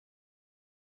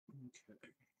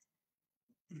Okay.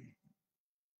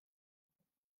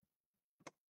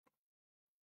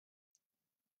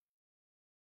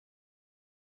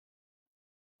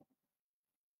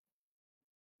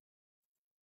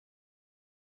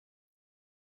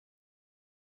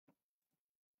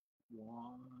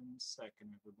 1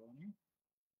 second, everybody.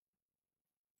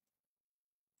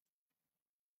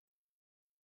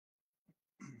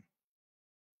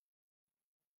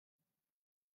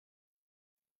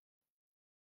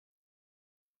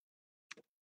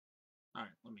 All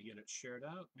right, let me get it shared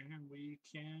out, and we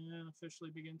can officially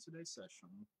begin today's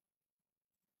session.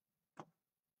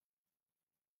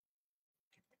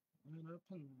 And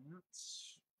open that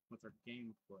with our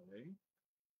gameplay,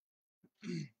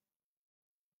 and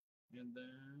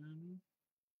then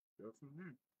go from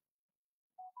there.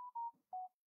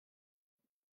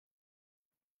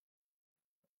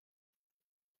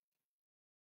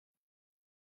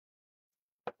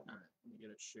 All right, let me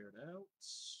get it shared out.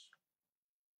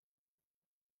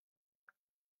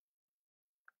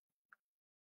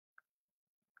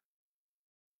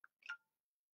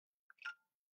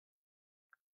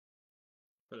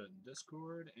 Put it in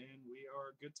Discord, and we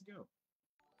are good to go.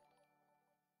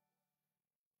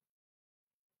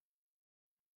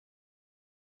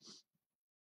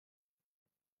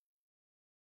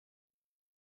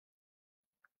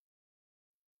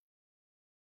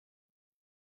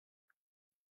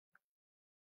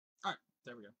 All right,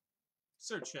 there we go.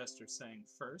 Sir Chester saying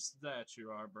first, that you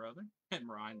are, brother. And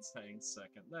Ryan saying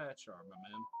second, that you are,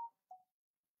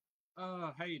 my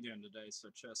man. How you doing today,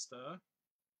 Sir Chester?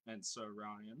 And Sir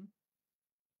Ryan.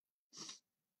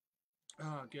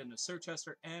 Oh, goodness. Sir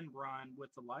Chester and Ryan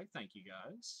with the like. Thank you,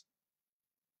 guys.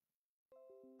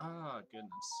 Ah,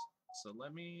 goodness. So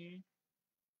let me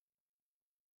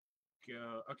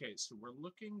go. Okay, so we're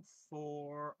looking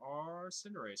for our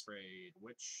Cinderace raid,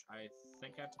 which I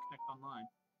think I have to connect online.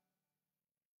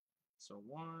 So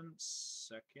 1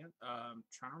 second.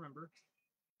 Trying to remember.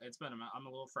 It's been I'm a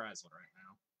little frazzled right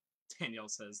now. Danielle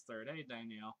says third. Hey,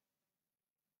 Danielle.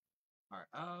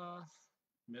 Alright,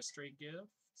 mystery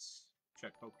gifts.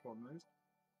 Check Pokeball moves.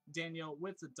 Danielle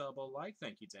with the double like.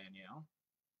 Thank you, Danielle.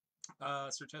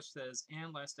 Sir Test says,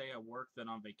 and last day at work, then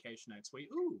on vacation next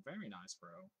week. Ooh, very nice,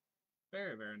 bro.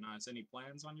 Very, very nice. Any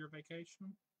plans on your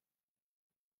vacation?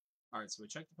 Alright, so we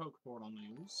checked the Pokeportal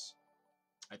news.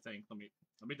 I think. Let me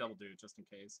double do it just in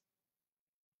case.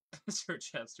 Sir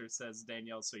Chester says,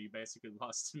 Danielle, so you basically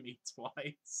lost to me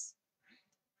twice.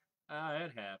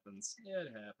 It happens.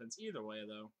 It happens. Either way,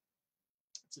 though.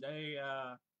 Today,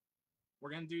 we're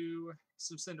gonna do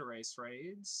some Cinderace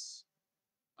raids.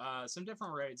 Some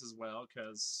different raids as well,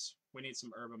 because we need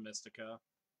some Herba Mystica.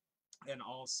 And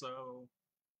also,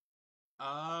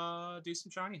 do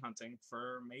some shiny hunting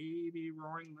for maybe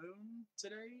Roaring Moon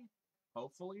today?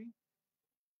 Hopefully.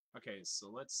 Okay, so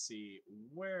let's see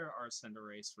where our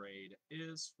Cinderace raid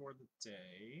is for the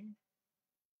day.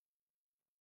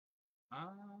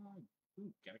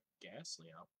 Got a Ghastly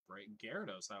outbreak.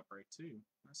 Gyarados outbreak, too.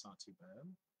 That's not too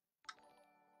bad.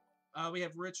 We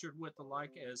have Richard with the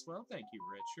like as well. Thank you,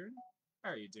 Richard.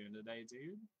 How are you doing today,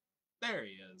 dude? There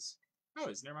he is. Oh,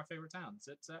 he's near my favorite town.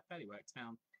 It's at Paddywhack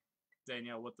Town.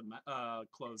 Danielle with the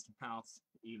closed mouth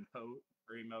emote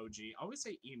or emoji. I always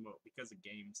say emote because of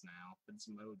games now, but it's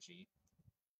emoji.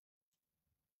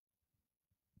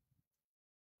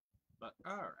 But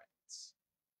alright.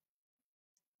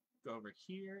 Go over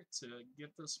here to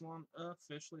get this one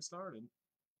officially started.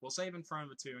 We'll save in front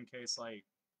of it too in case like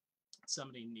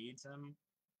somebody needs him.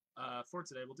 For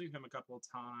today, we'll do him a couple of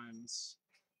times.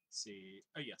 Let's see.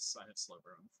 Oh yes, I have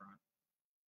Slowbro in front.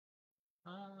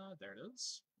 There it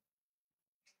is.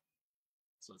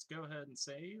 So let's go ahead and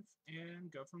save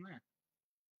and go from there.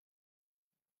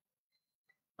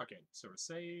 Okay, so we're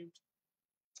saved.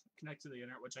 Connect to the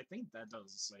internet, which I think that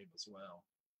does save as well.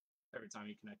 Every time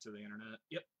you connect to the internet.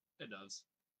 Yep, it does.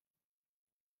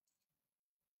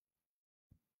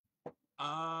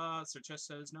 So Chess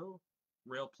says no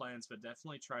real plans, but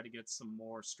definitely try to get some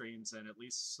more streams and at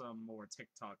least some more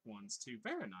TikTok ones too.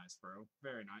 Very nice, bro.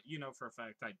 Very nice. You know for a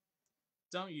fact I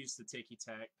don't use the Tiki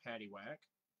Tack Paddywhack.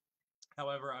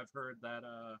 However, I've heard that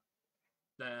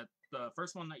that the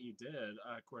first one that you did,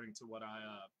 according to what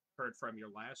I heard from your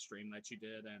last stream that you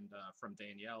did and from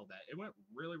Danielle, that it went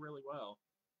really, really well.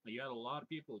 You had a lot of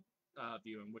people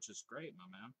viewing, which is great, my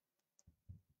man.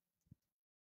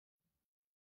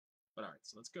 But alright,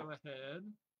 so let's go ahead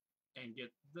and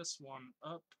get this one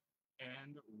up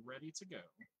and ready to go.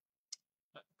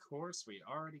 Of course, we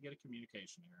already get a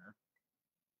communication error.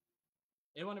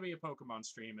 It wouldn't be a Pokemon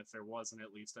stream if there wasn't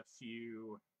at least a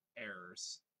few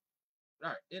errors.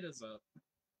 Alright, it is up.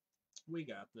 We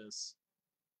got this.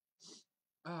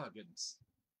 Oh, goodness.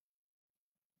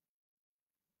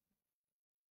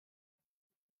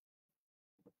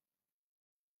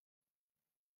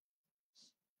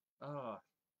 Uh,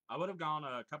 I would have gone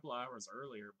a couple hours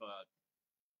earlier, but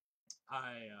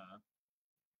I uh,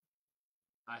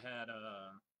 I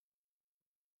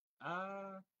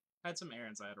had some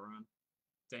errands I had to run.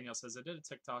 Danielle says I did a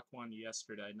TikTok one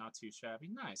yesterday, not too shabby.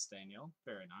 Nice, Danielle,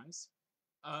 very nice.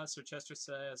 Sir Chester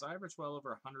says I average well over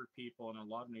 100 people and a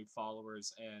lot of new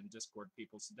followers and Discord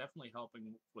people, so definitely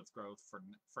helping with growth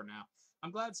for now.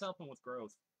 I'm glad it's helping with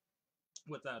growth,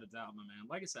 without a doubt, my man.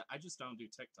 Like I said, I just don't do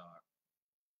TikTok.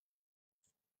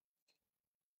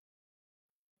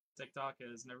 TikTok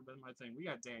has never been my thing. We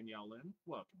got Danielle in.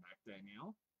 Welcome back,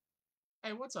 Danielle.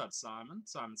 Hey, what's up, Simon?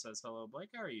 Simon says hello, Blake.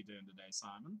 How are you doing today,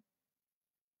 Simon?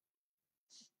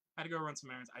 I had to go run some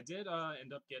errands. I did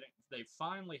end up getting. They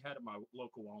finally had at my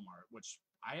local Walmart, which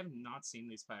I have not seen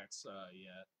these packs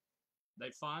yet.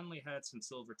 They finally had some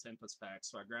Silver Tempest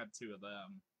packs, so I grabbed two of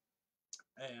them,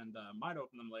 and might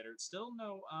open them later. Still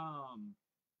no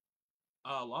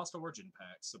Lost Origin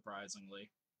packs,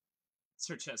 surprisingly.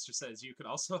 Sir Chester says you could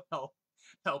also help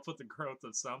with the growth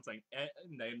of something.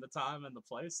 Name the time and the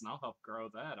place, and I'll help grow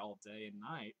that all day and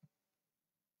night.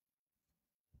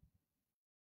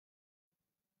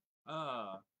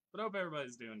 Uh, but I hope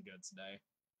everybody's doing good today.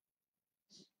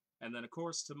 And then, of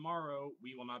course, tomorrow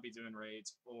we will not be doing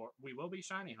raids, or we will be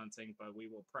shiny hunting, but we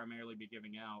will primarily be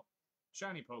giving out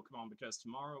shiny Pokemon because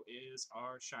tomorrow is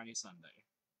our shiny Sunday.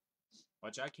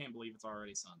 Which I can't believe it's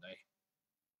already Sunday.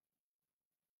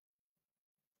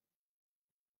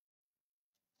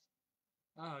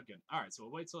 Oh, good. Alright, so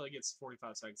we'll wait till it gets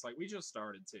 45 seconds. Like, we just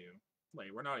started, too. Like,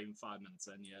 we're not even 5 minutes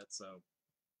in yet, so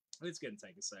it's gonna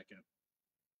take a second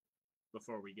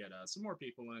before we get some more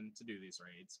people in to do these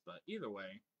raids. But either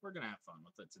way, we're gonna have fun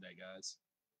with it today, guys.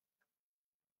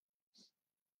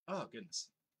 Oh, goodness.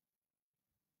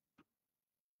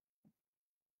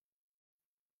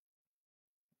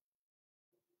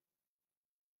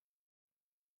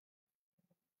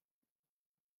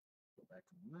 Go back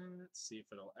on that, see if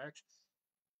it'll actually...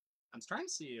 I'm trying to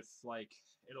see if, like,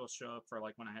 it'll show up for,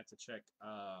 like, when I have to check,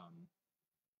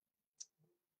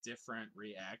 different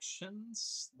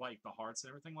reactions, like the hearts and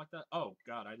everything like that. Oh,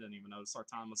 God, I didn't even notice our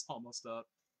time was almost up.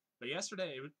 But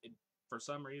yesterday, for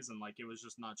some reason, like, it was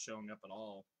just not showing up at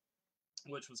all,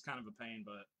 which was kind of a pain,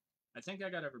 but I think I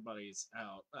got everybody's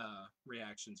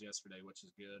reactions yesterday, which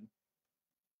is good.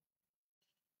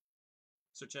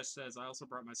 So Chess says, I also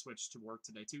brought my Switch to work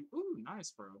today, too. Ooh, nice,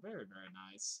 bro. Very, very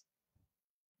nice.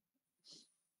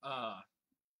 Uh,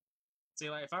 See,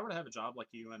 like, if I were to have a job like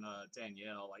you and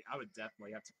Danielle, like, I would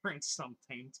definitely have to bring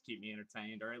something to keep me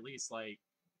entertained, or at least, like,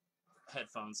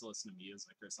 headphones to listen to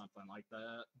music or something like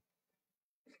that.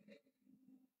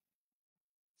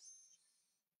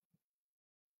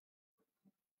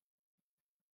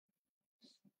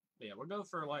 But yeah, we'll go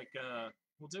for, like,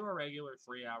 we'll do a regular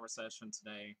 3-hour session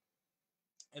today,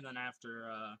 and then after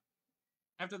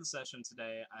the session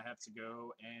today, I have to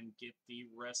go and get the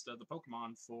rest of the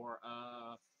Pokemon for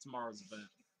tomorrow's event.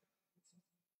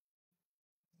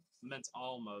 Meant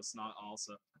almost, not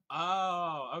also.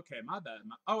 Oh, okay, my bad.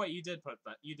 Oh wait, you did put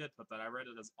that. You did put that. I read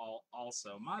it as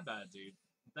also. My bad, dude.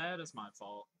 That is my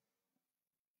fault.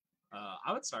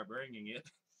 I would start bringing it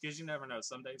because you never know.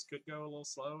 Some days could go a little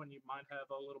slow, and you might have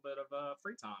a little bit of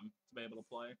free time to be able to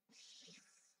play.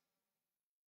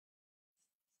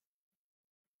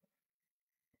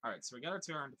 All right, so we got our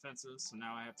 2 iron defenses. So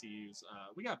now I have to use.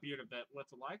 We got Bearded Vet with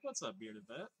the like. What's up, Bearded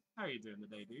Vet? How are you doing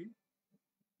today, dude?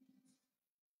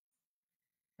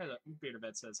 Hello, Bearded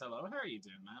Vet says hello. How are you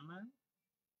doing, man?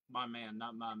 My man,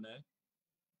 not my man.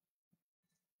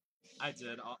 I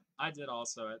did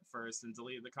also at first and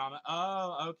deleted the comment.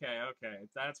 Oh, okay, okay.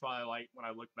 That's why I like when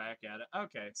I look back at it.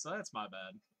 Okay, so that's my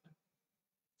bad.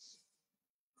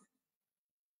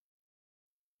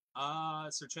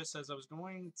 Sir Chess says I was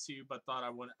going to, but thought I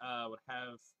would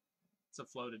have to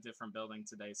float a different building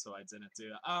today, so I didn't do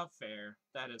it. Fair.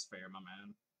 That is fair, my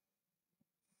man.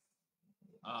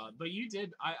 But you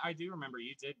did. I do remember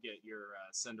you did get your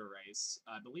Cinder race.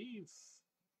 I believe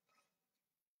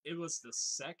it was the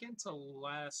second to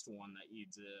last one that you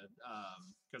did.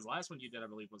 Because the last one you did, I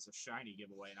believe, was a shiny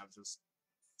giveaway, and I was just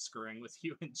screwing with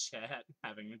you in chat,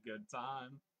 having a good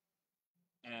time.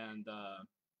 And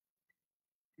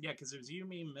yeah, because it was you,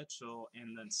 me, Mitchell,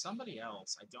 and then somebody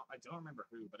else. I don't remember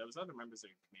who, but it was other members of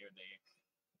your community.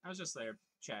 I was just there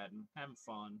chatting, having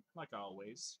fun, like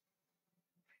always.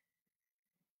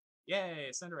 Yay,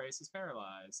 Cinderace is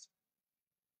paralyzed.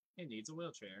 It needs a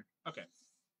wheelchair. Okay.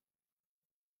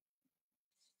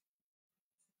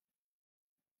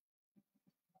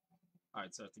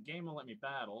 Alright, so if the game will let me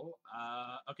battle,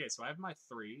 okay, so I have my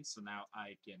 3, so now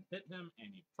I can hit him, and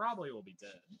he probably will be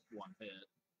dead. One hit.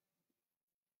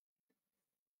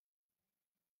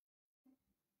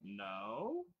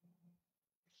 No?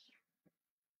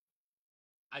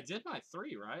 I did my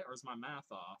 3, right? Or is my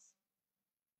math off?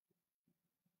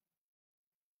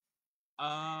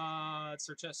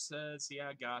 Sir Chess says, yeah,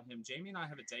 I got him. Jamie and I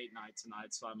have a date night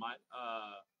tonight, so I might,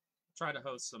 try to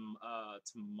host some,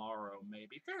 tomorrow,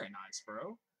 maybe. Very nice,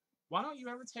 bro. Why don't you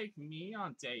ever take me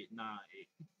on date night?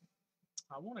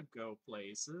 I want to go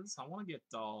places. I want to get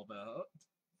dolled up.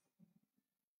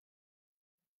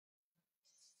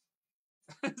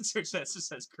 Sir Chess just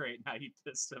says, great, now you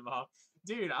pissed him off.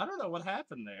 Dude, I don't know what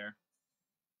happened there.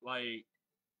 Like,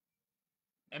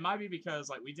 it might be because,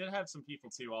 like, we did have some people,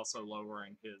 too, also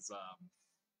lowering his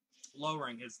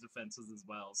defenses as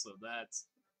well, so that's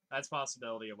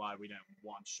possibility of why we didn't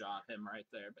one-shot him right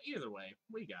there. But either way,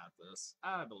 we got this.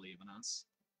 I believe in us.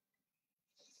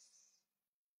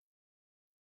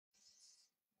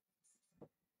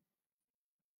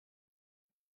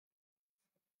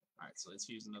 Alright, so let's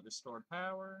use another stored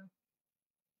power.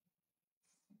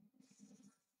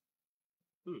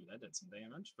 Ooh, that did some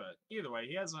damage, but either way,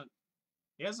 he hasn't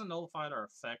nullified our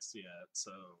effects yet,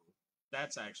 so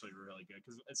that's actually really good,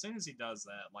 because as soon as he does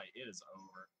that, like, it is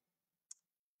over.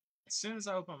 As soon as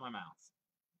I open my mouth.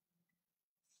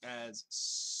 As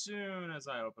soon as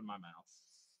I open my mouth.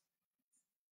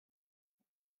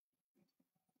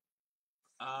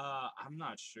 I'm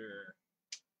not sure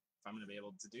if I'm going to be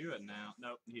able to do it now.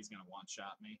 Nope, he's going to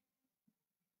one-shot me.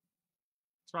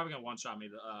 He's probably going to one-shot me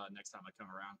the next time I come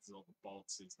around, because all the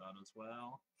bolts he's done as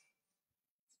well.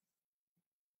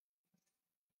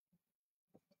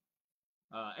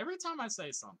 Every time I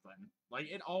say something, like,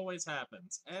 it always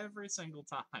happens. Every single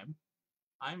time.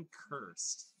 I'm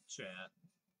cursed, chat.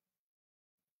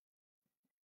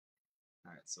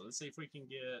 Alright, so let's see if we can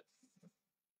get...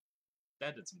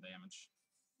 That did some damage.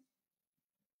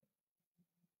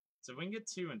 So if we can get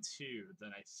 2 and 2, then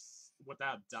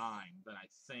without dying, then I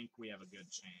think we have a good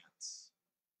chance.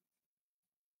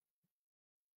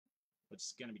 Which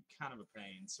is going to be kind of a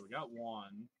pain. So we got 1.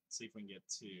 Let's see if we can get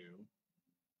 2.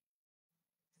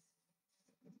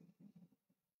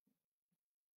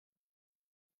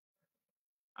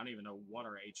 I don't even know what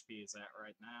our HP is at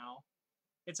right now.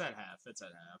 It's at half. It's at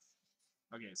half.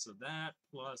 Okay, so that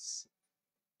plus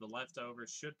the leftover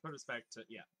should put us back to...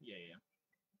 Yeah.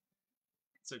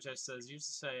 So Jess says, used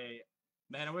to say,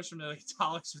 man, I wish $1 million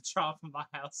would drop in my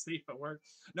house, see if it worked.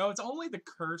 No, it's only the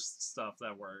cursed stuff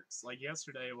that works. Like,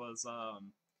 yesterday was,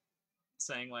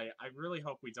 saying, like, I really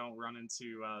hope we don't run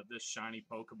into, this shiny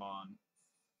Pokemon.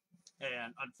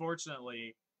 And,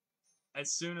 unfortunately,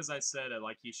 as soon as I said it,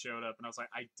 like, he showed up, and I was like,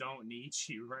 I don't need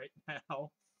you right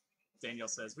now. Daniel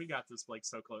says, we got this, Blake,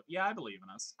 so close. Yeah, I believe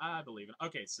in us. I believe in...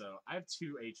 Okay, so, I have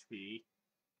 2 HP.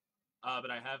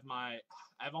 But I have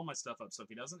all my stuff up, so if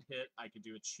he doesn't hit, I could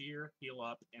do a cheer, heal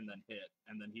up, and then hit,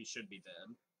 and then he should be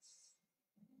dead.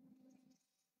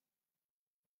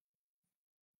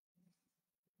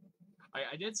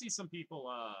 I did see some people,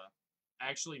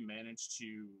 actually manage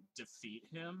to defeat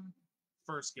him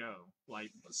first go,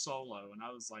 like, solo, and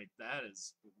I was like, that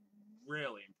is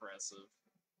really impressive.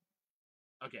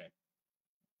 Okay.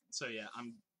 So yeah,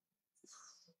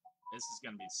 this is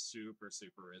gonna be super,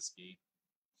 super risky.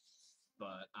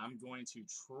 But I'm going to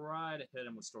try to hit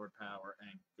him with stored power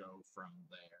and go from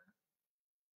there.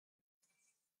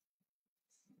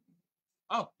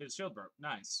 Oh, his shield broke.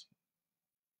 Nice.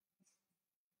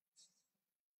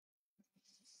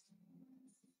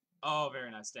 Oh,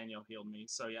 very nice. Daniel healed me.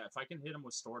 So yeah, if I can hit him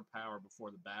with stored power before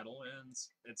the battle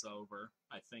ends, it's over.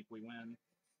 I think we win.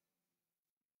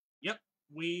 Yep,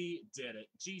 we did it.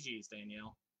 GG's,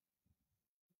 Danielle.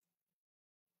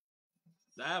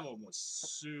 That one was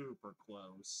super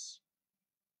close.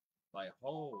 Like,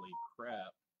 holy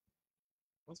crap.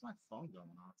 What's my phone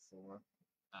going off for?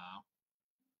 Oh.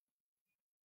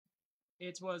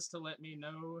 It was to let me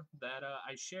know that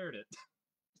I shared it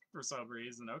for some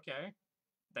reason. Okay.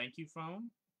 Thank you,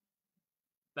 phone.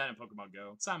 That in Pokemon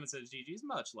Go. Simon says, GG's.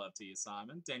 Much love to you,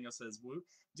 Simon. Daniel says, woo.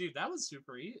 Dude, that was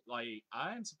super easy. Like,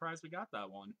 I'm surprised we got that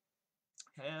one.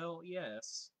 Hell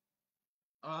yes.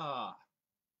 Ah.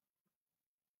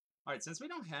 Alright, since we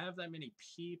don't have that many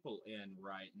people in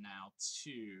right now,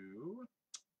 too,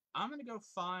 I'm gonna go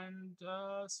find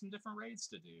some different raids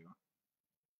to do.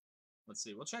 Let's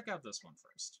see. We'll check out this one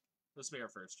first. This will be our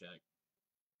first check.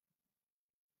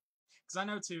 Because I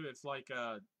know, too, if, like,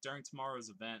 during tomorrow's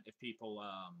event, if people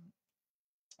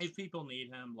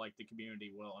need him, like, the community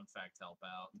will, in fact, help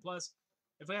out. And plus,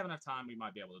 if we have enough time, we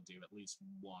might be able to do at least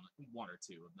one or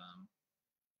two of them.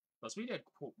 Plus, we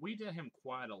did him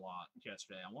quite a lot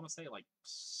yesterday. I want to say like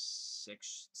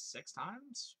six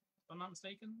times, if I'm not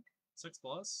mistaken,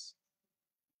 6+.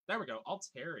 There we go.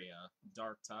 Altaria,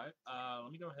 Dark type.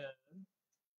 Let me go ahead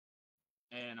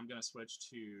and I'm gonna switch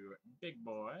to Big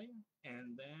Boy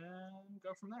and then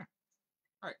go from there.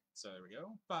 All right, so there we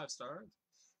go, 5 stars.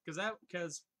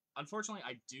 Because unfortunately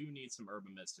I do need some Herba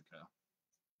Mystica.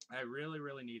 I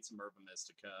really need some Herba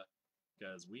Mystica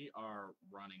because we are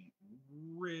running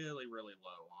really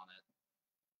low on it.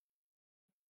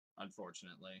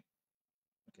 Unfortunately.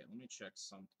 Okay, let me check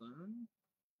something.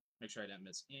 Make sure I didn't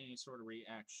miss any sort of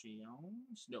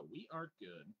reactions. No, we are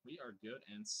good. We are good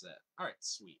and set. All right,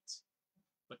 sweet.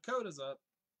 The code is up.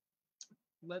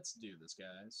 Let's do this,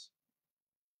 guys.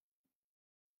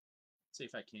 See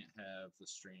if I can't have the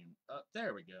stream up.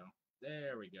 There we go.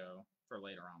 There we go. For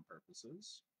later on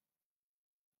purposes.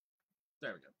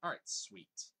 There we go. All right, sweet.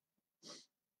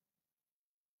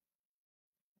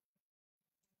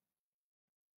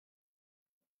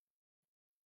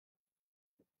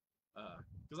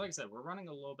 Because like I said, we're running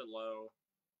a little bit low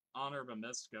on Herba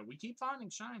Mystica. We keep finding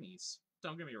shinies.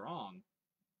 Don't get me wrong.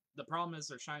 The problem is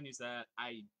they're shinies that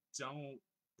I don't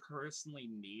personally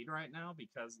need right now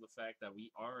because of the fact that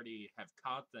we already have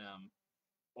caught them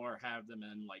or have them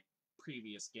in like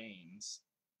previous games.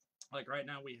 Like right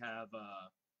now we have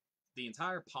the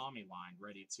entire Palmy line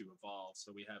ready to evolve,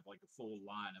 so we have like a full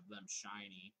line of them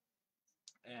shiny.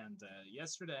 And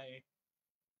yesterday,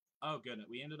 oh goodness,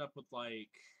 we ended up with like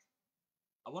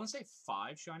I want to say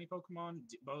 5 shiny Pokemon,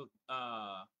 both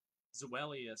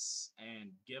Zuelius and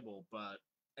Gibble, but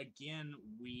again,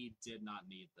 we did not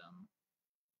need them.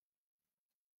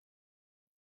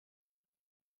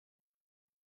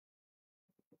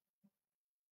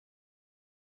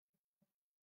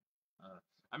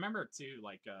 I remember too,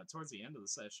 like towards the end of the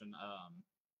session,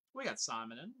 we got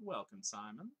Simon in. Welcome,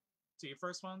 Simon, to your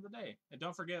first one of the day. And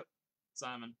don't forget,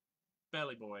 Simon,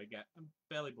 Belly Boy got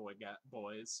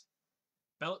boys.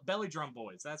 Belly Drum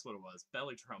Boys, that's what it was.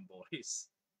 Belly Drum Boys.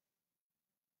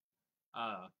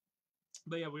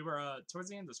 But yeah, we were towards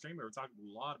the end of the stream. We were talking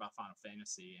a lot about Final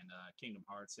Fantasy and Kingdom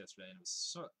Hearts yesterday, and it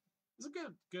was a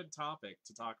good topic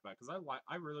to talk about because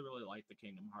I really like the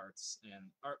Kingdom Hearts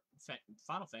and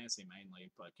Final Fantasy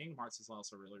mainly, but Kingdom Hearts is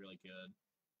also really good.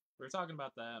 We were talking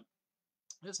about that,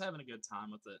 just having a good time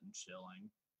with it and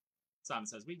chilling. Simon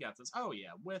says we got this. Oh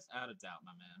yeah, without a doubt,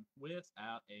 my man,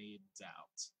 without a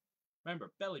doubt.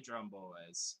 Remember, Belly Drum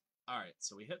Boys. All right,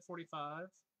 so we hit 45.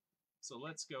 So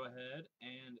let's go ahead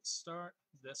and start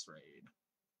this raid.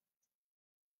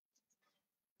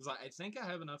 Because I think I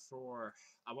have enough for,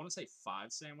 I want to say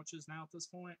 5 sandwiches now at this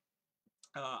point.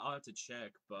 I'll have to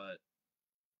check, but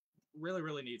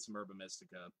really need some Herba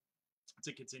Mystica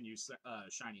to continue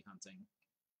shiny hunting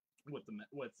with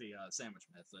the sandwich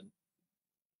method.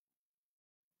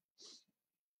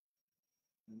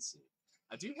 Let's see.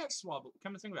 I do have Swablu.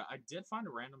 Come to think about it, I did find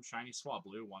a random shiny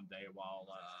Swablu one day while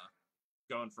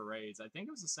going for raids. I think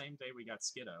it was the same day we got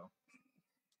Skiddo.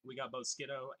 We got both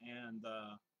Skiddo and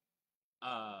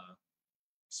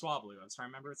Swablu. I was trying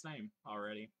to remember its name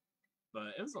already.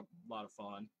 But it was a lot of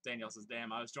fun. Danielle says,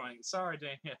 damn, I was joining. Sorry,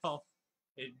 Danielle.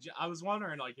 I was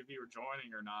wondering like if you were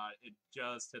joining or not. It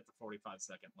just hit the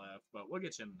 45-second left. But we'll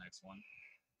get you in the next one.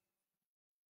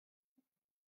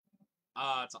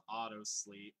 It's an auto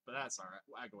sleep. But that's alright.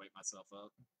 I can wake myself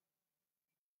up.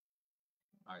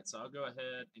 Alright, so I'll go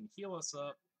ahead and heal us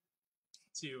up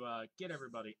to get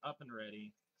everybody up and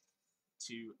ready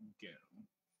to go.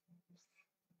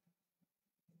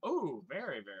 Oh,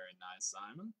 very nice,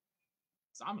 Simon.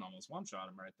 Simon almost one-shot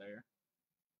him right there.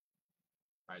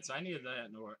 Alright, so I needed that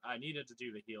in order. I needed to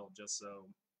do the heal just so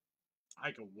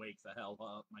I could wake the hell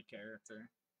up my character.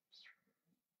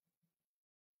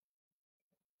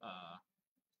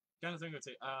 Kind of thing would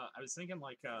say, I was thinking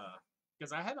like,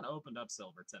 because I haven't opened up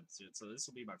Silver Temps yet, so this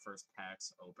will be my first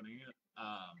packs opening it.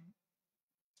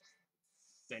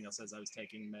 Daniel says I was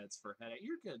taking meds for headache.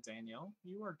 You're good, Danielle.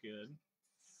 You are good.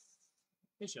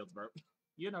 His shield's broke.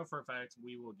 You know for a fact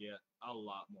we will get a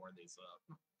lot more of these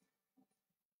up.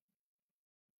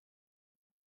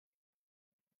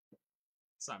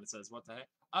 Simon says, what the heck?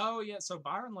 Oh, yeah, so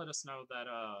Byron let us know that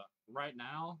right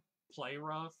now, Play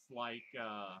Rough, like,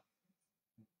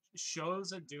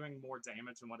 shows it doing more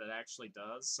damage than what it actually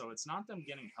does. So it's not them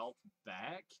getting health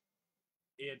back.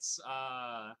 It's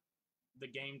the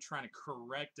game trying to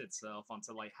correct itself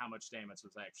onto, like, how much damage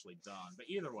was actually done. But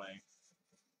either way,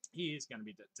 he's going to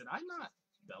be... Did I not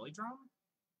belly drum?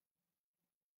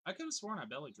 I could have sworn I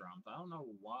belly drummed. I don't know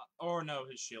why. Or no,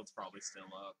 his shield's probably still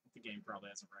up. The game probably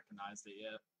hasn't recognized it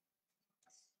yet.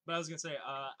 But I was gonna say,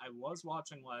 I was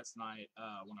watching last night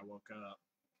when I woke up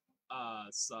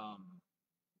some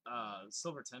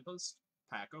Silver Tempest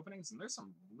pack openings, and there's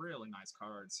some really nice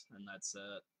cards in that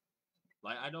set.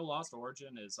 Like I know Lost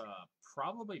Origin is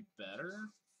probably better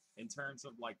in terms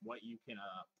of like what you can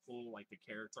pull, like the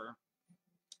character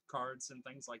cards and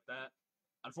things like that.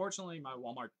 Unfortunately, my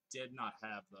Walmart did not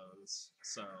have those,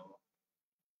 so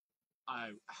I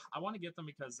I want to get them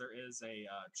because there is a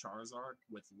Charizard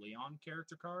with Leon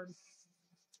character card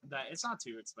that it's not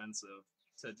too expensive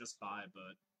to just buy,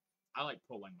 but I like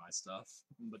pulling my stuff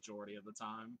majority of the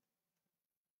time.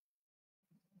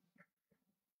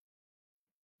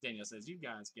 Danielle says, "You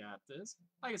guys got this."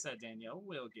 Like I said, Danielle,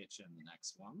 we'll get you in the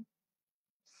next one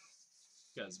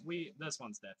because we this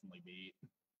one's definitely beat.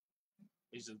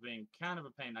 It's just being kind of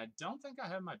a pain. I don't think I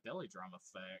have my belly drum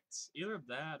effect. Either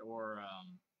that or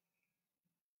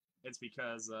it's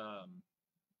because oh,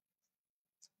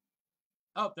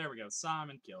 there we go.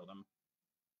 Simon killed him.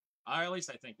 Or at least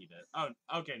I think he did. Oh,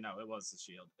 okay, no, it was the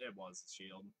shield. It was the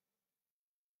shield.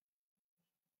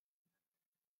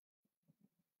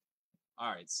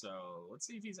 Alright, so let's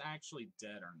see if he's actually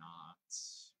dead or not.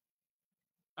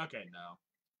 Okay, no.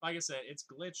 Like I said, it's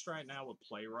glitched right now with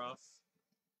Play Rough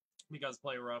because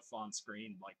Play Rough on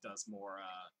screen like does more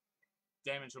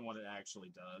damage than what it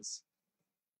actually does.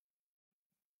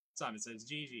 Simon says,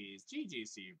 GG's.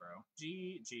 GG's to you, bro.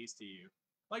 GG's to you.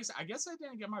 Like I said, I guess I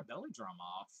didn't get my belly drum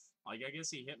off. Like, I guess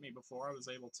he hit me before I was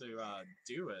able to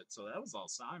do it, so that was all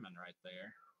Simon right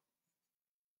there.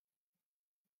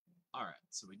 Alright,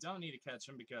 so we don't need to catch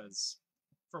him because,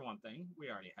 for one thing, we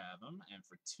already have him, and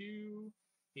for two,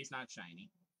 he's not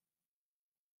shiny.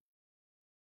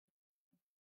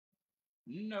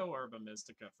 No Herba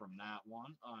Mystica from that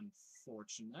one,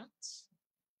 unfortunate.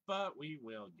 But we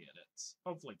will get it.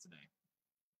 Hopefully today.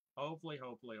 Hopefully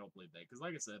today. Because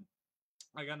like I said,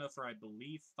 I got enough for, I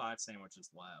believe, 5 sandwiches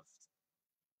left.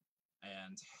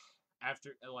 And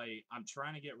after, like, I'm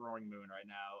trying to get Roaring Moon right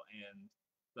now, and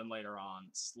then later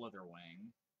on,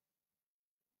 Slitherwing.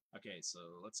 Okay, so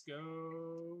let's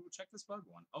go check this bug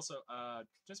one. Also,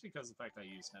 just because of the fact I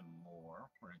use him more,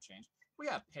 we're gonna change. We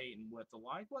got Peyton with the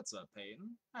like. What's up,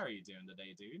 Peyton? How are you doing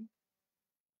today, dude?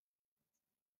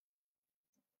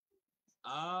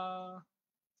 Uh,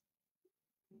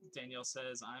 Danielle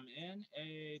says, I'm in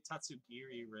a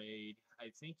Tatsugiri raid. I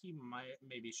think he might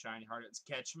maybe shiny hard. It's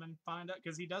Ketchman find out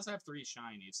because he does have 3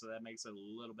 shinies, so that makes it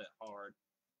a little bit hard.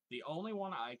 The only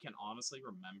one I can honestly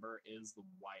remember is the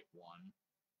white one.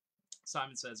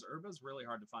 Simon says Herba's really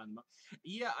hard to find.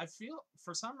 Yeah, I feel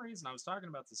for some reason I was talking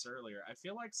about this earlier. I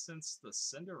feel like since the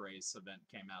Cinderace event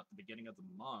came out at the beginning of the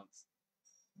month,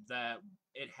 that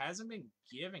it hasn't been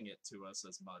giving it to us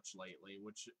as much lately,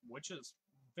 which is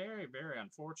very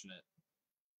unfortunate.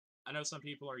 I know some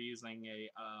people are using a.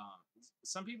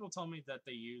 Some people told me that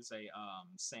they use a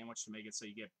sandwich to make it so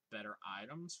you get better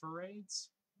items for raids,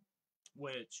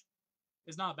 which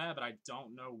is not bad, but I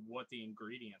don't know what the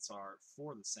ingredients are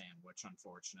for the sandwich,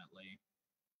 unfortunately.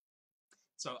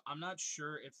 So I'm not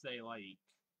sure if they like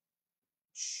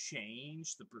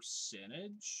change the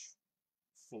percentage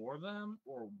for them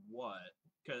or what.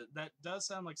 Because that does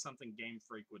sound like something Game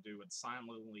Freak would do, would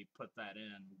silently put that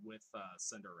in with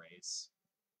Cinderace.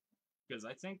 Because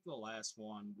I think the last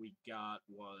one we got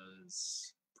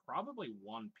was probably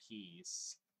One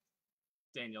Piece.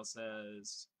 Danielle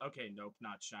says, okay, nope,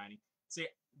 not shiny. See,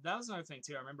 that was another thing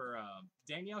too. I remember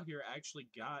Danielle here actually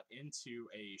got into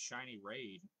a shiny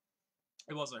raid.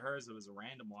 It wasn't hers; it was a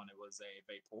random one. It was a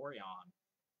Vaporeon,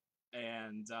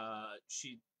 and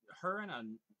her, and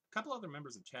a couple other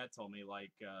members of chat told me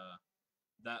like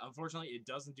that. Unfortunately, it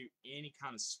doesn't do any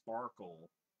kind of sparkle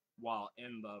while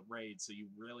in the raid, so you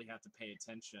really have to pay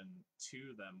attention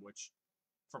to them. Which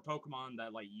for Pokemon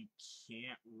that like you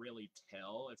can't really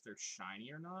tell if they're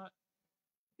shiny or not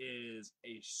is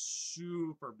a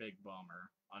super big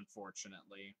bummer,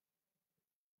 unfortunately.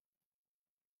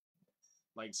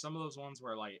 Like some of those ones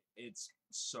where like it's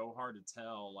so hard to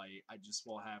tell, like I just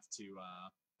will have to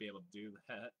be able to do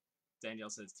that. Danielle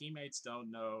says teammates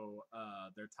don't know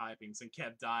their typings and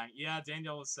kept dying. Yeah,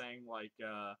 Danielle was saying like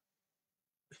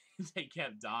they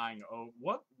kept dying. Oh,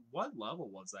 what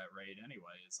level was that raid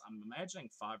anyways? I'm imagining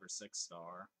 5 or 6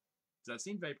 star. Because I've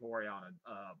seen Vaporeon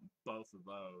on both of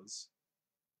those.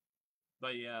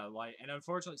 But yeah, like, and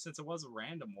unfortunately, since it was a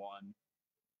random one,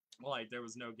 like, there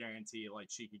was no guarantee,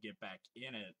 like, she could get back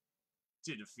in it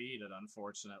to defeat it,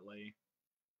 unfortunately.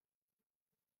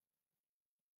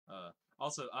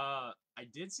 Also, I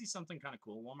did see something kind of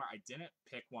cool, Walmart. I didn't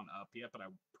pick one up yet, but I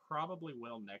probably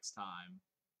will next time.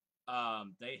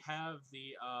 They have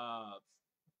the,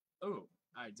 oh,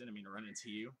 I didn't mean to run into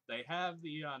you. They have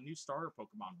the new starter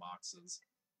Pokemon boxes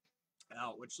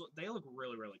out, which they look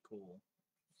really, really cool.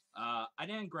 I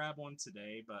didn't grab one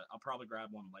today, but I'll probably grab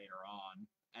one later on.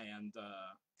 And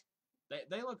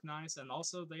they look nice, and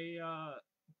also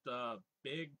the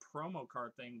big promo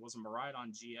card thing was a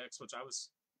Miraidon GX, which I was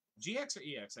GX or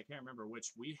EX, I can't remember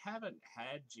which. We haven't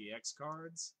had GX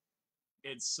cards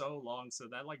in so long, so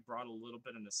that like brought a little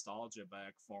bit of nostalgia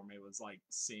back for me. It was like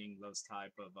seeing those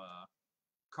type of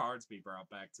cards be brought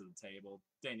back to the table.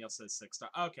 Danielle says 6 star.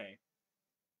 Okay,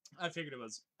 I figured it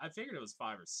was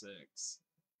 5 or 6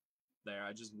 there.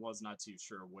 I just was not too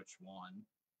sure which one.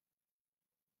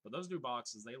 But those new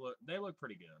boxes, they look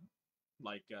pretty good.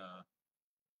 Like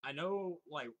I know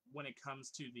like when it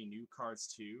comes to the new cards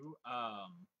too,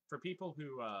 for people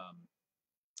who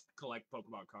collect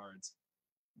Pokemon cards,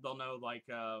 they'll know like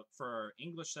for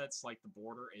English sets like the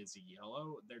border is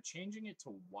yellow, they're changing it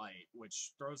to white,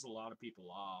 which throws a lot of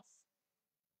people off.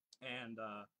 And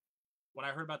when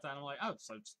I heard about that, I'm like, oh,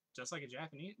 so it's just like a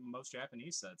Japanese, most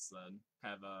Japanese sets then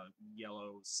have a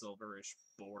yellow silverish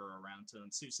border around to them.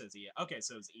 Sue says EX. Okay,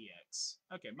 so it's EX.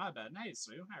 Okay, my bad. Hey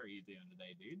Sue, how are you doing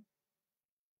today, dude?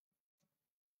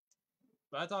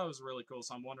 But I thought it was really cool,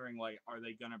 so I'm wondering like, are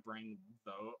they gonna bring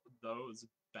those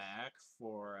back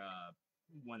for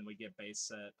when we get base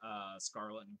set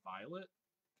Scarlet and Violet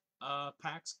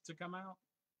packs to come out?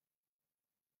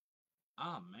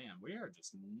 Oh man, we are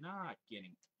just not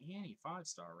getting any 5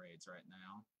 star raids right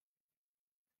now.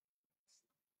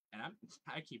 And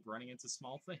I keep running into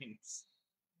small things.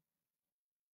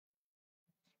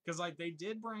 Because like they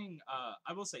did bring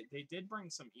I will say they did bring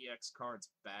some EX cards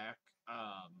back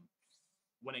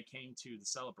when it came to the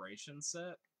celebration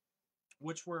set,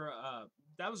 which were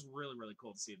that was really really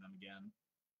cool to see them again.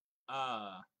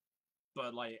 Uh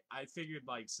but like I figured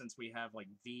like since we have like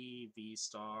V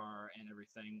Star and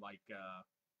everything, like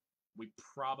we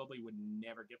probably would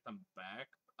never get them back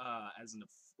as an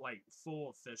like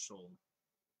full official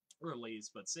release.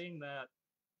 But seeing that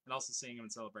and also seeing them in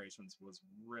celebrations was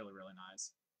really really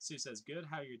nice. Sue says, "Good.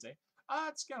 How your day?"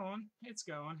 It's going. It's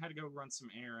going. Had to go run some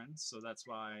errands, so that's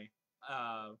why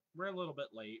we're a little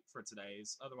bit late for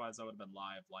today's. Otherwise, I would have been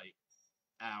live like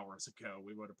hours ago.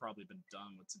 We would have probably been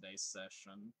done with today's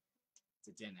session.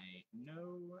 To Dene,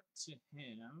 no to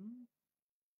him.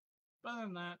 But other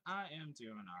than that, I am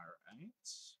doing alright.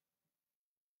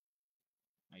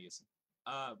 I guess.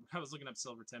 I was looking up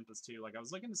Silver Tempest too. Like I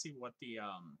was looking to see what the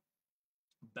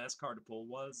best card to pull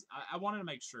was. I wanted to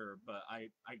make sure, but I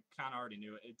kind of already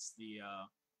knew it. It's the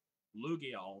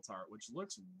Lugia alt art, which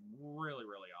looks really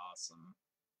really awesome.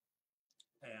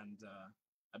 And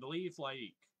I believe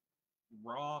like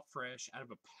raw fresh out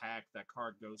of a pack, that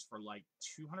card goes for like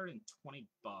 $220,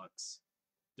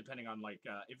 depending on like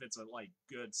if it's a like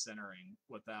good centering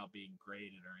without being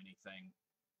graded or anything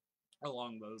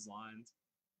along those lines.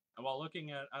 And while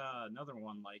looking at another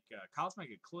one like Cosmic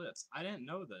Eclipse, I didn't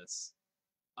know this.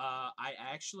 I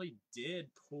actually did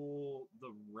pull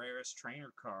the rarest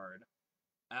trainer card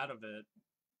out of it,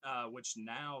 which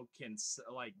now can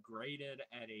like graded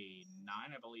at a 9,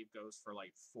 I believe, goes for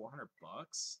like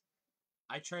 $400.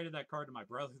 I traded that card to my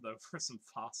brother though for some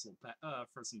fossil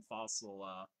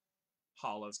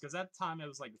hollows, because at the time it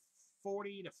was like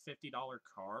 $40 to $50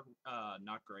 card,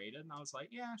 not graded, and I was like,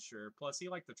 yeah, sure. Plus he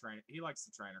liked the trainer. He likes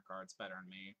the trainer cards better than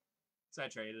me, so I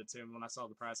traded it to him. When I saw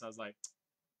the price, I was like,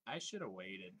 I should have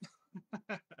waited.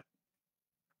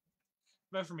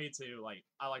 But for me too, like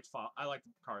I like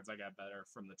the cards I got better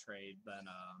from the trade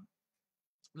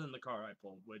than the card I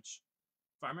pulled. Which,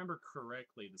 if I remember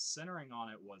correctly, the centering on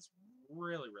it was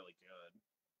really really good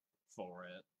for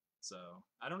it. So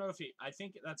I don't know if he. I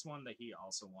think that's one that he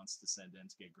also wants to send in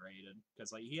to get graded,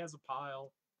 because like he has a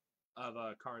pile of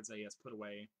cards that he has put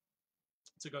away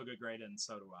to go get graded, and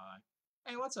so do I.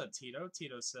 Hey, what's up, Tito?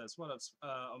 Tito says, "What up,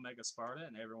 Omega Sparta,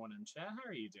 and everyone in chat? How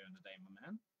are you doing today, my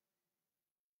man?"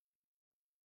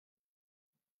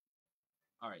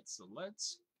 All right, so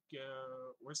let's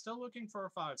go. We're still looking for a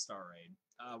 5 star raid.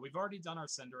 We've already done our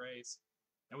Cinderace,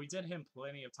 and we did him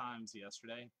plenty of times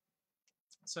yesterday.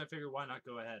 So I figured why not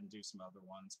go ahead and do some other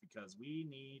ones, because we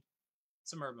need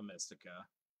some Herba Mystica.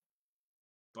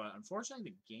 But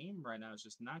unfortunately, the game right now is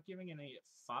just not giving any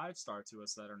 5 star to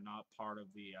us that are not part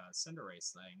of the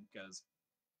Cinderace thing, because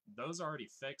those are already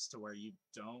fixed to where you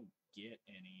don't get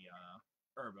any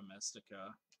Herba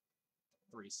Mystica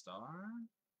 3 star.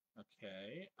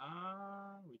 Okay,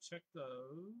 we checked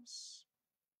those.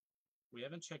 We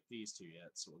haven't checked these two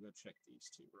yet, so we'll go check these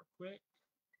two real quick.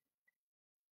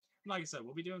 Like I said,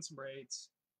 we'll be doing some raids.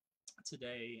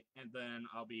 today, and then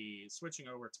I'll be switching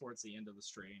over towards the end of the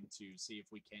stream to see if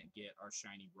we can't get our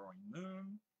shiny Roaring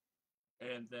Moon.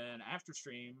 And then after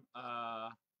stream, I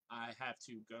have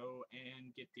to go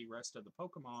and get the rest of the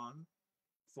Pokemon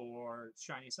for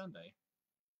Shiny Sunday.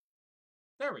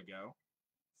 There we go.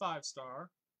 5-star.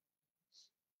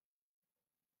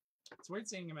 It's weird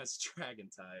seeing him as Dragon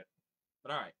type.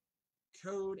 But alright.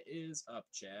 Code is up,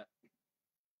 chat.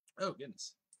 Oh,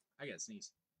 goodness. I gotta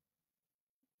sneeze.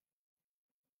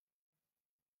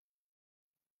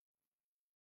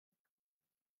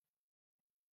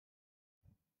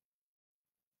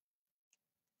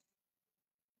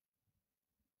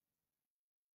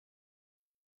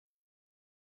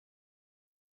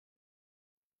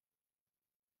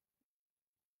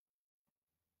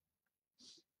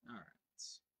 Alright.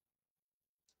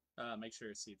 Make sure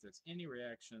to see if there's any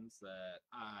reactions that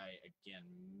I, again,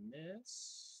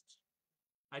 missed.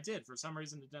 I did. For some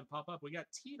reason, it didn't pop up. We got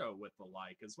Tito with the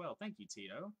like as well. Thank you,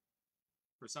 Tito.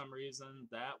 For some reason,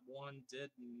 that one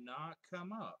did not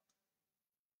come up.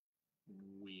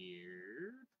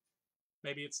 Weird.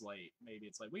 Maybe it's late. Maybe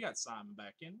it's late. We got Simon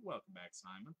back in. Welcome back,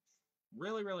 Simon.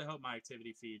 Really, really hope my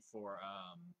activity feed for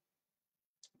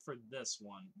this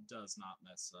one does not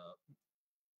mess up.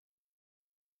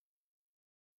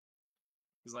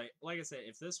 Because like I said,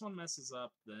 if this one messes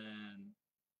up, then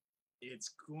it's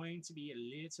going to be a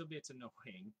little bit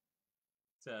annoying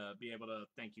to be able to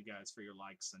thank you guys for your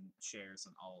likes and shares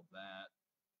and all of that.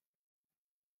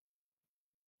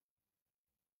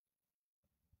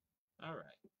 All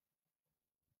right.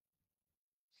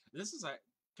 This is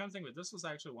come to think of it, this was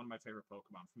actually one of my favorite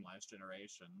Pokemon from last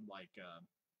generation. Like,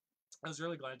 I was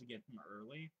really glad to get him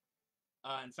early.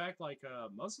 In fact, like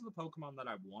most of the Pokemon that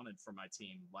I wanted for my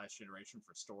team last generation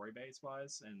for story base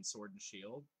wise and Sword and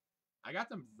Shield, I got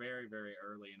them very, very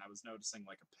early, and I was noticing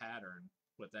like a pattern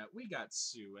with that. We got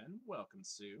Sue in. Welcome,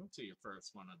 Sue, to your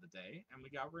first one of the day, and we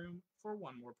got room for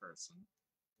one more person.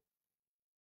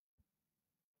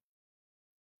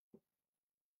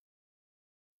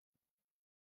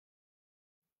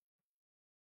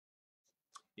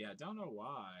 Yeah, I don't know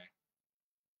why,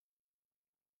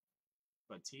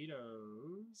 but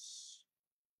Tito's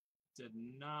did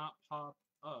not pop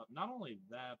up. Not only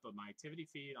that, but my activity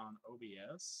feed on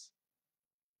OBS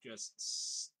just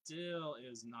still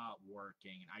is not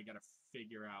working. I gotta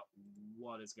figure out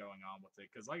what is going on with it.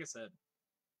 Because, like I said,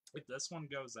 if this one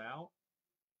goes out,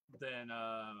 then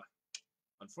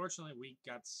unfortunately we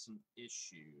got some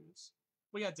issues.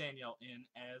 We got Danielle in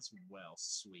as well.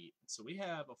 Sweet. So we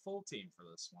have a full team for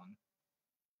this one.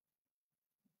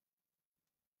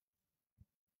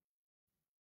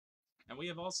 And we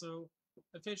have also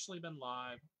officially been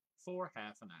live for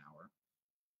half an hour.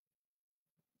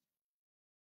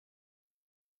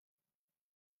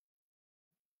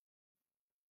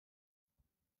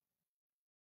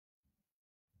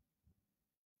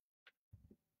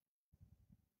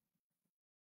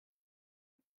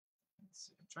 Let's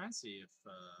see. I'm trying to see if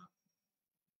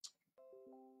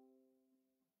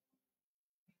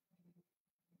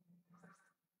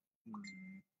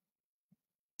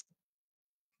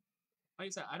like I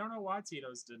said, I don't know why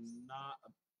Tito's did not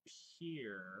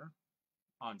appear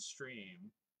on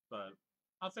stream, but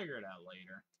I'll figure it out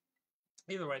later.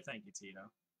 Either way, thank you,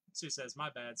 Tito. Sue says, "My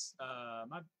bad.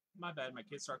 My bad. My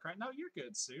kids start crying." No, you're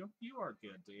good, Sue. You are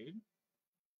good, dude.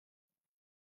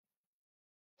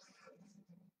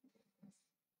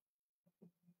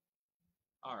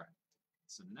 All right.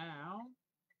 So now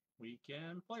we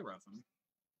can play rough him.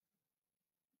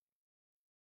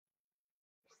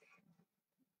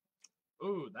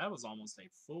 Ooh, that was almost a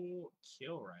full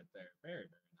kill right there. Very,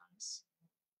 very nice.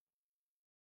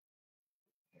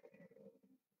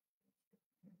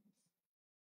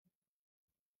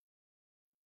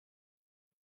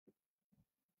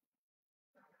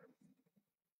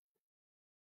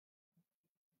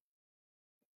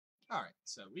 All right,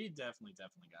 so we definitely got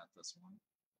this one.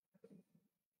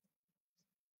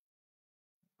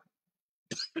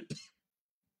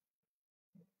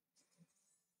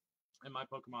 And my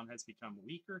Pokemon has become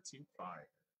weaker to fire.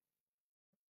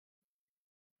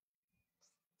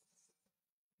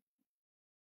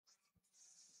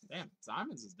 Damn,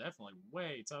 Simon's is definitely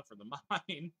way tougher than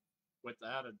mine,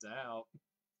 without a doubt.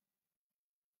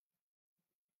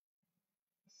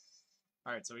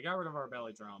 Alright, so we got rid of our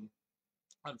belly drum,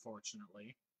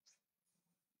 unfortunately.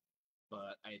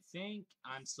 But I think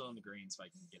I'm still in the green, so I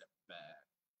can get it back.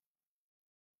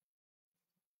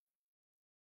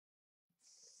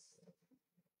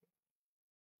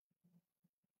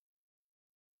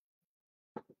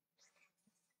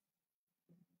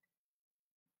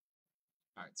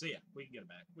 Alright, so yeah, we can get it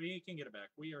back. We can get it back.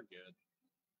 We are good.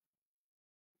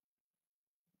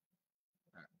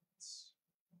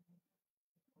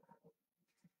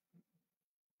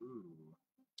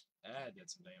 That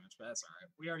did some damage, but that's alright.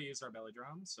 We already used our belly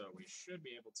drum, so we should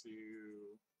be able to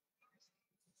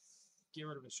get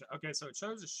rid of the shield. Okay, so it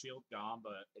shows a shield gone,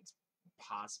 but it's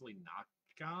possibly not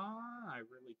gone? I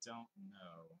really don't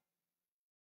know.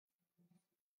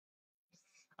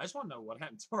 I just want to know what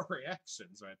happened to our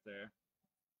reactions right there.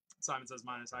 Simon says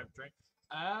minus hyper drink.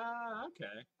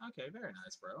 Okay. Okay, very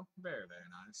nice, bro. Very, very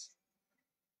nice.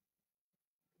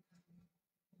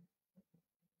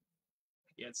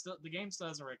 Yeah, it's still the game still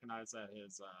doesn't recognize that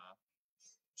his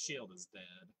shield is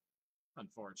dead,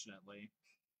 unfortunately.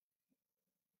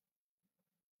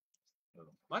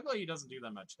 Luckily, he doesn't do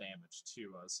that much damage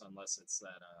to us unless it's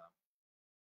that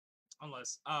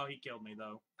unless oh he killed me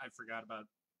though. I forgot about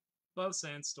both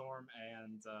Sandstorm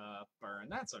and Burn.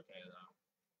 That's okay though.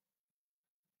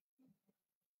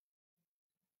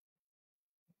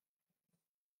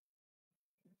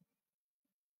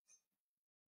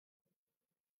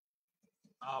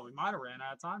 Oh, we might have ran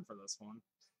out of time for this one.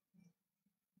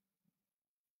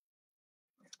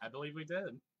 I believe we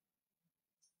did.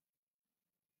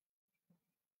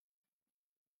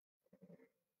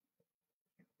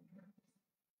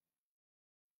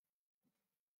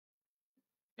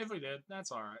 If we did,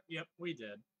 that's alright. Yep, we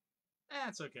did.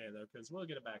 That's okay though, because we'll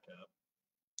get it back up.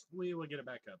 We will get it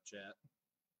back up, chat.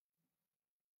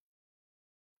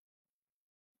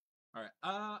 Alright,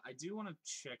 I do want to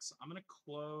check. So I'm gonna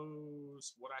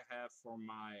close what I have for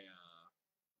my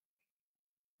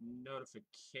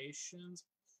notifications,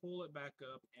 pull it back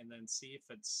up, and then see if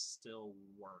it's still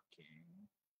working.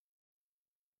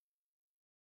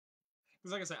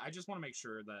 Because like I said, I just want to make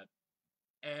sure that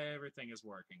everything is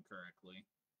working correctly.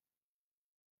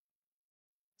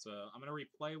 So I'm going to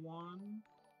replay one.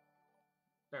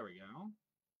 There we go.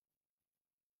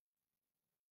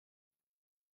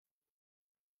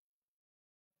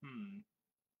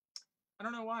 I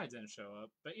don't know why it didn't show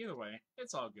up, but either way,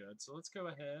 it's all good. So let's go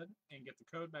ahead and get the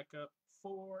code back up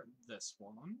for this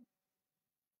one.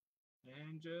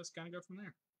 And just kind of go from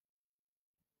there.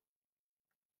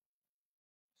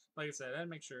 Like I said, I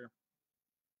make sure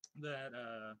that,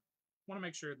 want to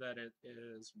make sure that it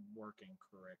is working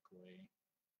correctly.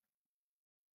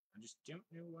 I just don't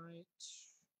know why it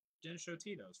didn't show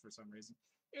Tito's for some reason.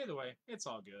 Either way, it's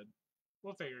all good.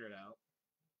 We'll figure it out.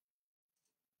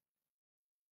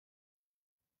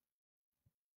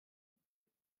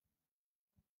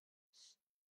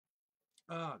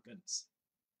 Oh, goodness.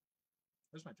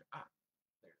 Where's my drink? Ah,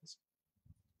 there it is.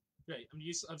 Great.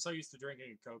 I'm so used to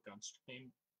drinking a Coke on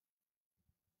stream.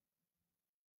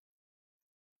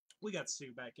 We got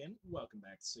Sue back in. Welcome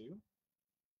back, Sue.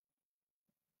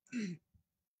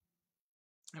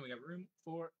 And we got room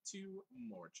for 2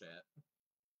 more, chat.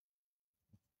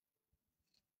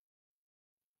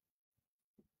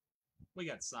 We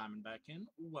got Simon back in.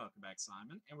 Welcome back,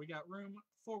 Simon. And we got room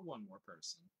for 1 more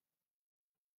person.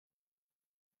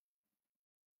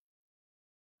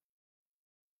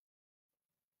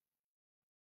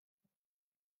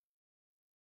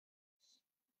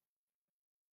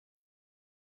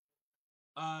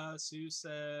 Sue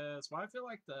says, why I feel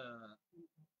like the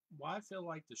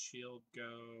shield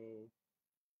go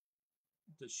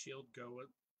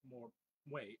more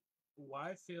wait,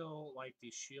 why I feel like the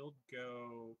shield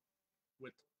go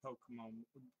with Pokemon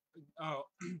oh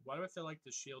why do I feel like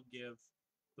the shield give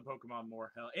the Pokemon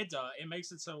more health? It does. It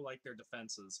makes it so like their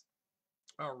defenses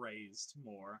are raised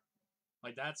more.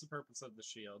 Like that's the purpose of the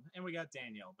shield. And we got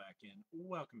Danielle back in.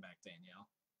 Welcome back, Danielle.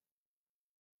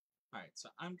 Alright, so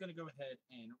I'm gonna go ahead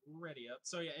and ready up.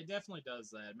 So yeah, it definitely does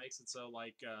that. It makes it so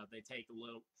like they take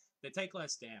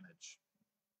less damage.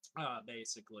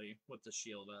 Basically, with the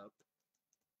shield up.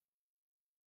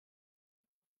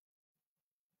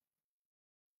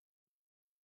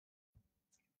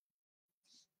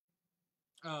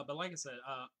 But like I said,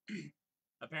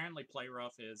 apparently Play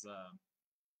Rough is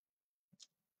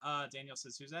Daniel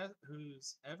says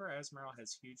who's ever Esmeralda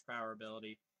has huge power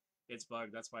ability. It's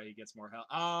bugged, that's why he gets more health.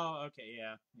 Oh, okay,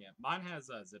 yeah. Mine has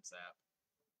Zip Zap.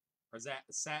 Or Zap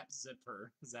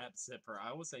Zipper. Zap Zipper.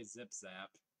 I always say Zip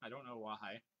Zap. I don't know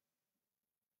why.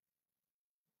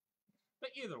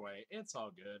 But either way, it's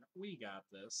all good. We got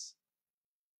this.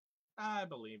 I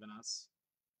believe in us.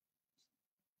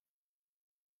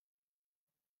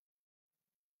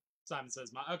 Simon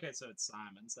says, okay, so it's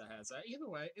Simon's that has that. Either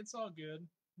way, it's all good.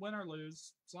 Win or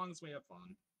lose, as long as we have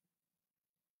fun.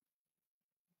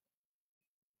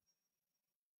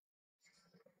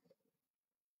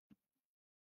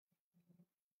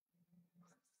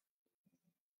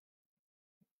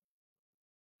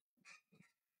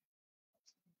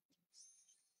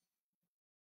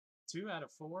 Two out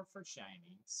of 4 for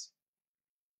shinies.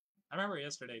 I remember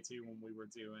yesterday too when we were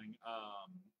doing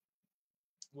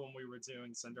when we were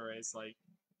doing Cinderace, like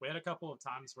we had a couple of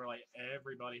times where like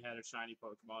everybody had a shiny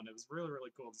Pokemon. It was really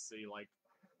really cool to see like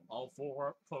all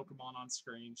four Pokemon on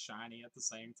screen shiny at the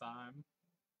same time.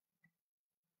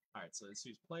 All right, so let's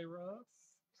use Play Rough.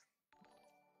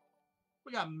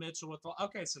 We got Mitchell with the.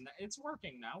 Okay, so it's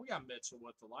working now. We got Mitchell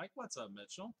with the like. What's up,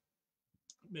 Mitchell?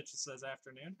 Mitchell says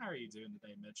afternoon. How are you doing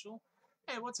today, Mitchell?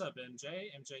 Hey, what's up,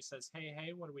 MJ? MJ says,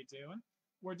 hey, what are we doing?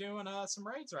 We're doing some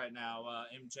raids right now,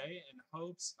 MJ, in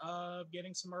hopes of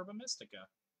getting some Herba Mystica.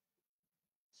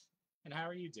 And how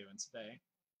are you doing today?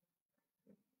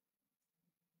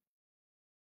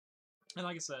 And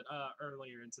like I said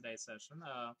earlier in today's session,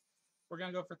 we're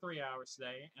gonna go for 3 hours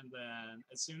today, and then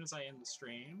as soon as I end the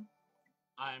stream,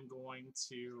 I'm going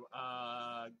to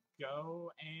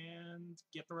go and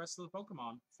get the rest of the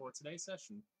Pokemon for today's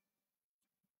session.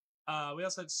 We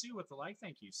also had Sue with the like.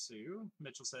 Thank you, Sue.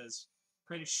 Mitchell says,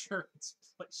 pretty sure it's.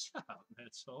 Shut up,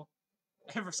 Mitchell.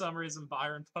 And for some reason,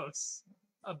 Byron posts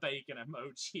a bacon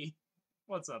emoji.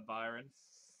 What's up, Byron?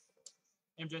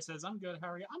 MJ says, I'm good.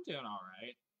 How are you? I'm doing all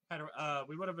right.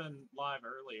 We would have been live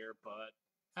earlier, but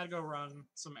had to go run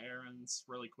some errands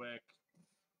really quick.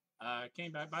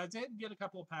 Came back, but I did get a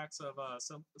couple of packs of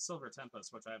Silver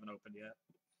Tempest, which I haven't opened yet.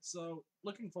 So,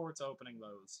 looking forward to opening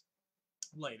those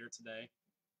later today.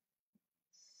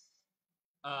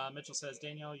 Mitchell says,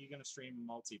 Danielle, you going to stream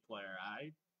multiplayer?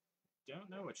 I don't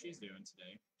know what she's doing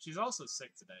today. She's also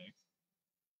sick today.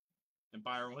 And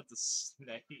Byron with the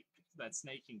snake. That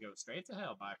snake can go straight to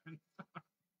hell, Byron.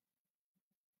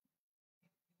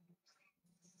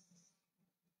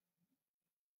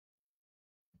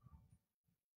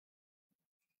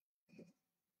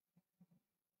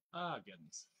 Oh,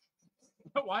 goodness.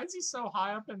 Why is he so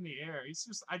high up in the air?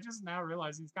 I just now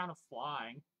realize he's kind of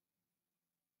flying.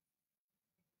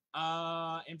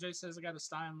 MJ says I got a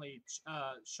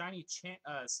shiny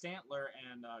Stantler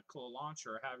and Cool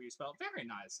Launcher, however you spell it. Very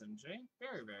nice, MJ.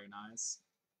 Very, very nice.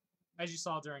 As you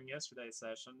saw during yesterday's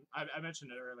session, I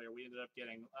mentioned it earlier, we ended up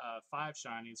getting 5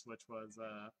 shinies, which was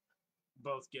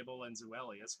both Gibble and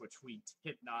Zuelius, which we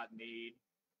did not need.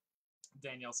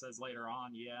 Danielle says later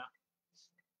on, yeah.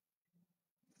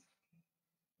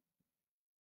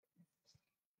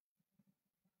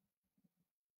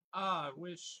 I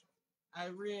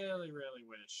really, really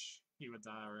wish he would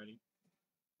die already.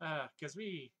 Because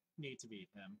we need to beat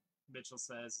him. Mitchell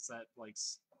says, is that, like,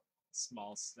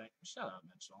 small snake? Shut up,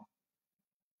 Mitchell.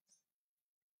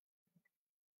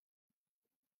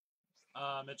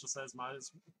 Mitchell says,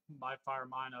 might fire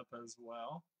mine up as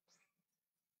well.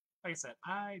 Like I said,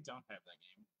 I don't have that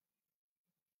game.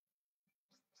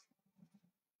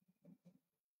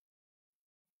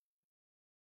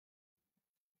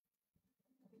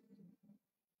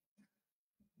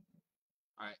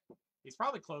 Alright. He's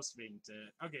probably close to being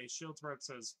dead. Okay, Shieldsbrook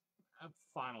says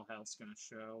final health's gonna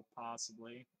show,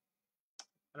 possibly.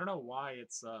 I don't know why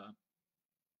it's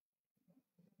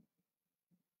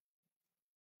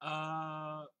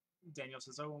Daniel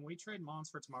says, oh, when we trade mons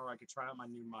for tomorrow, I could try out my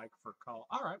new mic for call.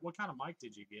 Alright, what kind of mic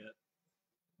did you get?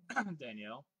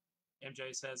 Danielle.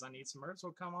 MJ says, I need some herbs.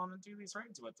 We'll come on and do these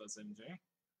raids with us, MJ.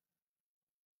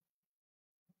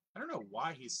 I don't know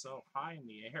why he's so high in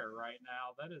the air right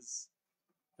now. That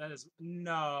is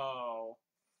no.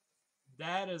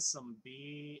 That is some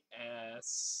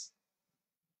BS.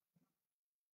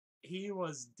 He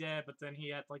was dead, but then he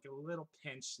had like a little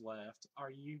pinch left.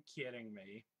 Are you kidding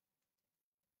me?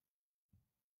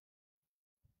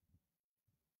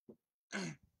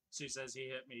 She says he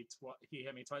hit me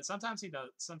twice. Sometimes he does.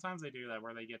 Sometimes they do that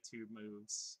where they get 2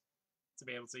 moves to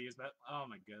be able to use that. Oh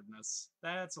my goodness.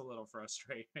 That's a little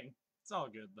frustrating. It's all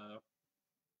good though.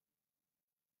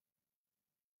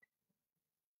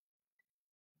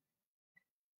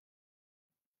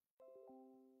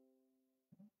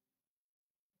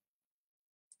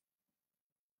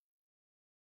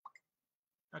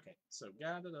 Okay, so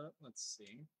got it up. Let's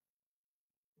see.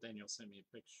 Daniel sent me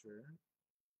a picture.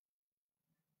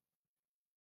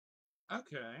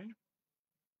 Okay.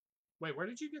 Wait, where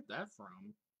did you get that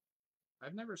from?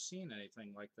 I've never seen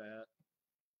anything like that.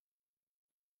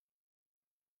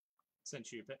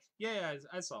 Sent you a picture. Yeah,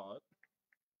 I saw it.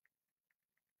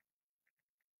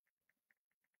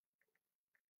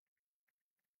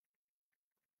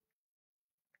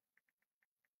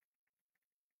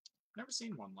 Never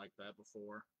seen one like that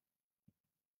before.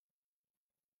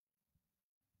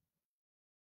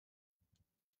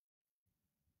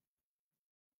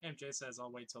 MJ says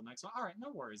I'll wait till next one. Alright,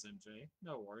 no worries, MJ.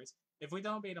 No worries. If we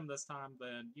don't beat him this time,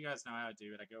 then you guys know how to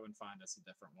do it. I go and find us a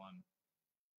different one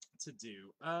to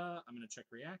do. I'm gonna check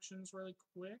reactions really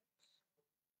quick.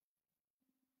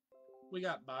 We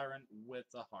got Byron with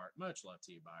the heart. Much love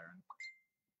to you, Byron.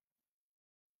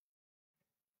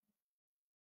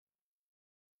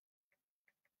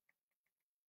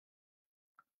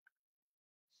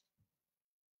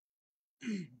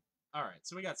 All right,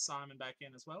 so we got Simon back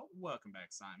in as well. Welcome back,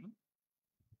 Simon.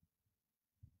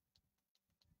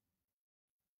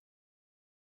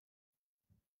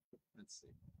 Let's see.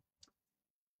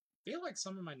 Feel like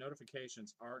some of my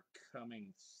notifications aren't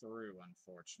coming through,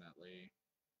 unfortunately.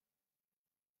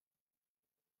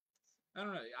 I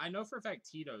don't know. I know for a fact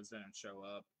Tito's didn't show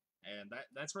up, and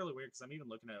that's really weird because I'm even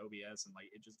looking at OBS and like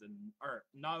it just didn't, or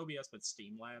not OBS but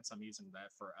Streamlabs. I'm using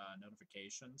that for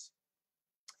notifications,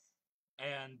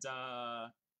 and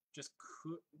just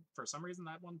for some reason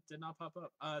that one did not pop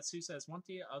up. Sue says, "Want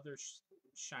the other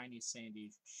shiny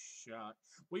sandy shot?"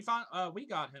 We found. We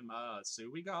got him.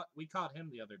 Sue, we caught him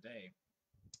the other day,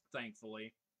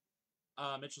 thankfully.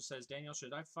 Mitchell says, Daniel,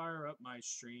 should I fire up my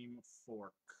stream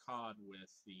for COD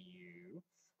with you?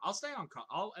 I'll stay on call.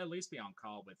 I'll at least be on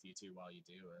call with you two while you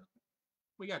do it.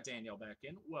 We got Daniel back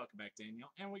in. Welcome back, Daniel.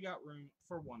 And we got room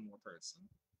for one more person.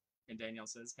 And Daniel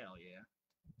says, hell yeah.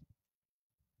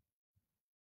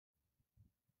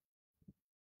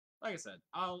 Like I said,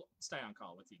 I'll stay on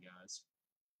call with you guys.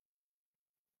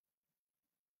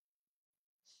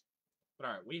 But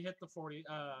all right, we hit the 40.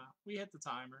 We hit the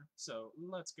timer. So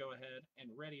let's go ahead and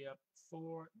ready up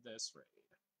for this raid.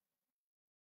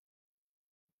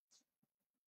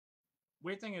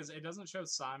 Weird thing is, it doesn't show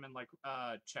Simon like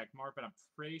check mark, but I'm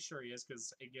pretty sure he is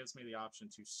because it gives me the option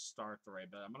to start the raid.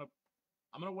 But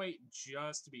I'm gonna wait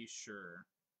just to be sure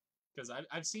because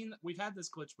I've seen we've had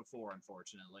this glitch before,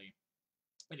 unfortunately,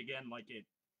 and again, like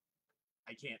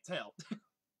I can't tell,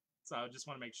 so I just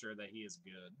want to make sure that he is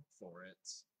good for it.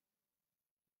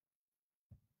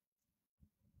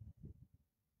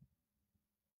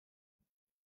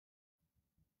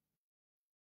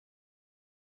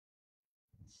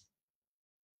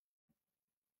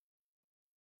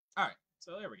 All right,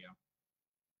 so there we go.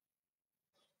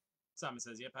 Simon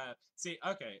says, "Yep." See,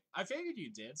 okay, I figured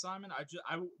you did, Simon. I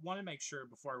want to make sure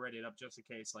before I read it up, just in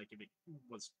case, like, if it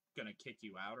was gonna kick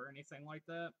you out or anything like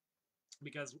that.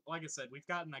 Because, like I said, we've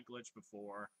gotten that glitch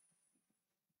before.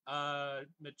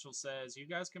 Mitchell says, you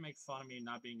guys can make fun of me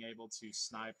not being able to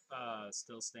snipe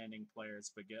still standing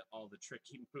players, but get all the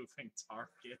tricky moving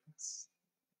targets.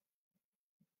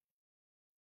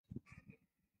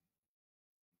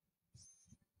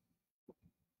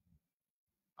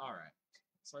 All right,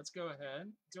 so let's go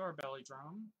ahead, do our belly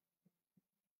drum.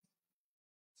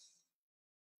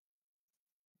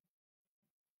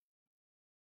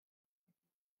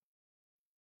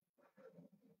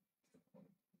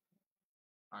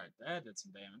 All right, that did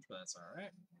some damage, but that's all right.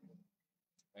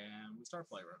 And we start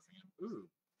play roughing him. Ooh,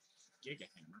 Giga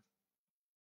Hammer.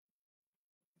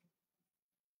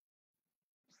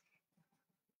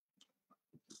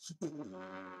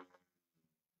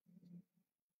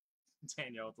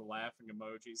 Daniel with the laughing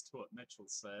emojis to what Mitchell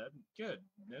said.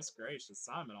 Goodness gracious,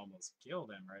 Simon almost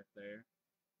killed him right there.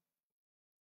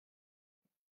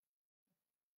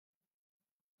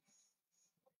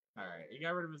 Alright, he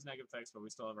got rid of his negative effects, but we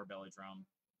still have our belly drum.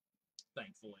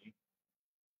 Thankfully.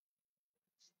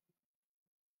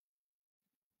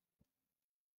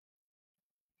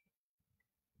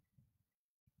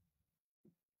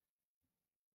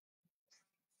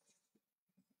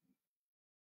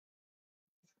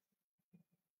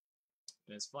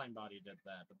 His flame body did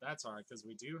that, but that's alright because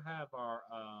we do have our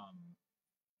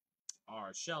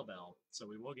shell bell, so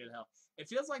we will get health. It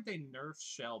feels like they nerfed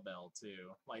shell bell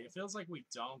too. Like it feels like we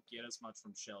don't get as much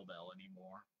from shell bell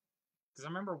anymore. Because I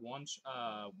remember one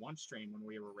stream when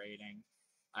we were raiding,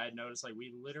 I had noticed like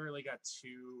we literally got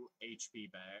 2 HP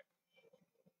back.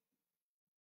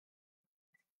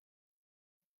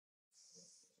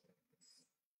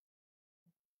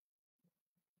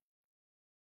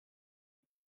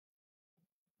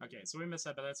 Okay, so we missed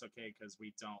that, but that's okay because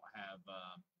we don't have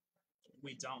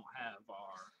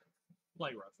our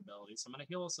play rough ability. So I'm gonna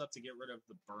heal us up to get rid of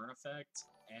the burn effect,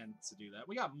 and to do that,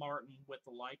 we got Martin with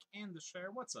the like and the share.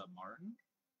 What's up, Martin?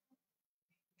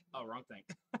 Oh, wrong thing.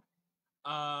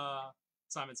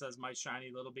 Simon says, my shiny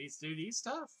little beast. Dude, he's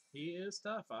tough. He is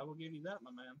tough. I will give you that,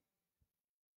 my man.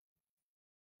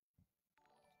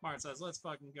 Martin says, let's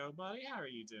fucking go, buddy. How are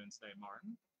you doing today,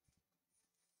 Martin?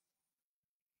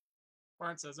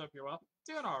 Martin says, hope you're well.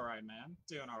 Doing alright, man.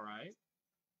 Doing alright.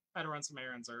 Had to run some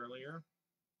errands earlier.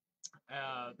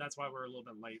 That's why we're a little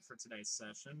bit late for today's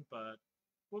session, but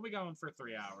we'll be going for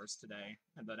 3 hours today.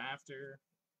 And then after,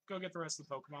 go get the rest of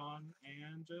the Pokemon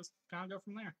and just kind of go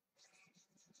from there.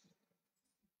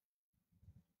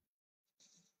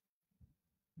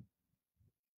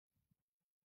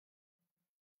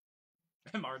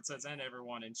 And Martin says, and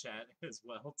everyone in chat as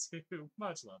well, too.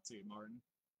 Much love to you, Martin.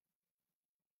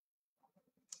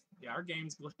 Yeah, our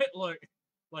game's look,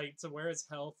 like, to where his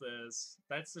health is.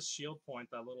 That's the shield point,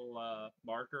 that little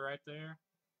marker right there.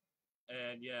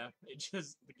 And yeah,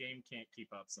 the game can't keep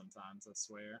up sometimes, I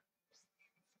swear.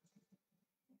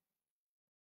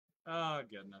 Oh,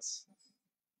 goodness.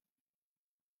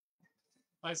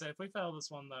 Like I say, if we fail this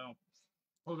one, though,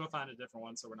 we'll go find a different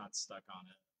one so we're not stuck on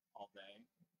it all day.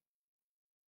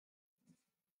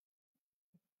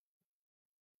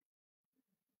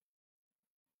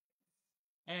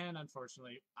 And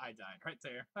unfortunately, I died right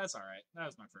there. That's alright. That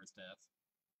was my first death.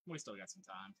 We still got some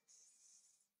time.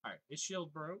 Alright, his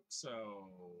shield broke, so...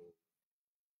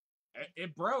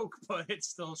 It broke, but it's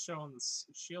still showing the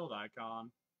shield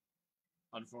icon,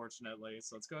 unfortunately.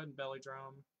 So let's go ahead and belly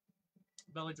drum,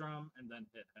 and then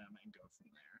hit him and go from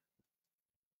there.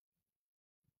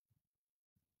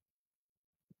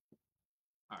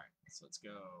 Alright, so let's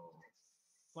go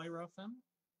play rough him.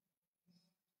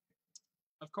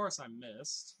 Of course I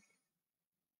missed.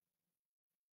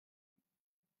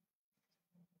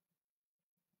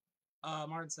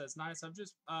 Martin says, nice. I've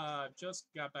just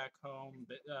got back home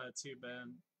to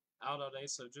Ben out all day,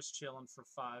 so just chilling for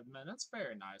 5 minutes.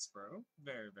 Very nice, bro.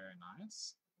 Very, very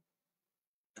nice.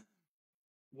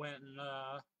 Went and,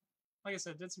 like I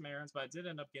said, did some errands, but I did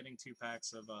end up getting 2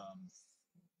 packs of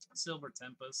Silver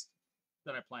Tempest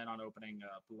that I plan on opening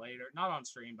up later. Not on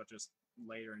stream, but just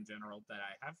later in general, that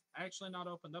I have actually not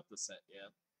opened up the set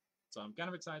yet. So I'm kind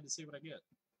of excited to see what I get.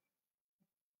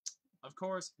 Of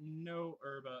course, no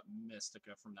Herba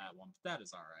Mystica from that one, but that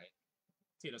is alright.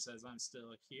 Tito says, I'm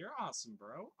still here. Awesome,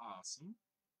 bro. Awesome.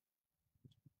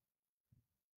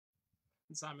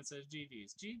 And Simon says,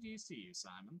 GG's. GG's to you,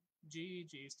 Simon.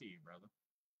 GG's to you, brother.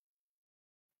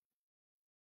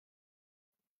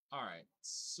 Alright,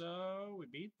 so we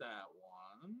beat that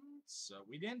one. So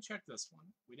we didn't check this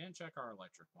one. We didn't check our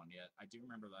electric one yet. I do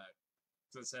remember that.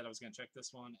 Because I said I was going to check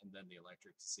this one and then the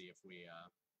electric to see if we,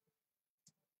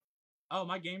 Oh,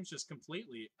 my game's just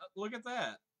completely... look at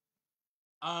that!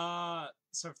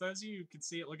 So for those of you who can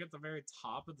see it, look at the very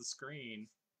top of the screen.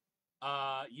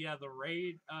 Yeah, the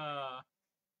raid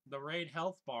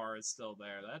health bar is still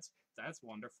there. That's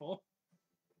wonderful.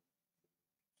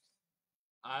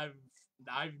 I've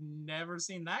never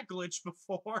seen that glitch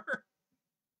before.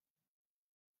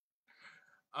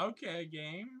 Okay,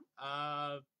 game.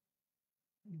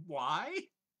 Why?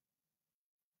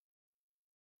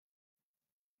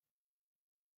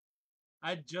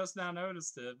 I just now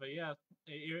noticed it, but yeah,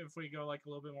 if we go like a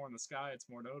little bit more in the sky, it's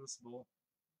more noticeable.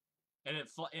 And it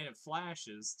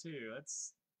flashes too.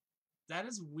 That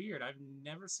is weird. I've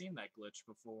never seen that glitch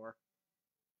before.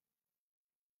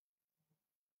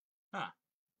 Huh.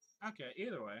 Okay,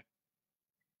 either way.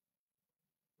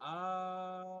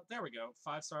 There we go.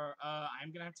 5-star.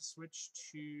 I'm gonna have to switch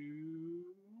to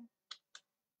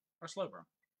our Slowbro.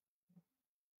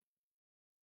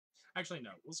 Actually,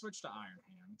 no. We'll switch to Iron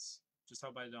Hands. Just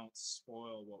hope I don't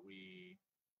spoil what we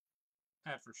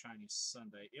have for Shiny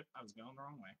Sunday. Yep, I was going the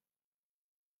wrong way.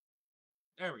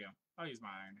 There we go. I'll use my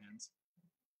Iron Hands.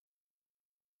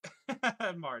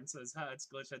 Martin says, it's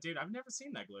glitched. Dude, I've never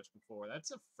seen that glitch before.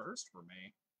 That's a first for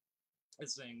me.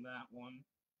 It's saying that one.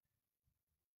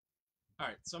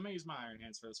 Alright, so I'm going to use my Iron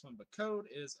Hands for this one, but code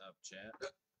is up, chat.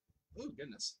 Oh,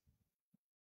 goodness.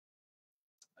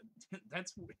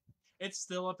 It's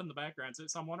still up in the background,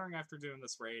 so I'm wondering after doing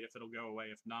this raid if it'll go away.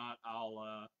 If not,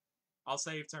 I'll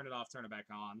save, turn it off, turn it back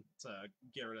on to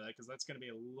get rid of that, because that's going to be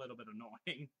a little bit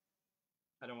annoying.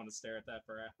 I don't want to stare at that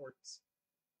for hours.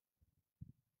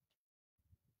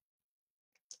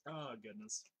 Oh,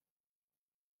 goodness.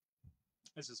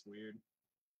 It's just weird.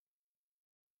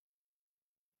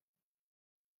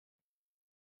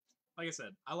 Like I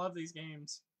said, I love these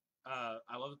games. I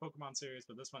love the Pokemon series,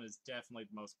 but this one is definitely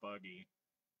the most buggy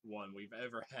one we've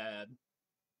ever had.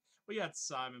 We got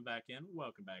Simon back in.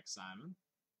 Welcome back, Simon.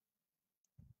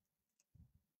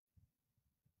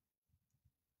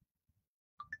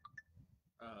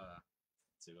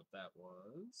 Let's see what that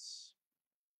was.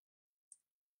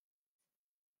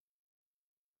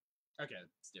 Okay,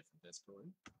 it's different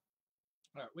Discord.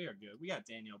 Alright, we are good. We got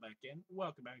Danielle back in.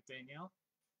 Welcome back, Danielle.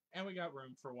 And we got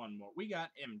room for one more. We got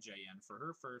MJ in for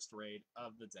her first raid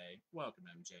of the day. Welcome,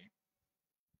 MJ.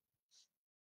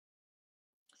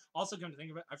 Also, come to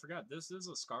think of it, I forgot, this is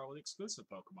a Scarlet exclusive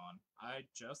Pokemon. I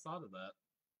just thought of that.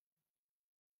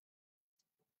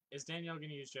 Is Danielle going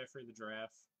to use Jeffrey the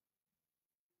Giraffe?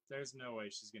 There's no way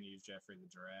she's going to use Jeffrey the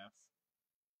Giraffe.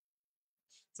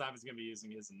 Simon's going to be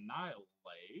using his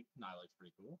Nihilate. Nihilate's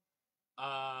pretty cool.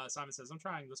 Simon says, I'm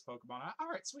trying this Pokemon.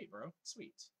 Alright, sweet, bro.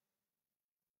 Sweet.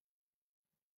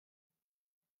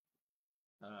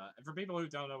 And for people who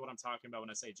don't know what I'm talking about when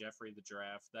I say Jeffrey the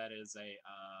Giraffe, that is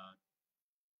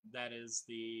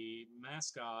the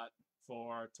mascot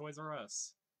for Toys R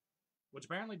Us, which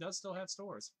apparently does still have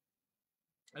stores.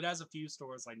 It has a few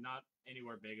stores, like not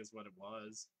anywhere big as what it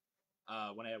was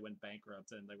when it went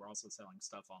bankrupt, and they were also selling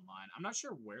stuff online. I'm not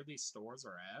sure where these stores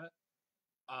are at,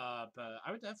 but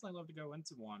I would definitely love to go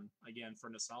into one again for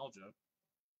nostalgia.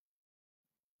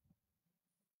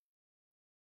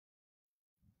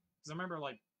 Because I remember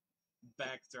like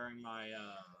back during my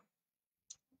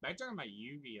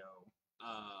Yu-Gi-Oh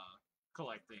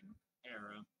collecting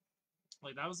era,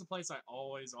 like that was the place I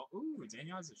always. Ooh,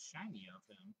 Daniel has a shiny of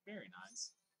him. Very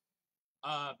nice.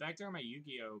 Back during my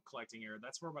Yu-Gi-Oh collecting era,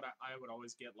 that's where I would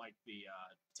always get like the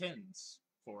tins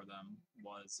for them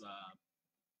was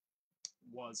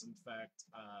in fact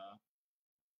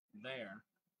there.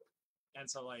 And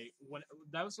so like when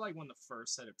that was like when the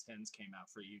first set of tins came out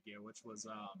for Yu-Gi-Oh, which was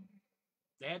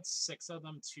they had 6 of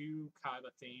them, 2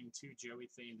 Kaiba themed, 2 Joey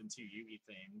themed, and 2 Yugi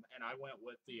themed. And I went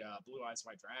with the Blue Eyes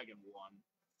White Dragon one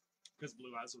because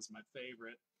Blue Eyes was my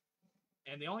favorite.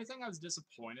 And the only thing I was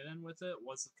disappointed in with it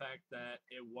was the fact that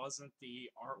it wasn't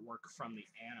the artwork from the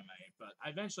anime, but I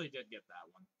eventually did get that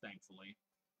one, thankfully.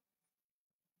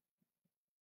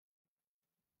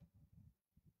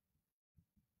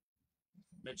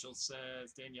 Mitchell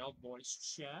says Danielle voice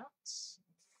chats.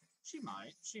 She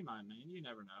might, man. You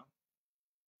never know.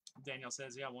 Danielle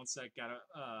says, yeah, one sec, gotta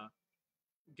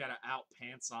out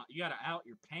pants on. You gotta out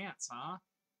your pants, huh?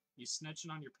 You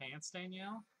snitching on your pants,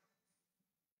 Danielle?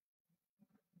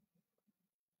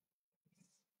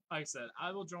 Like I said,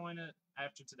 I will join it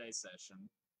after today's session.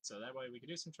 So that way we can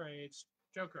do some trades,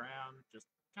 joke around, just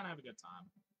kind of have a good time.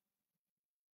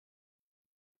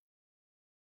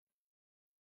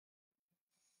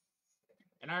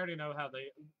 And I already know how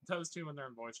those two when they're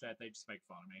in voice chat, they just make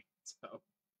fun of me. So,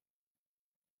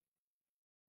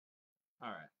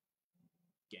 alright.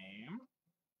 Game.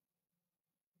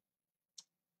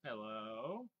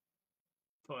 Hello.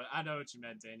 I know what you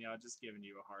meant, Danielle. Just giving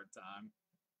you a hard time.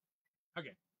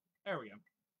 Okay. There we go.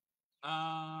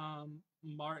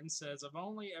 Martin says, I've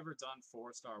only ever done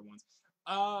 4-star ones.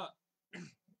 Uh,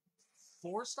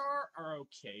 4-star are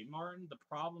okay, Martin. The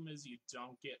problem is you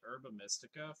don't get Herba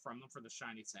Mystica from them for the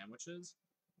shiny sandwiches.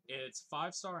 It's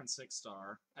 5-star and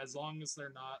 6-star, as long as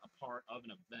they're not a part of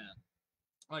an event.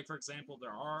 Like, for example,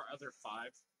 there are other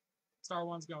 5-star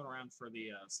ones going around for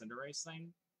the Cinderace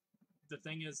thing. The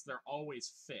thing is, they're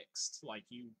always fixed. Like,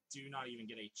 you do not even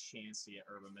get a chance to get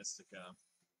Herba Mystica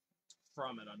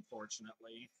from it,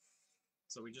 unfortunately.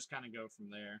 So we just kind of go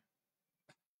from there.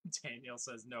 Daniel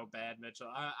says, no bad, Mitchell.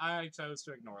 I chose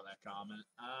to ignore that comment.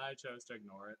 I chose to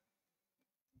ignore it.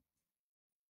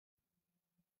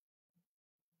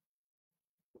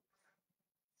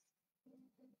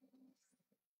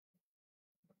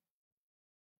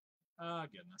 Oh,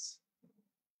 goodness.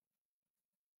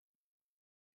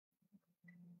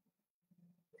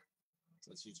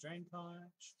 So let's use Drain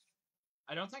Punch.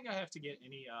 I don't think I have to get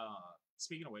any,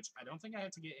 speaking of which, I don't think I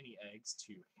have to get any eggs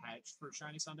to hatch for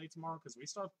Shiny Sunday tomorrow, because we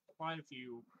still have quite a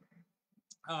few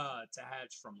to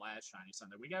hatch from last Shiny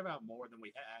Sunday. We got about more than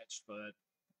we hatched, but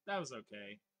that was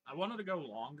okay. I wanted to go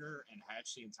longer and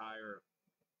hatch the entire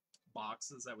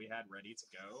boxes that we had ready to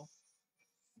go.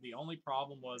 The only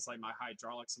problem was like my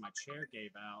hydraulics and my chair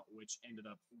gave out, which ended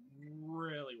up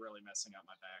really, really messing up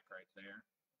my back right there.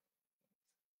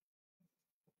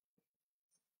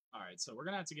 All right, so we're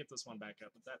gonna have to get this one back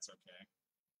up, but that's okay.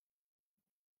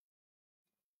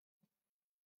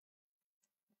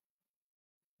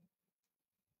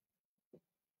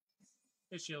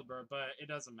 It's shield bro, but it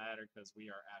doesn't matter because we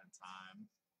are out of time.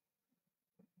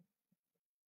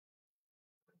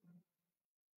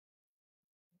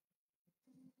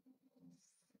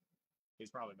 He's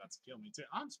probably about to kill me too.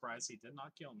 I'm surprised he did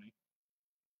not kill me.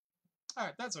 All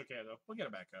right, that's okay though. We'll get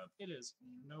it back up. It is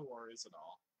no worries at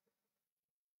all.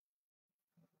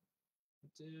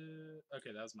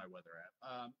 Okay, that was my weather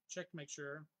app. Check to make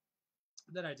sure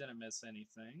that I didn't miss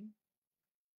anything.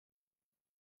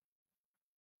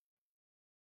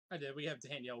 I did. We have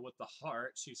Danielle with the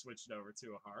heart. She switched over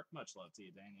to a heart. Much love to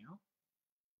you, Danielle.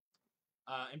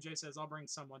 MJ says, I'll bring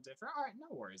someone different. All right,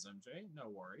 no worries, MJ. No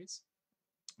worries.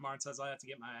 Martin says, I have to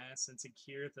get my ass into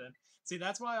Kirthan. See,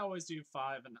 that's why I always do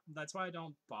 5, and that's why I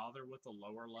don't bother with the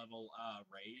lower level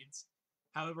raids.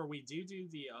 However, we do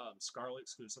the Scarlet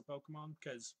exclusive Pokemon,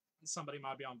 because somebody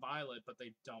might be on Violet, but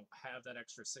they don't have that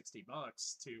extra $60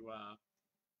 to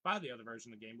buy the other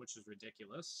version of the game, which is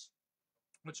ridiculous.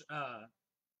 Which,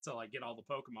 to, like, get all the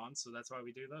Pokemon, so that's why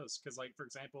we do those. Because, like, for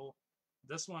example,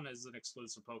 This one is an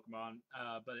exclusive Pokemon,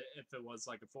 but if it was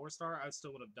like a 4-star, I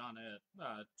still would have done it,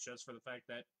 just for the fact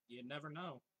that you never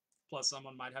know. Plus,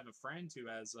 someone might have a friend who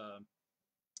has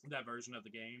that version of the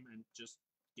game and just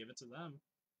give it to them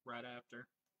right after.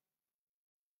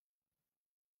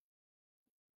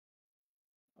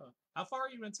 How far are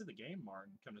you into the game,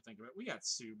 Martin? Come to think of it, we got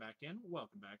Sue back in.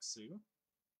 Welcome back, Sue.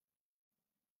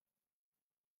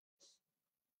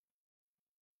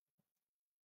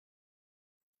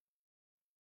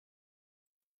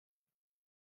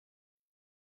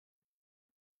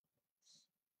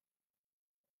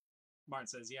 Martin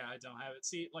says, "Yeah, I don't have it."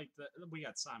 See, like we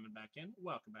got Simon back in.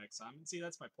 Welcome back, Simon. See,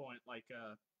 that's my point. Like,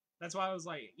 that's why I was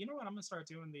like, you know what? I'm gonna start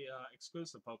doing the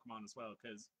exclusive Pokemon as well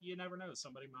because you never know.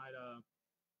 Somebody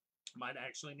might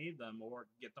actually need them or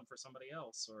get them for somebody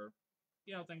else or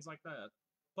things like that.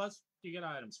 Plus, you get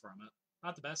items from it.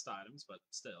 Not the best items, but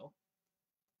still.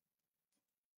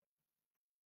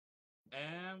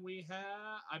 And we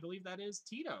have, I believe that is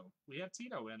Tito. We have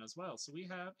Tito in as well. So we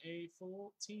have a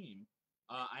full team.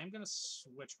 I am going to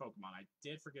switch Pokemon. I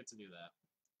did forget to do that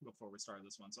before we started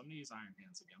this one. So I'm going to use Iron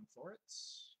Hands again for it.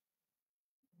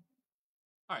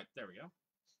 All right, there we go.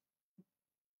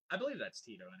 I believe that's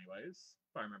Tito anyways,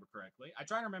 if I remember correctly. I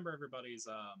try to remember everybody's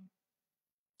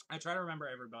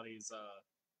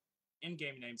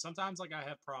in-game name. Sometimes like I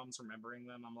have problems remembering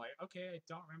them. I'm like, okay, I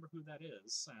don't remember who that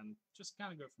is, and just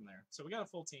kind of go from there. So we got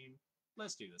a full team.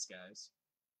 Let's do this, guys.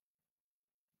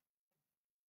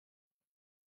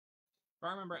 If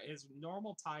I remember, his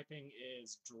normal typing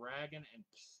is Dragon and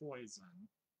Poison,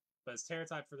 but his Terra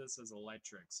type for this is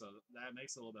Electric, so that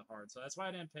makes it a little bit hard. So that's why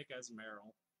I didn't pick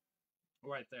Esmeralda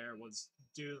right there, was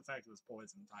due to the fact of his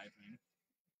Poison typing.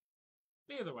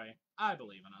 But either way, I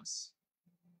believe in us.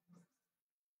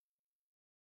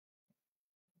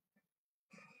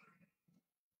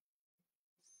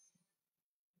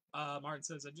 Martin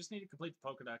says, I just need to complete the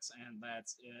Pokedex, and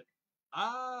that's it.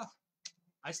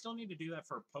 I still need to do that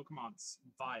for Pokemon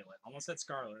Violet. Almost said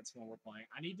Scarlet, that's when we're playing.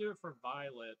 I need to do it for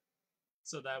Violet,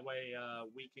 so that way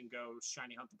we can go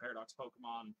Shiny Hunt the Paradox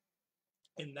Pokemon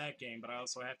in that game, but I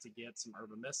also have to get some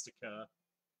Herba Mystica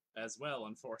as well,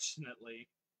 unfortunately.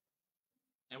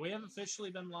 And we have officially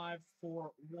been live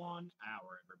for 1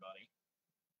 hour, everybody.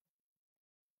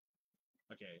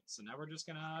 Okay, so now we're just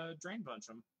gonna Drain Punch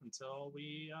him until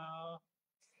we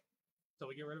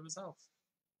get rid of his health.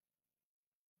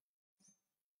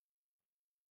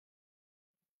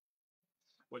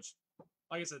 Which,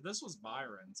 like I said, this was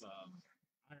Byron's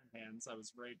Iron Hands. I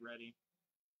was raid ready,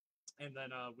 and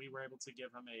then we were able to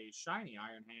give him a shiny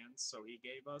Iron Hands, so he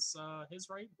gave us his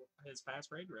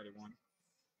past raid ready one.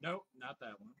 Nope, not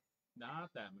that one.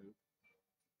 Not that move.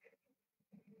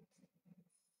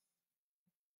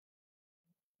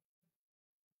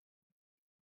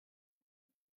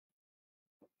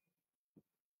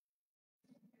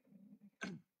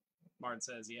 Martin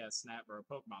says, "Yeah, Snap, bro,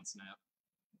 Pokemon Snap."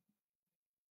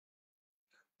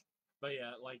 But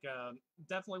yeah, like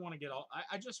definitely want to get all.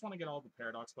 I just want to get all the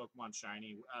Paradox Pokemon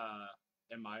shiny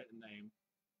in my name.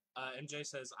 MJ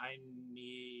says I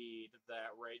need that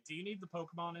raid. Do you need the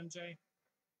Pokemon, MJ?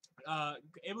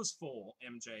 It was full,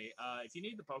 MJ. If you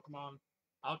need the Pokemon,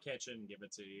 I'll catch it and give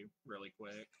it to you really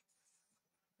quick.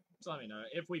 Just let me know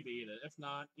if we beat it. If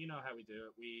not, you know how we do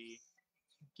it. We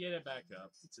get it back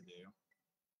up to do.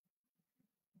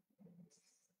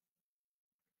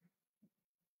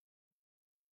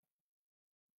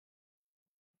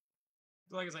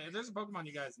 Like I say, if there's a Pokemon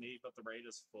you guys need, but the raid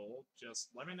is full, just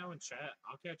let me know in chat.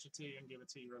 I'll catch it to you and give it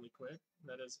to you really quick.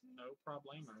 That is no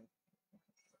problemo.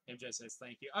 MJ says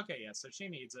thank you. Okay, yeah, so she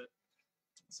needs it.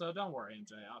 So don't worry,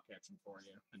 MJ. I'll catch him for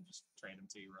you and just trade him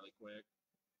to you really quick.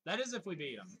 That is if we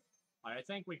beat him. I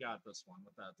think we got this one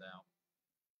without doubt.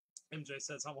 MJ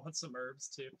says I want some herbs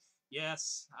too.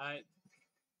 Yes, I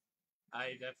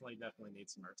definitely need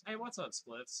some herbs. Hey, what's up,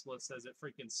 Split? Split says it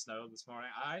freaking snowed this morning.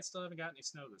 I still haven't got any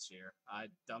snow this year. I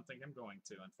don't think I'm going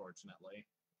to, unfortunately.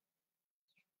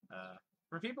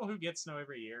 For people who get snow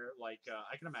every year, like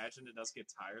I can imagine it does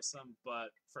get tiresome.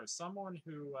 But for someone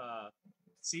who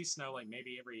sees snow like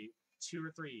maybe every 2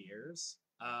 or 3 years,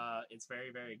 it's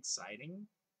very exciting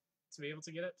to be able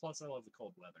to get it. Plus, I love the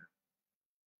cold weather.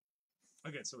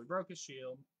 Okay, so we broke his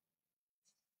shield.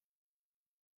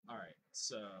 All right,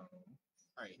 so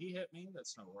all right, he hit me.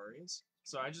 That's no worries.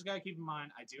 So I just gotta keep in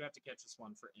mind I do have to catch this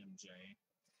one for MJ.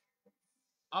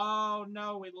 Oh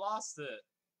no, we lost it.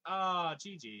 Ah,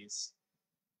 GG's.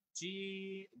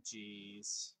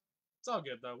 GG's. It's all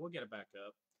good though. We'll get it back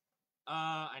up.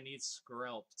 I need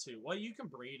Skrelp too. Well, you can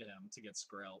breed him to get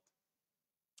Skrelp.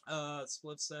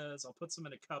 Spliff says, I'll put some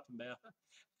in a cup and mail,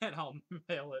 and I'll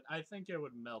mail it. I think it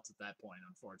would melt at that point,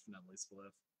 unfortunately,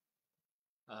 Spliff.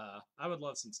 I would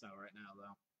love some snow right now,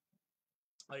 though.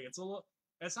 Like, it's a little,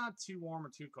 it's not too warm or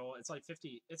too cold. It's like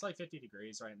 50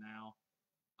 degrees right now.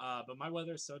 But my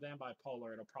weather is so damn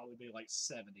bipolar, it'll probably be like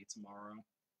 70 tomorrow.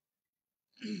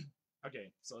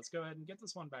 Okay, so let's go ahead and get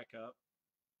this one back up.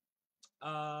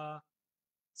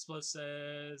 Split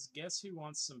says, guess who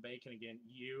wants some bacon again?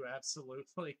 You,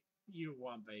 absolutely. You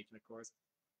want bacon, of course.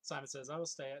 Simon says, I will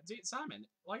stay at... Dude, Simon,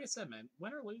 like I said, man,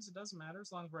 win or lose, it doesn't matter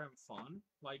as long as we're having fun.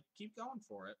 Like, keep going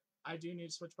for it. I do need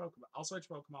to switch Pokemon. I'll switch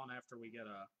Pokemon after we get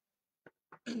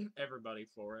everybody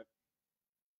for it.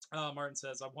 Martin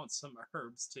says, I want some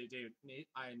herbs too, dude.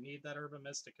 I need that Herba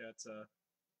Mystica to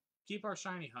keep our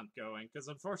shiny hunt going, because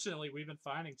unfortunately we've been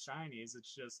finding shinies.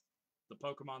 It's just the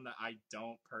Pokemon that I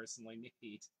don't personally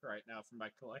need right now for my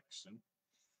collection.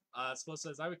 Split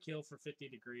says, I would kill for 50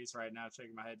 degrees right now,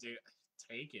 shaking my head. Dude,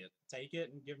 take it. Take it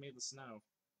and give me the snow.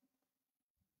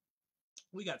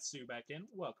 We got Sue back in.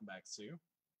 Welcome back, Sue.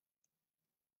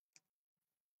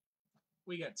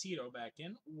 We got Tito back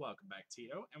in. Welcome back,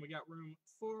 Tito. And we got room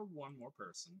for one more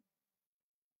person.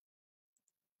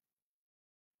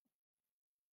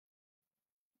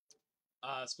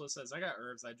 Split says, I got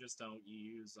herbs, I just don't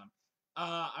use them.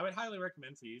 I would highly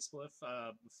recommend for you, Spliff,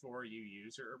 before you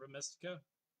use your Herba Mystica,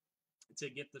 to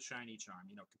get the shiny charm.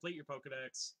 You know, complete your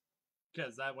Pokedex,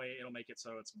 because that way it'll make it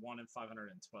so it's 1 in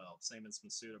 512, same as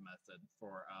Masuda method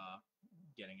for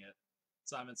getting it.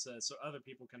 Simon says, so other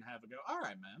people can have a go. All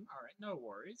right, man. All right, no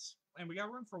worries. And we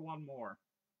got room for one more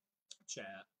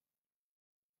chat.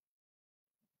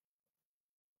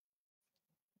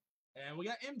 And we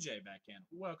got MJ back in.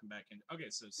 Welcome back in. Okay,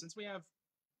 so since we have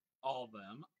all of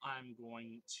them, I'm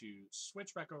going to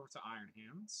switch back over to Iron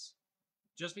Hands.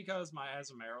 Just because my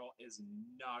Azumarill is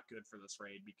not good for this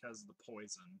raid because of the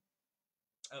poison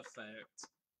effect.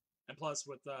 And plus,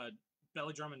 with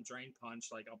Belly Drum and Drain Punch,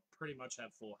 like, I'll pretty much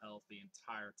have full health the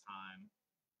entire time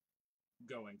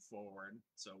going forward.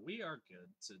 So we are good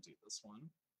to do this one.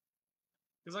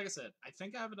 Because, like I said, I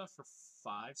think I have enough for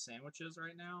 5 sandwiches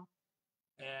right now.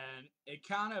 And it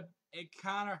kind of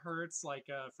hurts, like,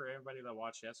 for everybody that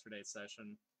watched yesterday's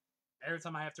session. Every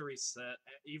time I have to reset,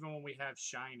 even when we have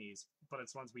shinies, but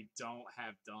it's ones we don't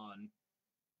have done.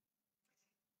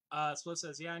 Split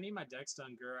says, yeah, I need my dex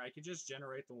done, Gur. I could just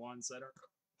generate the ones that are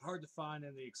hard to find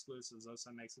in the exclusives, though,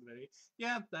 so that makes it very...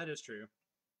 Yeah, that is true.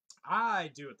 I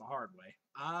do it the hard way.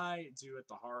 I do it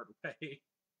the hard way.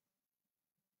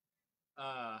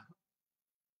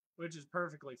 Which is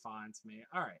perfectly fine to me.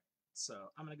 Alright, so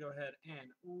I'm going to go ahead and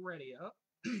ready up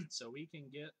so we can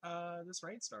get this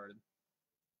raid started.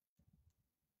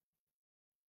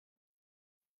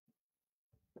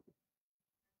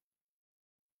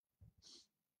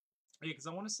 Yeah, because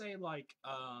I want to say, like,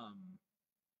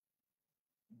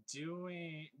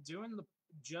 doing the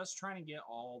just trying to get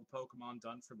all the Pokemon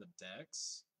done for the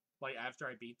Dex, like, after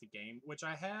I beat the game, which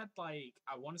I had, like,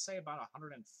 I want to say about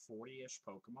 140-ish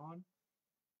Pokemon.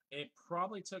 It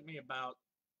probably took me about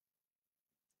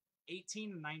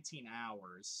 18 to 19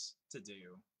 hours to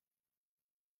do.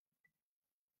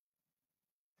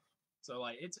 So,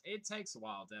 like, it takes a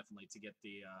while, definitely, to get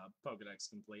the Pokedex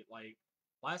complete. Like,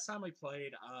 last time we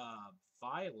played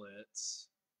Violet,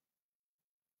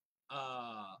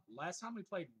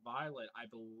 I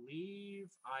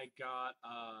believe I got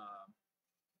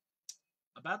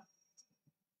about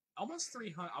almost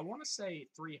 300. I want to say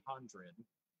 300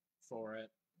 for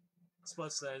it.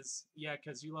 Split says, yeah,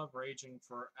 because you love raging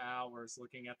for hours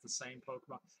looking at the same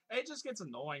Pokemon. It just gets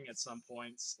annoying at some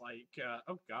points. Like,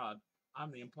 oh god,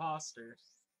 I'm the imposter.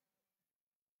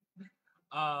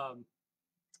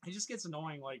 It just gets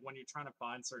annoying, like, when you're trying to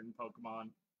find certain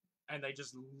Pokemon, and they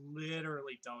just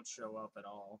literally don't show up at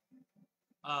all.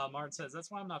 Martin says,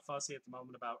 that's why I'm not fussy at the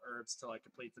moment about herbs till I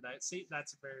complete the diet. See,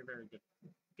 that's a very, very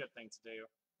good thing to do.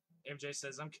 MJ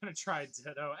says, I'm going to try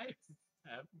Ditto. Hey,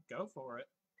 go for it.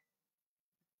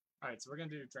 Alright, so we're going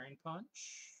to do Drain Punch.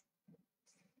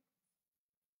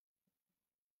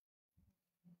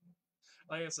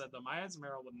 Like I said, though, my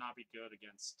Azumarill would not be good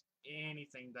against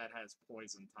anything that has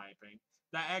poison typing.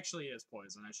 That actually is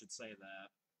poison, I should say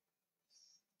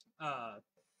that.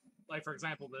 Like, for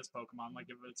example, this Pokemon, like,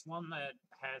 if it's one that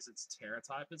has its Terra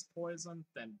type as poison,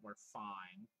 then we're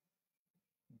fine.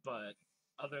 But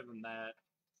other than that,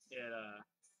 it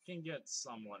can get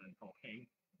somewhat annoying.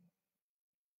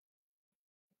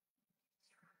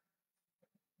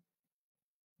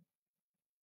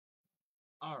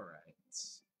 Alright.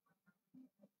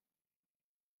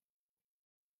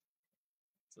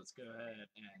 So let's go ahead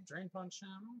and Drain Punch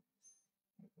him.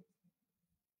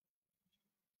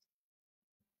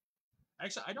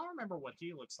 Actually, I don't remember what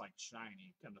he looks like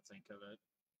shiny, come to think of it.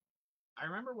 I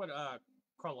remember what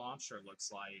Carlauncher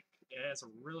looks like. It has a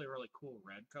really, really cool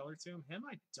red color to him. Him,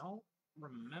 I don't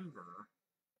remember.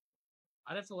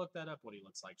 I'd have to look that up, what he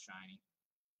looks like shiny.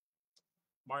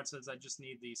 Mart says, I just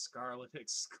need these Scarlet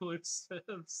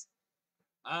exclusives.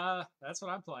 That's what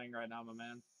I'm playing right now, my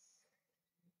man.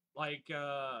 Like,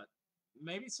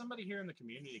 maybe somebody here in the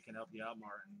community can help you out,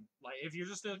 Martin. Like, if you're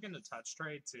just looking to touch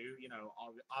trade too, you know,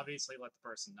 obviously let the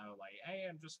person know, like, hey,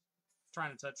 I'm just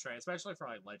trying to touch trade, especially for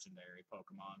like legendary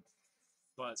Pokemon.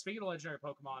 But speaking of legendary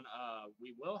Pokemon,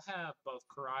 we will have both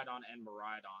Koraidon and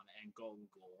Miraidon and Golden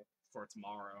Ghoul for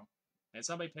tomorrow. And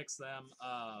somebody picks them,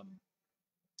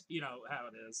 you know how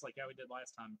it is, like how we did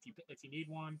last time. If you need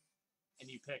one and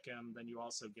you pick him, then you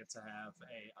also get to have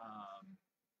a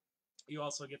you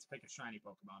also get to pick a shiny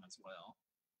Pokemon as well.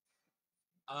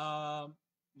 Um,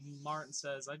 Martin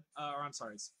says, or I'm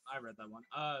sorry, I read that one.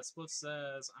 Spliff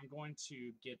says, I'm going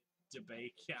to get the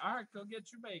bacon. All right, go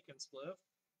get your bacon, Spliff.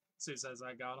 Sue says,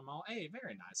 I got them all. Hey,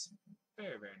 very nice.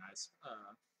 Very, very nice.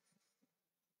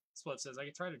 Spliff says, I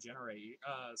can try to generate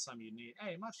some you need.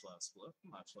 Hey, much love, Spliff.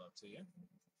 Much love to you.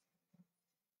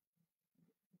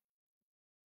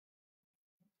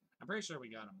 I'm pretty sure we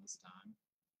got him this time.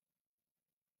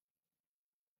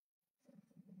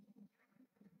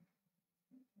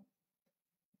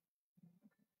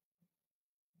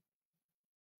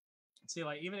 See,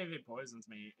 like, even if it poisons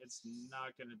me, it's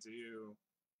not going to do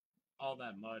all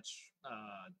that much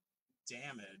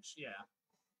damage. Yeah.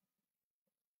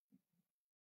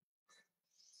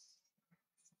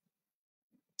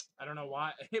 I don't know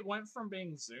why. It went from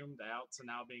being zoomed out to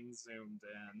now being zoomed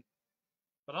in.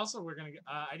 But also, we're going to...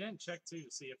 I didn't check, too,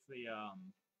 to see if the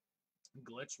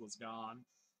glitch was gone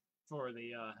for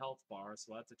the health bar, so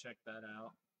we'll have to check that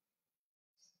out.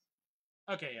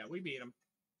 Okay, yeah, we beat him.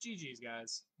 GG's,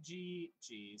 guys.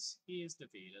 GG's. He is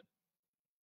defeated.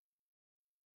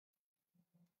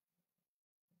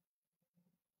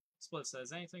 Spliff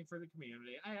says, anything for the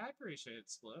community. Hey, I appreciate it,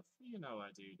 Spliff. You know I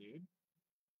do, dude.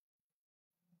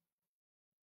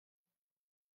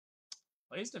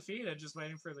 Well, he's defeated, just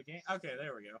waiting for the game. Okay,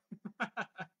 there we go.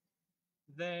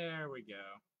 There we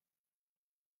go.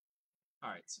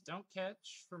 Alright, so don't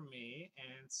catch for me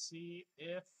and see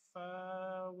if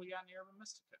we got any Herba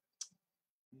Mystica.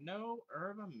 No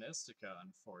Herba Mystica,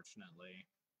 unfortunately.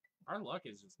 Our luck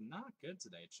is just not good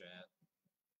today, chat.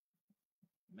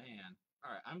 Man.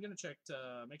 Alright, I'm going to check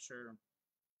to make sure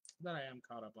that I am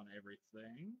caught up on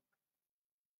everything.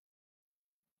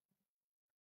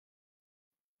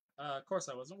 Of course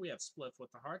I wasn't. We have Spliff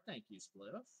with the heart. Thank you,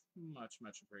 Spliff. Much,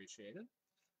 much appreciated.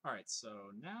 Alright, so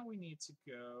now we need to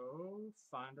go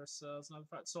find ourselves another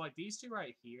fight. So, like, these two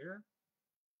right here,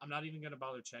 I'm not even going to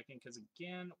bother checking, because,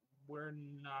 again, we're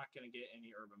not going to get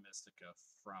any Herba Mystica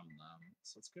from them.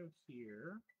 So let's go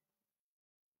here.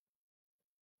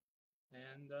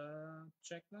 And,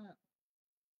 check that.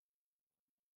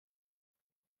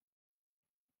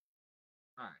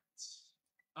 Alright.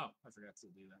 Oh, I forgot to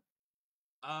do that.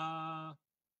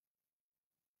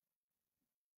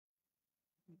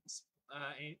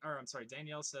 Or I'm sorry,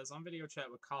 Danielle says, on video chat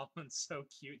with Colin, so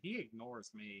cute. He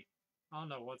ignores me. I don't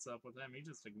know what's up with him. He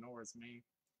just ignores me.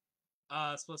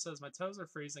 Split says, my toes are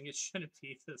freezing. It shouldn't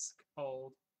be this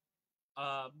cold.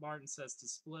 Martin says to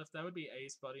Spliff, that would be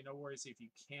ace, buddy. No worries if you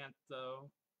can't, though.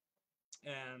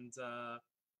 And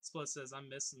Split says, I'm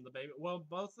missing the baby. Well,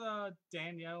 both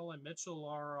Danielle and Mitchell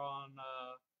are on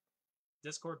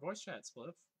Discord voice chat,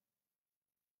 Spliff.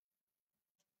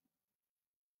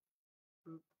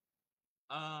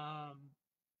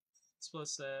 Split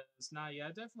says, nah, yeah,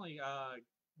 definitely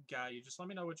got you. Just let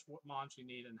me know which mons you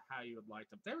need and how you would like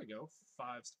them. There we go.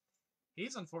 5s.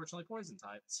 He's unfortunately poison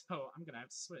type, so I'm gonna have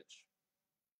to switch.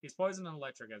 He's poison and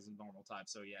electric as a normal type,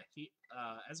 so yeah, he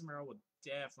Azumarill would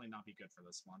definitely not be good for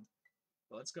this one.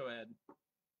 But let's go ahead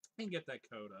and get that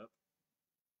code up.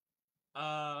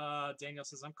 Daniel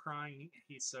says, I'm crying.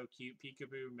 He's so cute.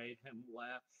 Peekaboo made him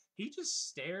laugh. He just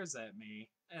stares at me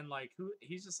and like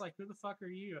he's just like, who the fuck are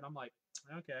you? And I'm like,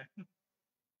 okay.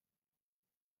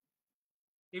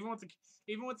 even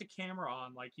with the camera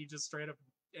on, like he just straight up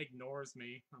ignores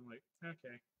me. I'm like,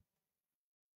 okay.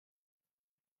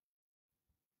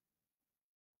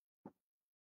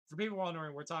 For people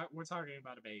wondering, we're talking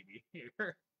about a baby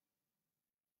here.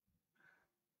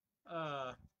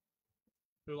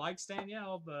 Who likes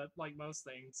Danielle, but like most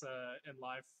things in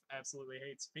life, absolutely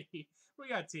hates me. We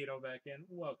got Tito back in.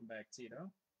 Welcome back,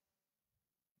 Tito.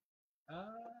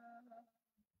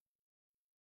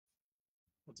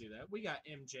 We'll do that. We got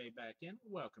MJ back in.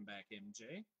 Welcome back,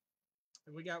 MJ.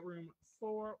 And we got room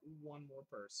for one more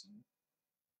person.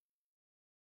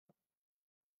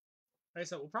 Like I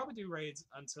said, we'll probably do raids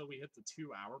until we hit the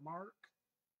 2 hour mark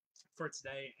for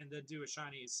today, and then do a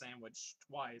shiny sandwich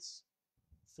twice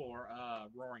for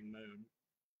Roaring Moon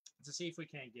to see if we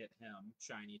can't get him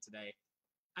shiny today.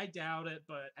 I doubt it,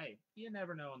 but hey, you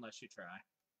never know unless you try.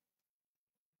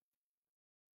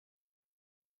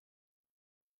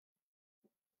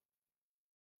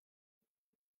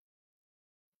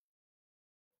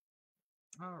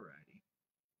 Alrighty.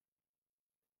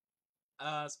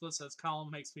 Split says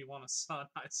Colin makes me want a son,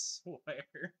 I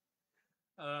swear.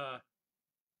 Uh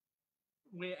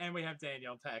we have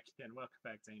Danielle back in. Welcome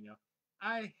back, Danielle.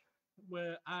 I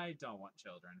I don't want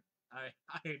children. I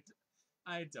I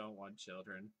I don't want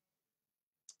children.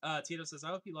 Tito says, I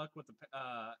hope you luck with the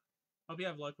hope you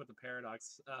have luck with the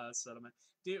paradox settlement.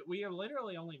 Dude, we are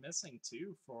literally only missing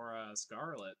two for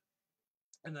Scarlet.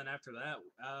 And then after that,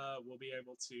 we'll be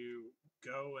able to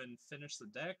go and finish the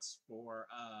decks for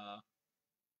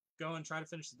go and try to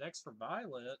finish the decks for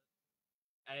Violet,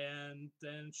 and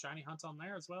then shiny hunt on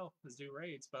there as well as do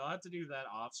raids. But I'll have to do that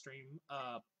off stream,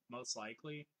 most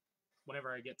likely,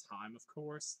 whenever I get time, of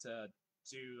course, do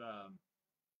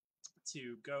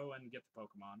to go and get the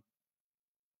Pokemon.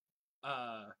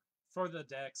 For the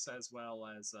decks as well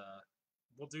as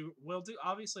we'll do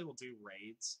obviously we'll do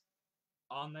raids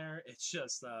on there. It's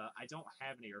just I don't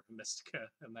have any Urban Mystica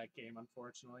in that game,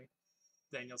 unfortunately.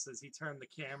 Daniel says he turned the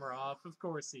camera off. Of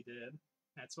course he did.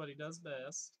 That's what he does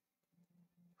best.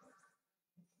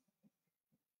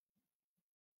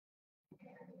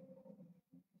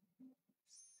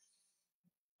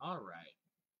 All right.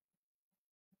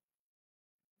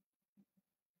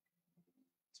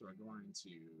 So we're going to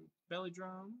Belly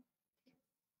Drum.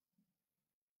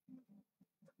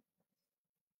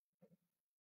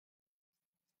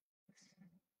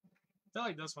 I feel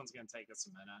like this one's going to take us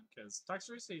a minute because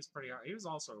Toxtricity is pretty hard. He was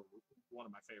also one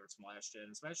of my favorites from last gen,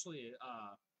 especially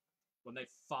when they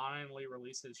finally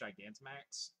released his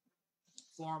Gigantamax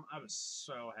form. I was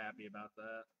so happy about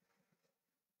that.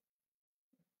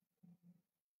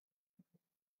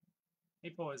 He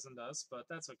poisoned us, but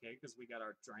that's okay because we got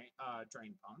our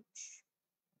drain punch.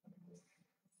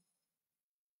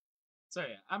 So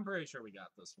yeah, I'm pretty sure we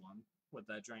got this one with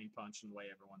that drain punch and the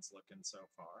way everyone's looking so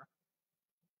far.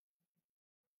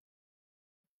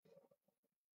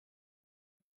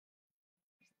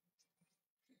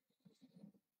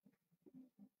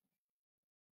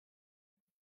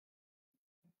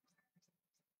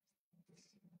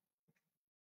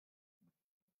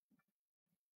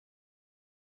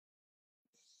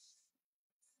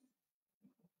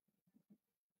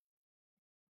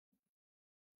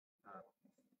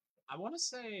 I want to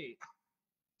say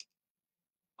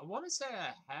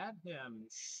I had him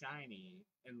shiny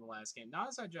in the last game, not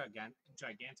as a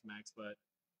Gigantamax, but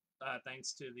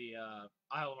thanks to the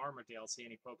Isle of Armor DLC,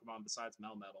 any Pokemon besides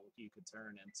Melmetal you could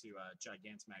turn into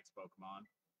Gigantamax Pokemon.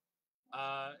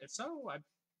 If so,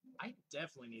 I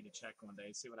definitely need to check one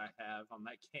day, see what I have on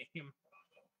that game.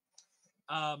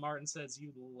 Martin says,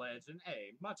 you legend.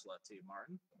 Hey, much love to you,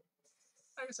 Martin.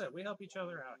 Like I said, we help each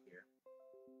other out here.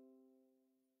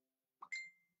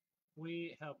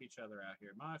 We help each other out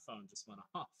here. My phone just went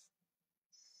off.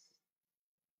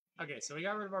 Okay, so we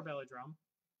got rid of our belly drum.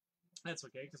 That's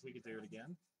okay, because we could do it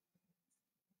again.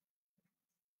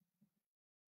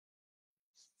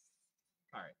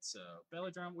 Alright, so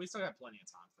belly drum. We still got plenty of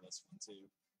time for this one, too.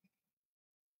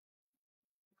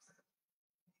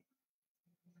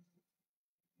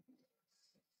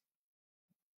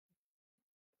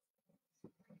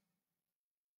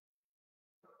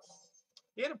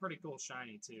 He had a pretty cool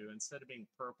shiny, too. Instead of being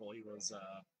purple, he was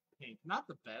pink. Not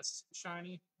the best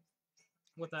shiny,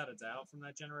 without a doubt, from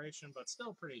that generation, but still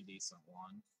a pretty decent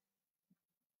one.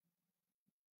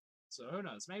 So who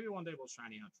knows? Maybe one day we'll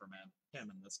shiny hunt from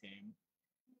him in this game.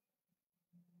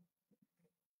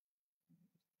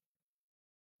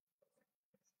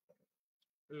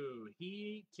 Ooh,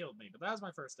 he killed me, but that was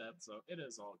my first death, so it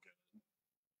is all good.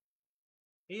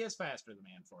 He is faster than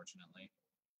me, unfortunately.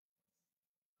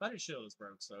 But his shield is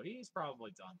broke, so he's probably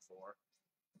done for.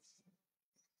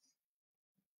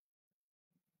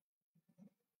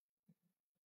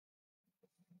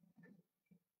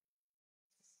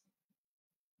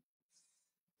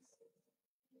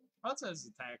 Well, it says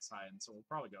attack's high, so we'll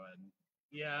probably go ahead and...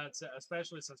 Yeah,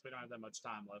 especially since we don't have that much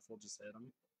time left, we'll just hit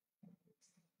him.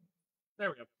 There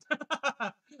we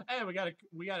go. Hey,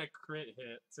 we got a crit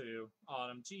hit too on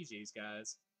him. GG's,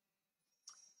 guys.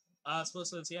 Split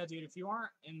says, yeah, dude, if you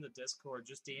aren't in the Discord,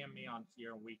 just DM me on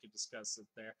here and we could discuss it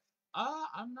there.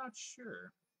 I'm not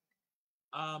sure.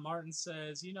 Martin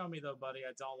says, you know me though, buddy.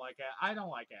 I don't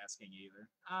like asking either.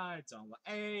 I don't like.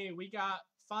 Hey, we got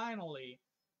finally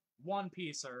One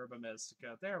piece of Herba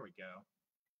Mystica. There we go.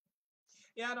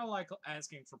 Yeah, I don't like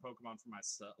asking for Pokemon for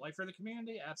myself. Like, for the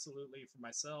community, absolutely. For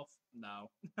myself, no.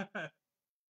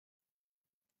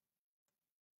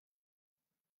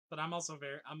 But I'm a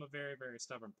very, very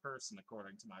stubborn person,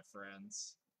 according to my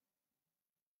friends.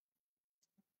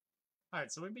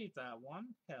 Alright, so we beat that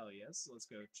one. Hell yes. Let's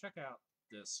go check out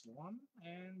this one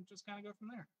and just kind of go from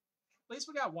there. At least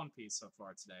we got One Piece so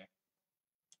far today.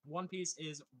 One Piece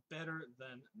is better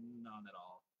than none at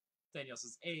all. Danielle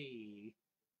says, hey.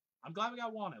 I'm glad we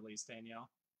got one at least, Danielle.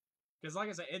 Because like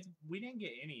I said, we didn't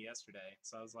get any yesterday.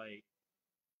 So I was like,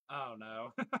 oh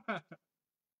no.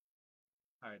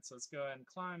 Alright, so let's go ahead and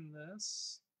climb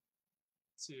this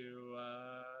to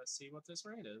see what this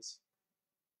raid is.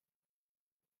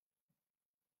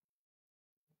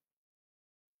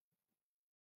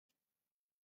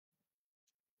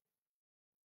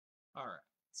 Alright.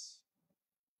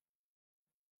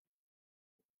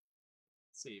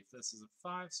 See if this is a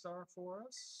 5-star for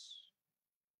us.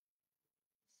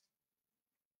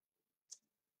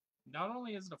 Not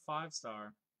only is it a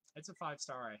 5-star, it's a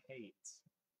 5-star I hate.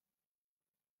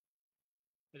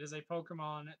 It is a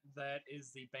Pokemon that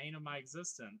is the bane of my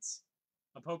existence.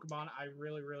 A Pokemon I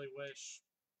really, really wish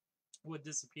would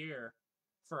disappear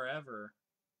forever.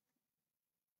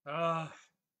 Ugh.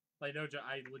 Like, no,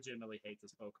 I legitimately hate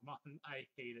this Pokemon. I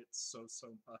hate it so, so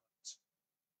much.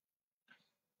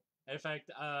 In fact,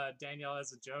 Danielle,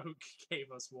 as a joke,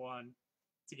 gave us one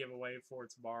to give away for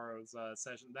tomorrow's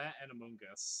session. That and Among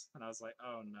Us. And I was like,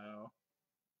 oh no.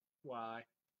 Why?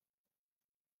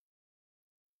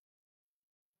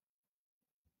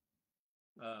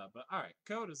 But alright,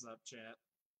 code is up, chat.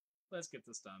 Let's get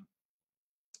this done.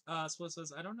 Split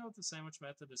says, I don't know if the sandwich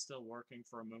method is still working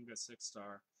for Among Us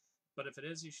 6-star, but if it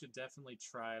is, you should definitely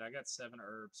try it. I got 7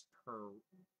 herbs per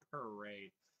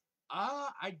raid.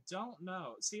 I don't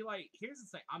know. See, like, here's the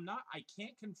thing. I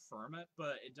can't confirm it,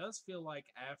 but it does feel like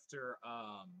after,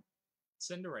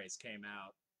 Cinderace came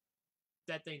out,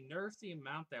 that they nerfed the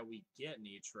amount that we get in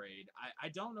each raid. I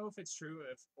don't know if it's true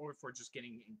or if we're just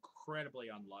getting incredibly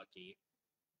unlucky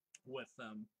with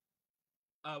them.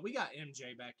 We got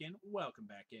MJ back in. Welcome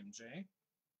back, MJ.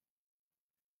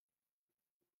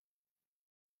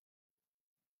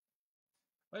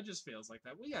 It just feels like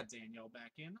that. We got Danielle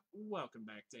back in. Welcome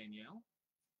back, Danielle.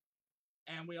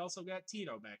 And we also got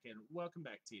Tito back in. Welcome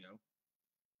back, Tito.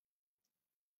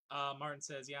 Martin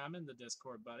says, yeah, I'm in the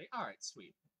Discord, buddy. Alright,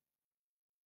 sweet.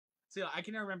 See, I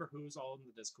can remember who's all in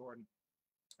the Discord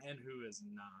and who is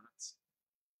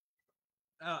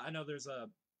not. I know there's a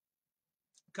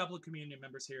couple of community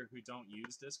members here who don't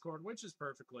use Discord, which is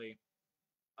perfectly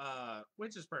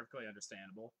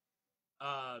understandable.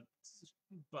 But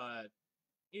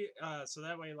so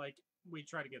that way, like, we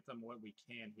try to get them what we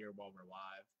can here while we're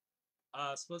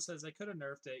live. Split says they could have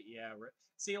nerfed it. Yeah.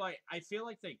 See, like, I feel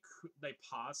like they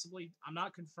possibly. I'm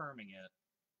not confirming it.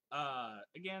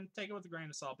 Again, take it with a grain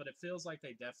of salt, but it feels like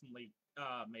they definitely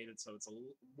made it so it's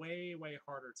way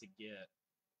harder to get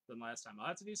than last time. I'll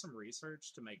have to do some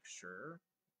research to make sure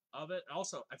of it.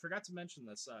 Also, I forgot to mention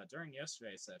this during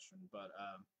yesterday's session, but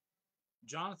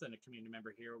Jonathan, a community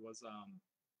member here, was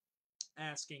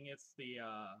asking if the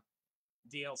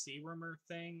DLC rumor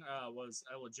thing was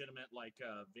a legitimate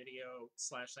video /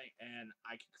 thing, and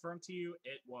I can confirm to you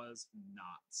it was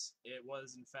not. It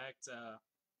was in fact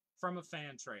from a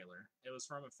fan trailer. It was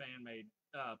from a fan made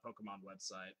Pokemon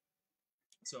website,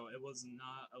 so it was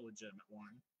not a legitimate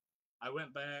one. I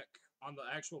went back on the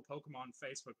actual Pokemon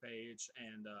Facebook page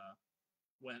and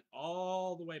went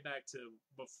all the way back to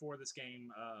before this game,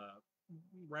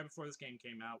 right before this game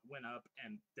came out, went up,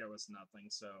 and there was nothing.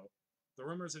 So the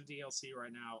rumors of DLC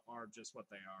right now are just what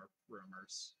they are,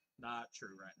 rumors. Not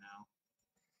true right now.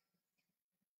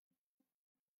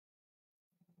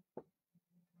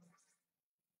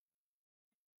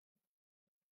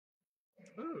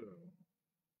 Ooh.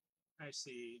 I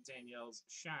see Danielle's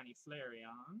shiny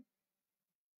Flareon.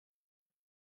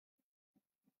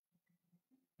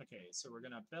 Okay, so we're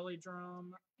gonna belly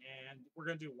drum, and we're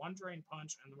gonna do one drain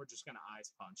punch, and then we're just gonna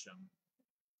ice punch him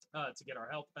to get our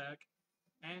health back,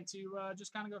 and to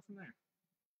just kind of go from there.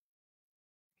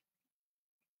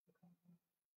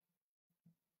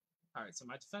 All right, so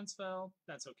my defense fell.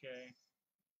 That's okay.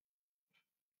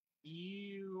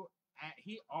 He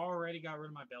already got rid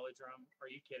of my belly drum. Are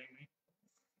you kidding me?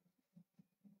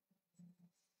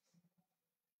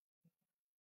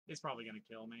 He's probably gonna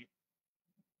kill me.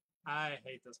 I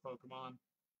hate this Pokemon.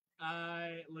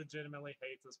 I legitimately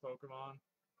hate this Pokemon.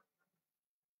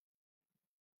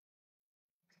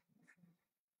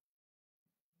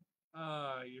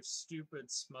 You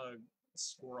stupid, smug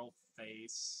squirrel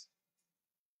face.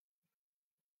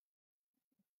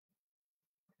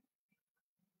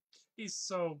 He's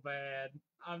so bad.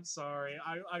 I'm sorry.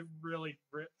 I really.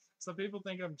 Some people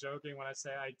think I'm joking when I say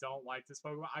I don't like this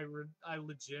Pokemon. I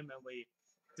legitimately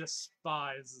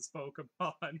despise this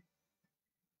Pokemon.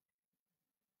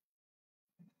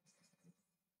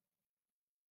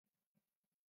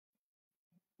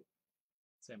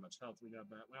 See how much health we got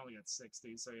back. We only got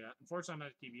 60, so yeah. Unfortunately, I'm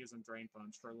gonna keep using Drain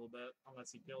Punch for a little bit, unless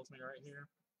he kills me right here.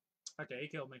 Okay, he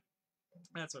killed me.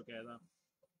 That's okay though.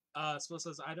 Split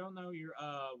says, I don't know your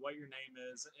what your name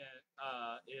is,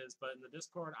 but in the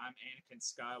Discord, I'm Anakin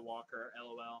Skywalker.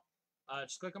 LOL.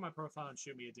 Just click on my profile and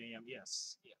shoot me a DM.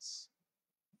 Yes, yes.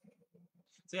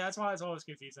 So yeah, that's why it's always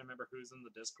confusing. I remember who's in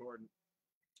the Discord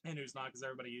and who's not, because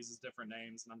everybody uses different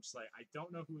names, and I'm just like, I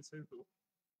don't know who's who.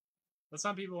 But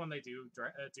some people, when they do a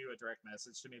direct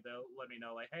message to me, they'll let me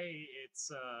know like, hey,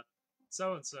 it's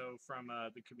so and so from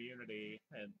the community,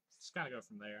 and just kind of go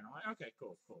from there. And I'm like, okay,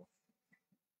 cool, cool.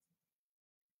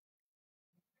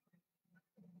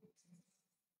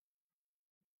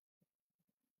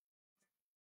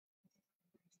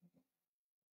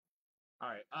 All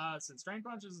right. Since Drain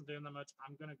Punch isn't doing that much,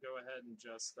 I'm gonna go ahead and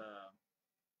just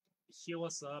heal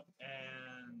us up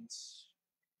and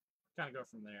kind of go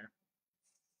from there.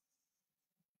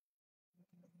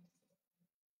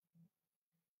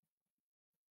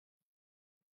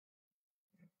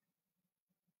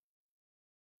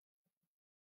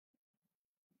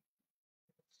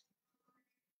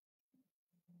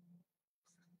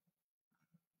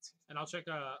 And I'll check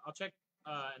in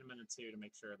a minute too to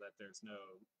make sure that there's no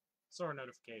sort of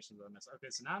notifications that I miss. Okay,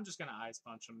 so now I'm just gonna Ice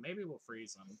Punch him. Maybe we'll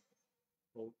freeze him.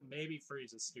 We'll maybe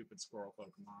freeze a stupid squirrel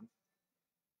Pokemon.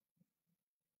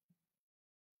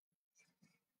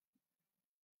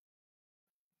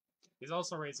 He's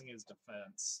also raising his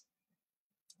defense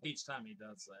each time he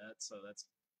does that, so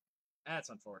that's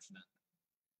unfortunate.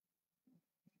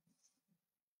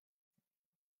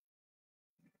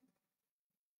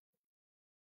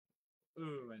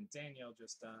 Ooh, and Danielle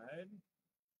just died.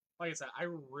 Like I said, I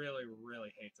really,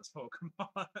 really hate this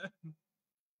Pokemon.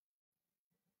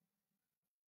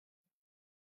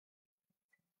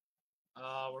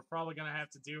 We're probably gonna have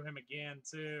to do him again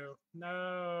too.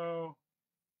 No.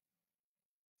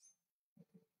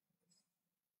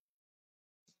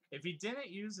 If he didn't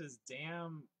use his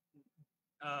damn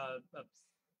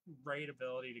raid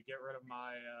ability to get rid of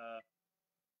my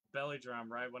belly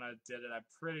drum right when I did it, I'm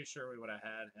pretty sure we would have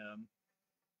had him.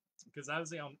 Because that was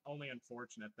the only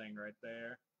unfortunate thing right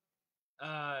there.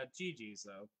 GG's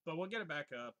though. But we'll get it back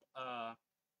up.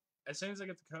 As soon as I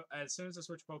get the as soon as I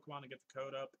switch Pokemon and get the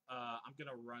code up, I'm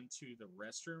gonna run to the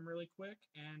restroom really quick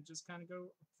and just kind of go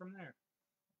from there.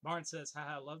 Martin says,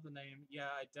 haha, love the name. Yeah,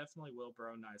 I definitely will,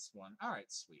 bro. Nice one. Alright,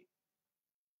 sweet.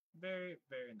 Very,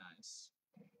 very nice.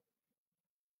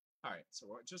 Alright, so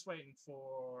we're just waiting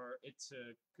for it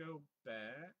to go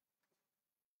back.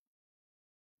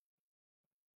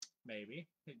 Maybe.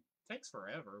 It takes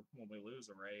forever when we lose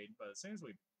a raid, but as soon as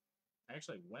we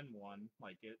actually win one,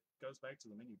 like, it goes back to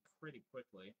the menu pretty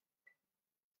quickly.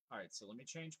 Alright, so let me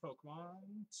change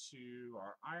Pokemon to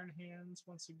our Iron Hands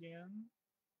once again.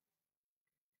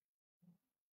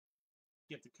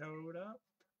 Get the code up.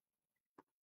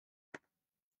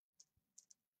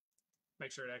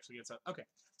 Make sure it actually gets up. Okay,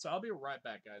 so I'll be right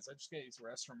back, guys. I just gotta use the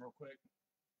restroom real quick.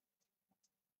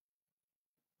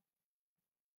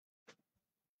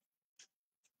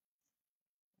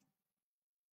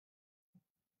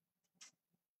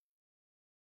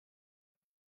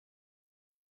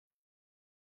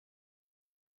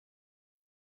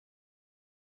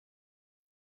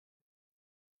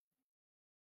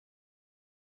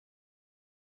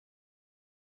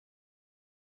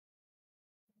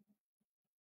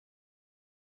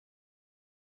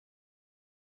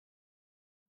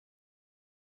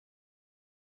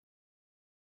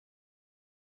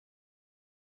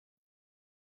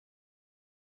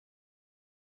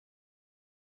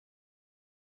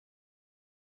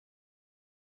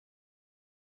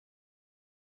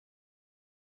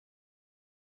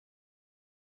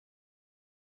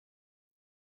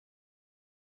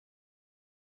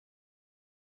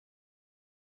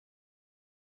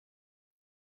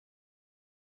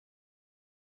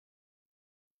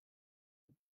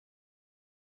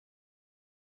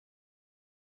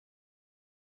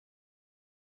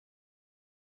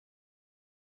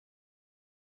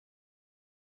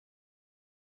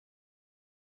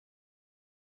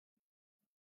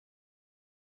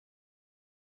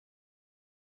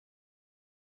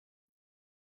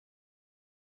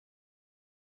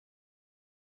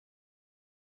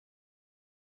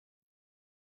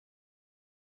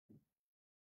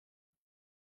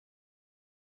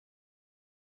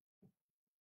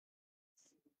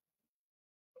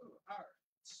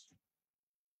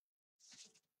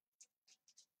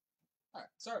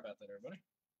 Sorry about that, everybody.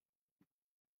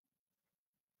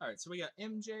 Alright, so we got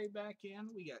MJ back in,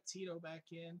 we got Tito back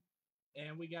in,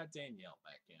 and we got Danielle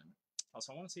back in.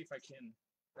 Also, I want to see if I can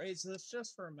raise this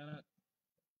just for a minute,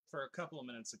 for a couple of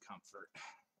minutes of comfort.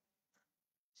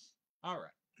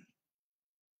 Alright.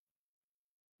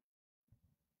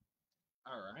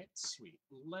 Alright, sweet.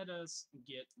 Let us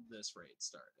get this raid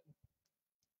started.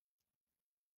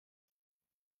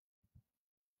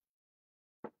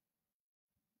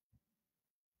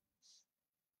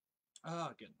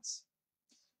 Oh, goodness.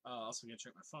 Also, gonna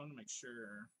check my phone to make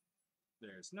sure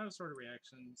there's no sort of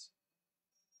reactions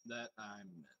that I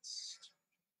missed.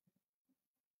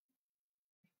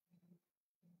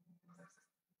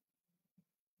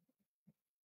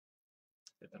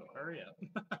 If it'll hurry up.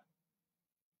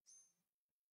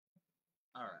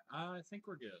 Alright, I think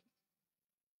we're good.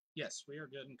 Yes, we are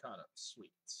good and caught up. Sweet.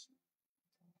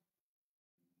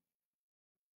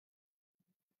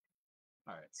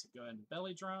 Alright, so go ahead and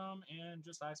belly drum and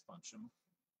just ice punch him.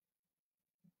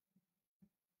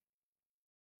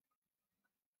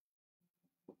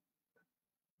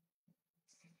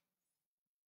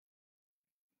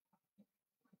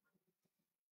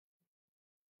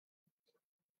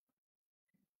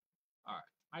 Alright,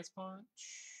 ice punch.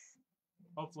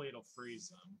 Hopefully it'll freeze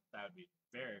them. That would be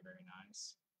very, very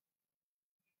nice.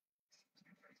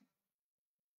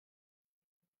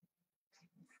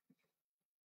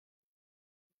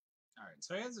 Alright,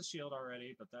 so he has a shield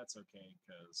already, but that's okay,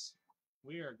 because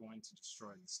we are going to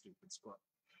destroy this stupid squirrel.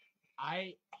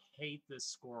 I hate this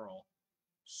squirrel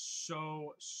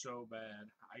so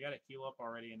bad. I gotta heal up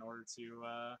already in order to do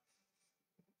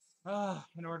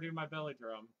my belly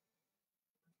drum.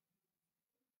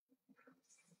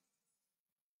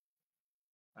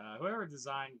 Whoever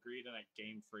designed Greedent at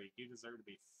Game Freak, you deserve to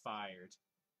be fired.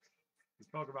 This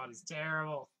Pokemon is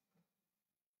terrible.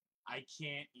 I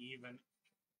can't even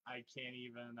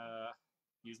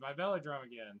use my belly drum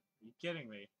again. Are you kidding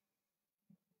me?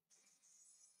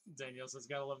 Danielle says,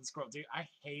 "Gotta love the squirrel." Dude, I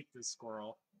hate this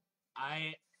squirrel.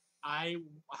 I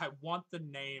want the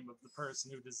name of the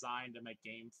person who designed him at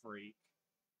Game Freak,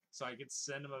 so I could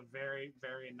send him a very,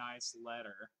 very nice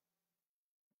letter.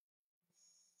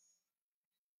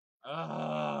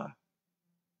 Ugh.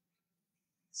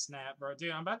 Snap, bro.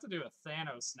 Dude, I'm about to do a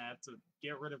Thanos snap to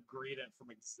get rid of Greedent from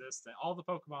existence. All the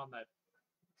Pokemon that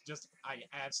just I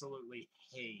absolutely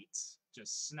hate.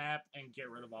 Just snap and get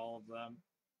rid of all of them.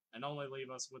 And only leave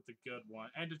us with the good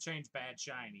one. And to change bad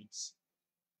shinies.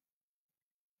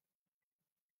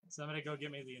 Somebody go get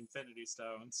me the Infinity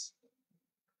Stones.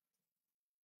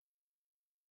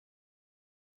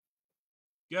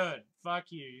 Good.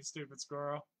 Fuck you, you stupid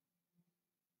squirrel.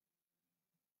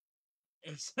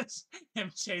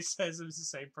 MJ says it was the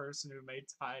same person who made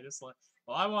Titus. Well,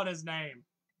 I want his name.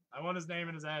 I want his name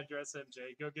and his address,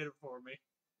 MJ. Go get it for me.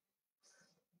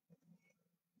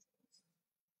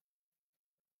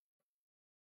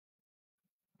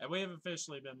 And we have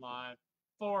officially been live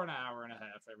for an hour and a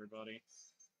half, everybody.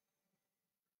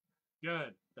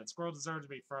 Good. That squirrel deserves to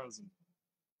be frozen.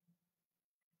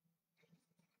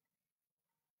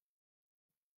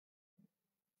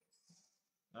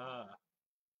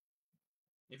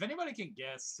 If anybody can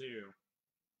guess too,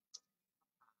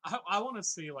 I want to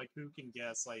see like who can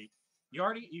guess. Like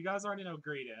you guys already know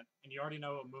Greedent and you already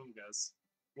know Amoonguss.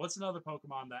 What's another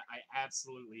Pokemon that I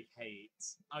absolutely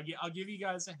hate? I'll give you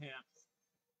guys a hint.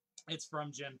 It's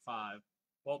from Gen 5.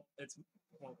 Well, as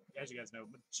you guys know,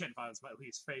 Gen 5 is my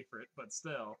least favorite, but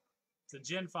still. It's a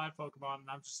Gen 5 Pokemon, and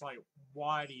I'm just like,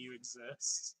 why do you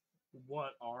exist?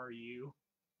 What are you?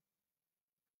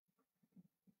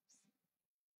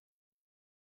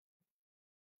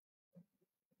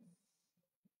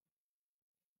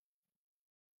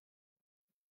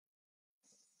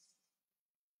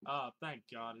 Thank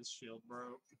God his shield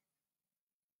broke.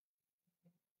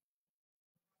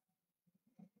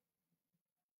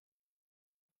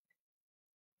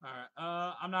 Alright,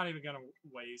 I'm not even gonna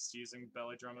waste using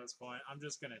Belly Drum at this point. I'm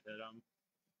just gonna hit him.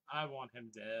 I want him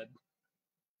dead.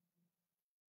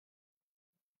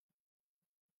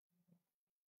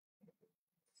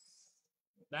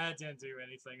 That didn't do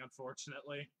anything,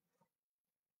 unfortunately.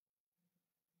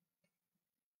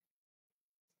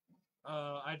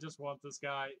 I just want this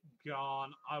guy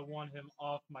gone. I want him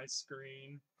off my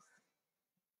screen.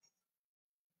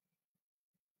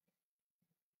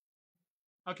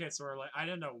 Okay, so we're like, I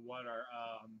didn't know what our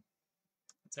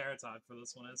Terra type for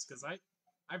this one is, because I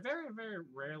very, very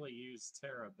rarely use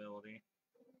Terra ability.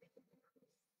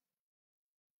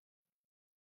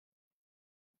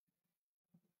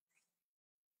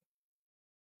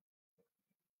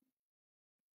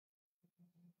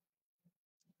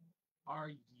 Are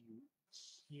you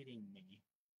kidding me?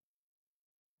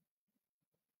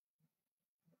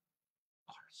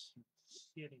 Are you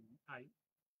kidding me?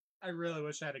 I really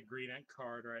wish I had a green ink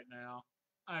card right now.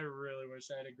 I really wish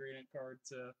I had a green ink card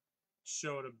to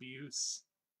show it abuse.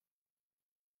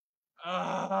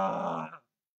 Ah!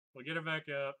 We'll get it back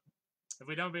up. If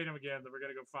we don't beat him again, then we're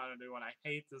gonna go find a new one. I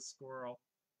hate this squirrel.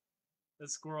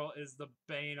 This squirrel is the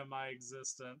bane of my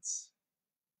existence.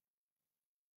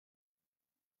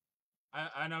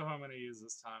 I know who I'm gonna use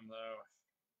this time, though.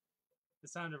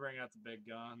 It's time to bring out the big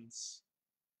guns.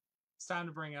 It's time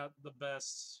to bring out the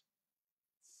best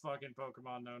fucking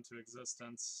Pokemon known to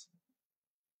existence.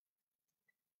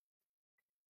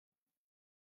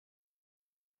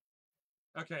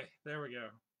 Okay, there we go.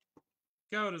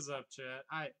 Goat is up, chat.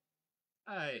 I,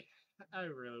 I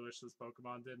really wish this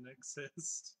Pokemon didn't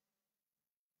exist.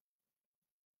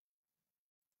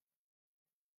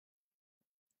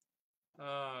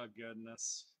 Oh,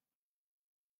 goodness.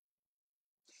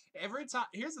 Every time,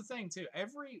 here's the thing, too.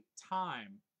 Every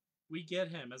time we get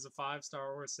him as a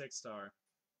 5-star or a 6-star,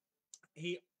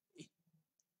 he,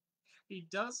 he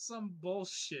does some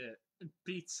bullshit and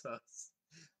beats us.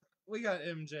 We got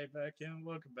MJ back in.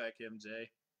 Welcome back, MJ.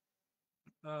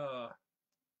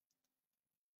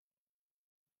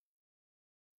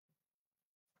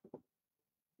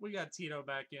 We got Tito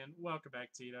back in. Welcome back,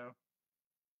 Tito.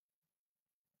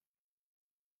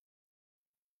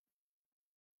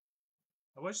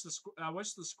 I wish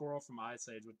the squirrel from Ice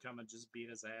Age would come and just beat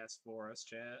his ass for us,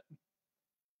 chat.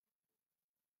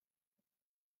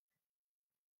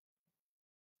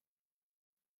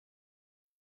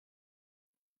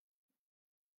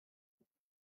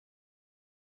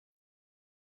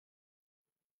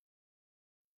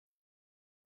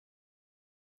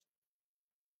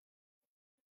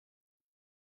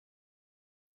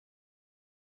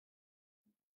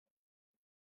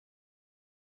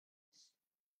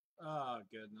 Oh,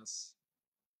 goodness.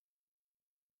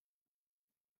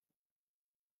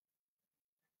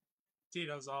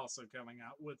 Tito's also coming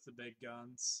out with the big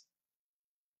guns.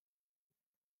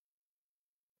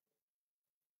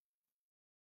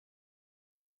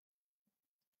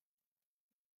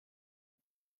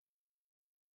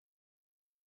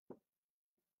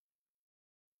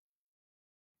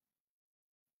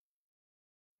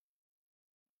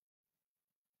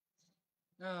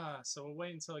 So we'll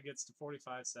wait until it gets to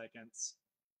 45 seconds.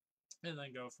 And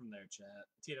then go from there, chat.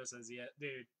 Tito says, yeah,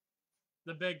 dude,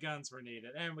 the big guns were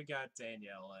needed. And we got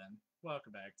Danielle in.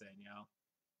 Welcome back, Danielle.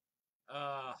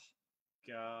 Oh,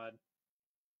 God.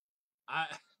 I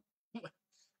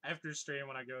after stream,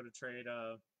 when I go to trade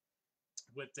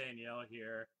with Danielle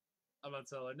here, I'm gonna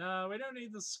tell her, no, we don't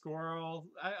need the squirrel.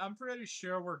 I'm pretty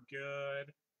sure we're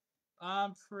good.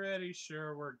 I'm pretty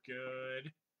sure we're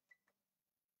good.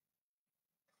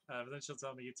 But then she'll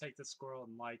tell me, you take the squirrel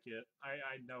and like it.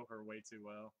 I know her way too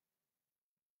well.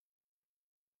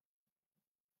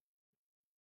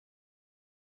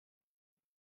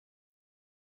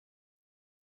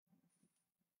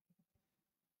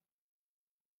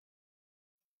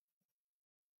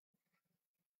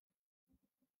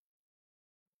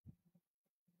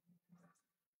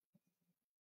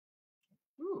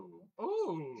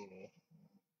 Ooh.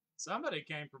 Somebody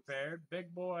came prepared.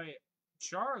 Big boy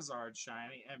Charizard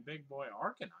shiny and big boy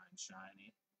Arcanine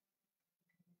shiny.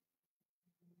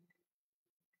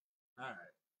 Alright.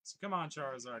 So come on,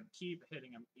 Charizard. Keep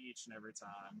hitting him each and every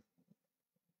time.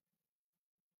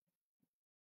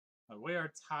 But we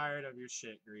are tired of your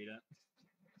shit, Greedent.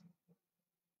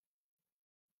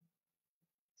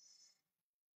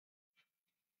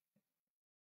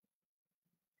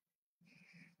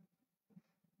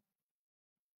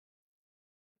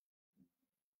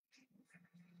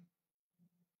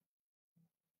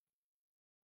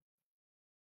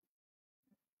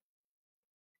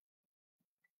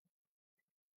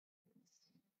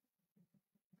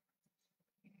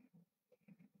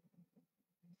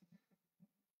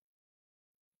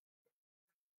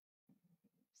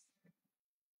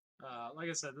 Like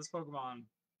I said, this Pokemon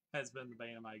has been the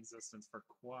bane of my existence for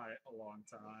quite a long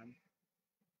time.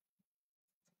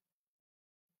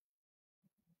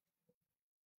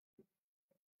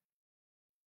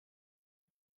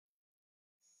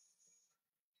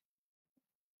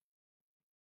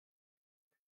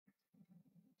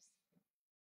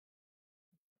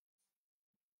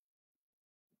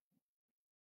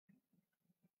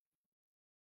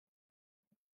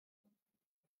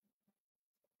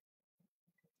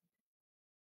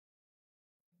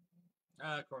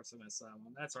 Of course I missed that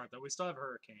one. That's right, though. We still have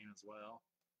Hurricane as well.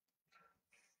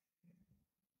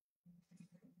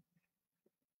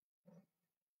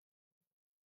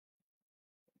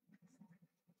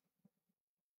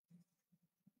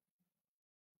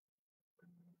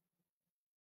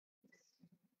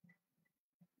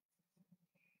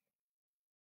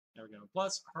 There we go.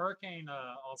 Plus, Hurricane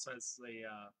also has the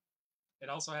it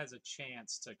also has a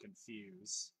chance to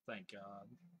confuse. Thank God.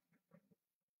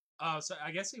 Oh, so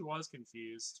I guess he was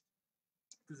confused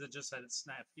because it just said it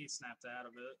snapped. He snapped out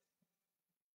of it.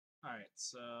 All right,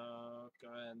 so go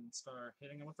ahead and start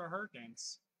hitting him with our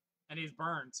hurricanes, and he's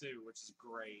burned too, which is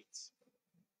great.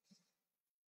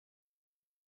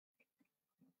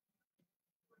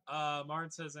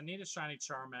 Martin says, I need a shiny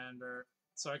Charmander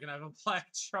so I can have a black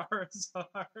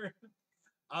Charizard.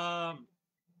 um,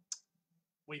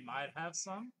 we might have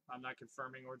some. I'm not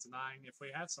confirming or denying if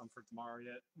we have some for tomorrow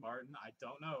yet, Martin. I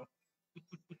don't know.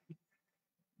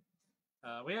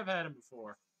 We have had him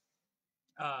before.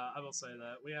 I will say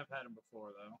that. We have had him before,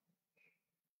 though.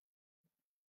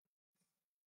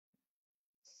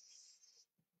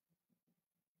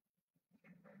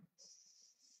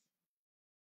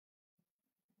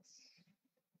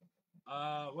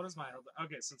 What is my health?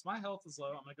 Okay, since my health is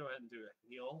low, I'm gonna go ahead and do a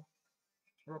heal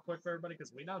real quick for everybody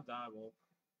because we know Die will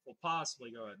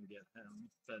possibly go ahead and get him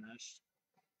finished.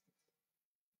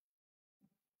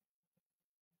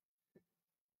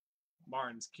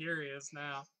 Martin's curious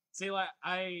now. See, like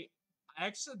I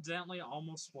accidentally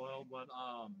almost spoiled what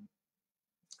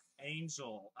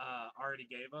Angel already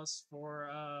gave us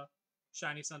for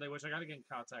Shiny Sunday, which I got to get in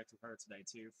contact with her today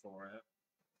too for it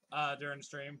during the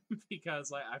stream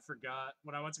because like I forgot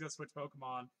when I went to go switch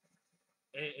Pokemon.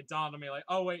 It dawned on me like,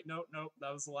 oh wait, nope,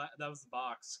 that was that was the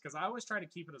box because I always try to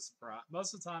keep it a surprise.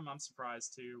 Most of the time, I'm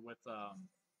surprised too with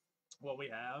what we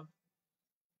have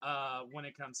when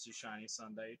it comes to Shiny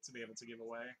Sunday to be able to give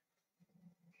away.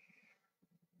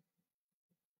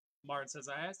 Martin says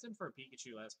I asked him for a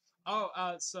Pikachu last.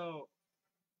 Oh, so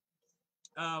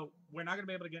we're not gonna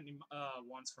be able to get any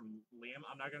ones from Liam.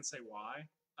 I'm not gonna say why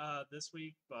this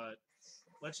week, but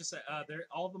let's just say they're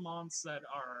all the mons that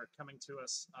are coming to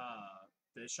us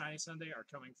this Shiny Sunday are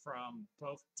coming from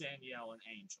both Danielle and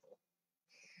Angel.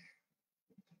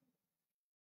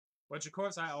 Which of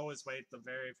course I always wait the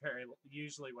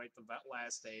usually wait the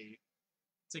last day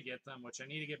to get them, which I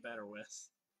need to get better with.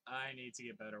 I need to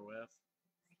get better with.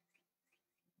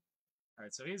 All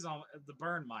right, so he's on. The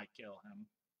burn might kill him.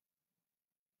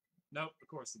 Nope, of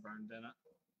course the burn didn't.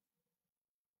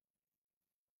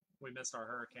 We missed our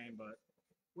hurricane, but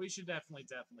we should definitely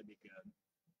be good.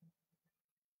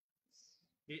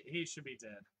 He should be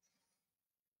dead.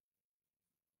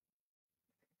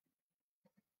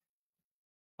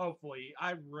 Hopefully,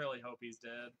 I really hope he's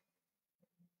dead.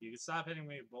 You can stop hitting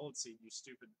me with bullet seed, you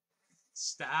stupid.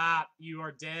 Stop! You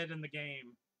are dead in the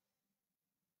game.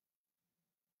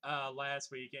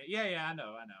 Last weekend. Yeah, I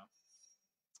know.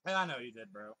 I know you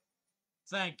did, bro.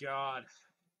 Thank God.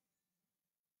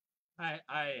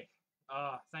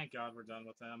 Thank God we're done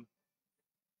with him.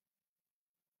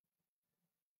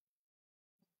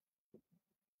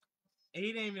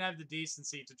 He didn't even have the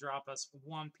decency to drop us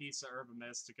one piece of Herba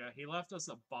Mystica. He left us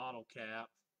a bottle cap.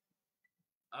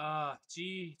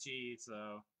 GG,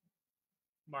 so.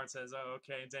 Mart says, oh,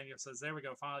 okay. And Daniel says, there we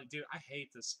go, finally. Dude, I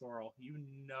hate this squirrel. You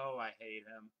know I hate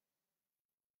him.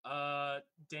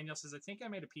 Daniel says, I think I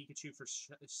made a Pikachu for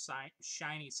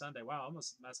Shiny Sunday. Wow, I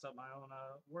almost messed up my own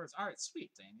words. Alright,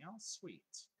 sweet, Daniel.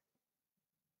 Sweet.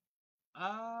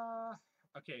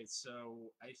 Okay,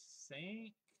 so I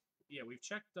think... Yeah, we've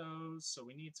checked those, so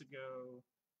we need to go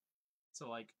to,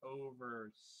 like,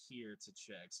 over here to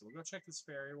check. So we'll go check this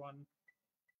fairy one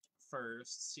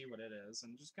first, see what it is,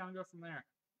 and just kind of go from there.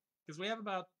 Because we got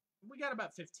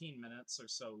about 15 minutes or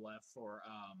so left for,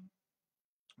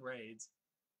 raids.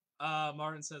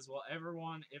 Martin says, well,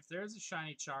 everyone, if there's a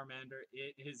shiny Charmander,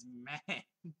 it is man.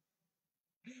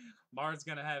 Martin's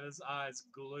gonna have his eyes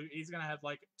glued. He's gonna have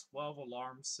like 12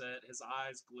 alarms set, his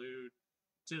eyes glued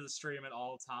to the stream at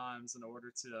all times in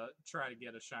order to try to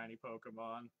get a shiny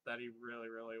Pokemon that he really,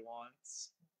 really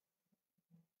wants.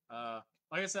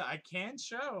 Like I said, I can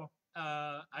show.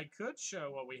 I could show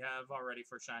what we have already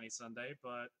for Shiny Sunday,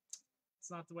 but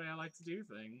it's not the way I like to do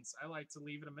things. I like to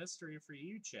leave it a mystery for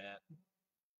you, chat.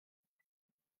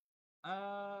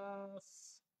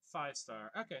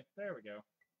 5-star. Okay, there we go.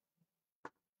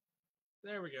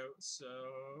 There we go.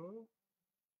 So,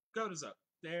 goat is up.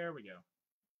 There we go.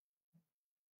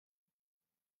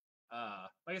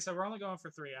 Like I said, we're only going for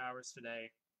 3 hours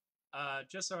today.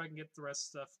 Just so I can get the rest of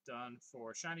stuff done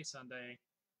for Shiny Sunday.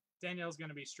 Danielle's going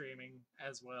to be streaming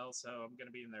as well, so I'm going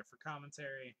to be in there for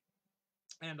commentary.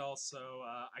 And also,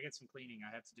 I get some cleaning I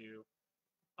have to do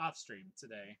off stream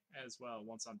today as well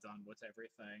once I'm done with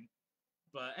everything.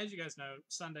 But as you guys know,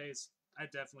 Sundays I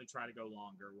definitely try to go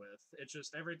longer with. It's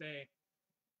just every day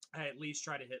I at least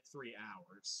try to hit 3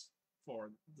 hours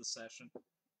for the session.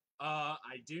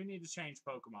 I do need to change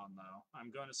Pokemon though.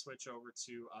 I'm going to switch over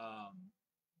to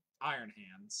Iron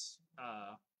Hands.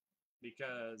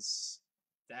 Because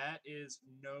that is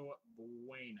no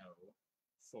bueno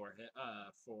for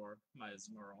my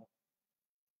Azumarill.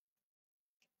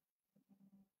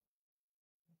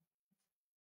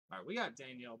 All right, we got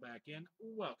Danielle back in.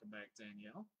 Welcome back,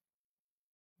 Danielle.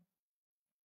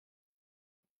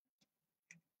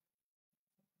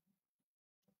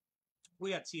 We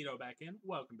got Tito back in.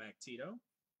 Welcome back, Tito.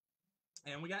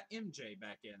 And we got MJ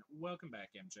back in. Welcome back,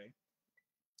 MJ.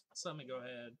 So let me go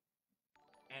ahead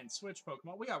and switch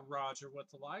Pokemon. We got Roger with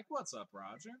the like. What's up,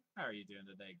 Roger? How are you doing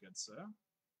today, good sir?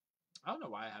 I don't know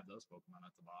why I have those Pokemon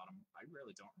at the bottom. I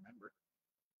really don't remember.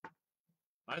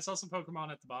 I saw some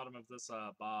Pokemon at the bottom of this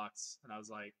box, and I was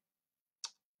like,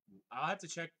 I'll have to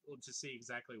check to see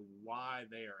exactly why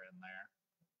they are in there.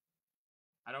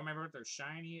 I don't remember if they're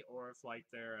shiny or if like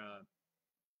they're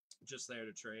just there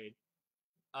to trade.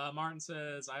 Martin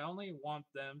says, I only want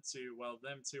them to, well,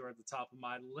 them two are at the top of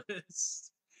my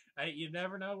list. Hey, you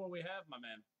never know what we have, my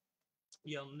man.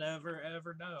 You'll never,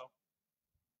 ever know.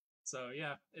 So,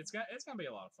 yeah, it's going to be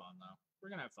a lot of fun, though. We're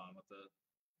going to have fun with it,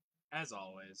 as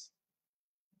always.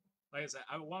 Like I said,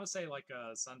 I want to say, like,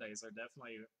 Sundays are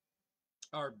definitely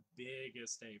our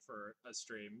biggest day for a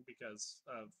stream because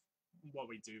of what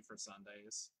we do for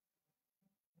Sundays.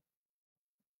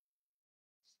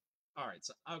 Alright,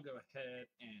 so I'll go ahead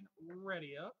and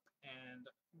ready up and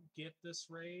get this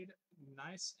raid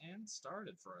nice and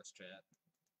started for us, chat.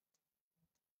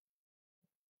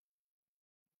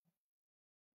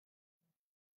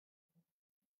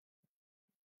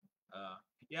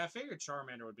 Yeah, I figured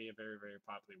Charmander would be a very, very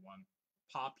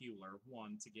popular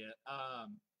one to get.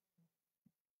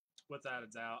 Without a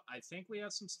doubt. I think we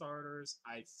have some starters.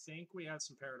 I think we have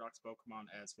some Paradox Pokemon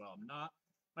as well. Not,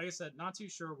 like I said, not too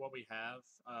sure what we have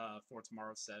for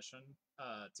tomorrow's session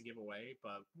to give away,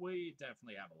 but we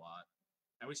definitely have a lot.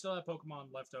 And we still have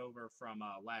Pokemon left over from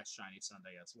last Shiny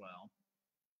Sunday as well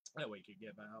that we could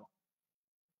give out.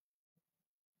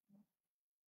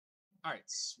 Alright,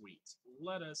 sweet.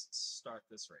 Let us start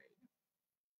this raid.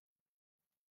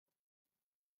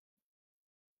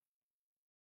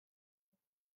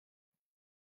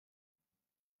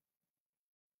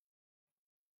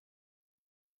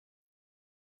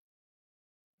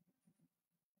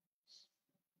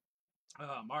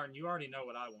 Martin, you already know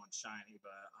what I want shiny,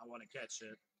 but I want to catch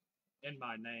it in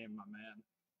my name, my man.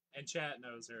 And chat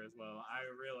knows her as well. I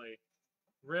really,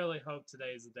 really hope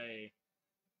today's the day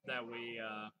that we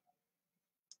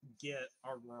get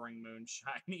our Roaring Moon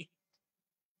shiny.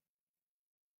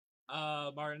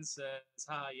 Martin says,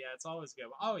 "Hi, yeah, it's always good."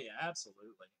 Oh yeah,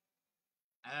 absolutely,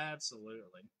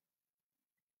 absolutely.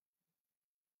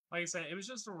 Like I said, it was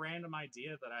just a random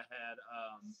idea that I had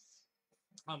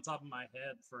on top of my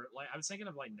head for like I was thinking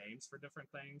of like names for different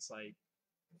things, like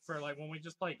for like when we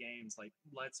just play games like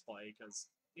Let's Play because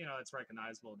you know it's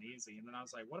recognizable and easy. And then I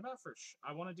was like, what about for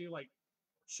I want to do like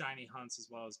shiny hunts as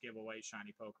well as give away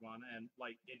shiny Pokemon, and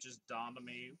like it just dawned on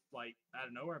me like out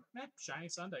of nowhere, shiny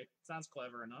Sunday sounds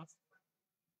clever enough.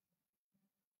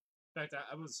 In fact,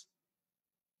 I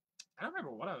don't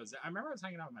remember what I was. I remember I was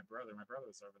hanging out with my brother. My brother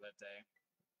was over that day,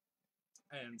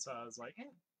 and so I was like,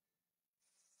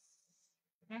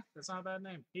 that's not a bad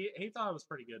name. He thought it was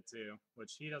pretty good too,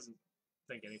 which he doesn't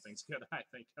think anything's good. I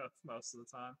think of most of the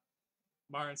time.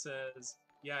 Martin says,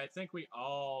 "Yeah, I think we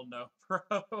all know,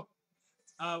 bro."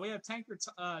 We have Tanker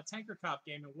Cop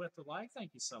Gaming with the like.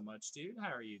 Thank you so much, dude.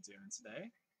 How are you doing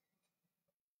today?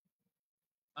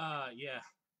 Yeah,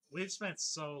 we've spent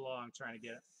so long trying to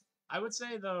get it. I would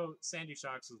say though, Sandy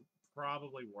Shocks was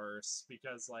probably worse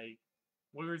because like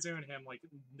we were doing him like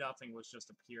nothing was just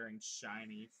appearing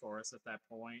shiny for us at that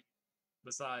point.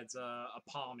 Besides a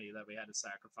Palmy that we had to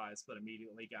sacrifice, but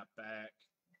immediately got back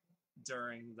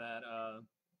during that.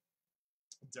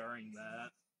 During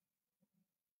that.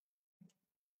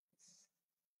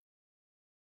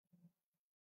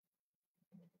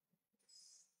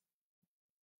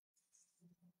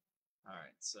 All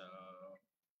right, so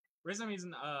reason I'm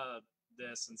using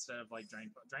this instead of like Drain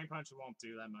Punch won't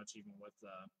do that much even with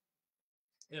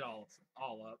it all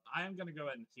up. I am gonna go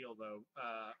ahead and heal though.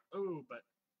 Ooh, but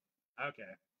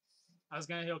okay. I was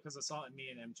gonna heal because I saw me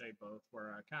and MJ both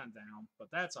were kind of down, but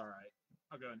that's all right.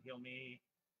 I'll go and heal me,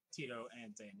 Tito,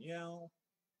 and Danielle,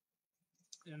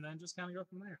 and then just kind of go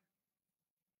from there.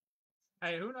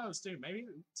 Hey, who knows, too? Maybe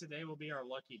today will be our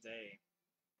lucky day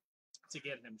to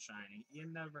get him shiny. You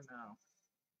never know.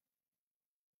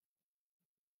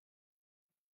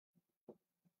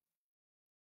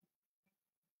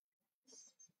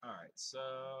 All right,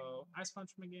 so Ice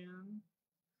Punch him again.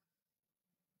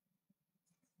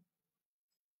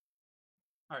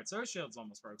 Alright, so his shield's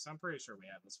almost broke, so I'm pretty sure we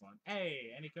have this one.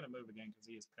 Hey, and he couldn't move again because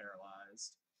he is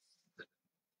paralyzed.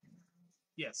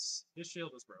 Yes, his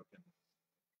shield is broken.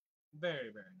 Very,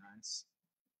 very nice.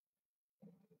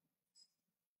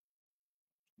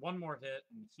 One more hit,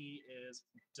 and he is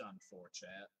done for,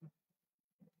 chat.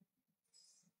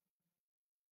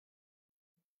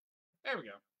 There we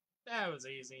go. That was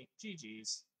easy.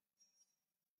 GG's.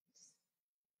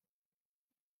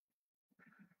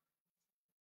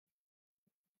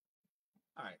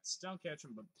 Alright, Stone Catcher,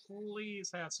 but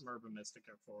please have some Urban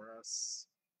Mystica for us.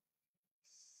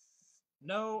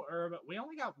 No Herb. We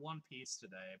only got one piece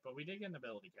today, but we did get an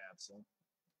ability capsule.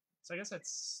 So I guess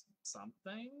that's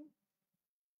something.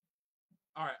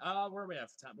 Alright, where are we at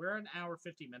for time? We're at an hour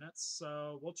 50 minutes,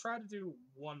 so we'll try to do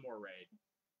one more raid.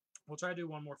 We'll try to do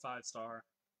one more 5-star.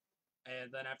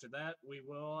 And then after that, we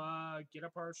will get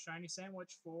up our shiny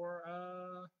sandwich for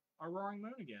our Roaring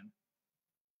Moon again.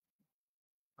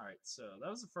 Alright, so that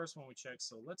was the first one we checked,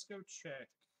 so let's go check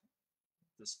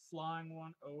this flying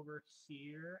one over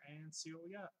here and see what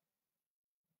we got.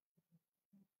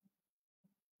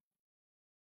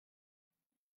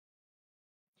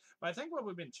 But I think what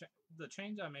we've been the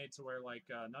change I made to where like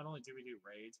not only do we do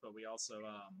raids, but we also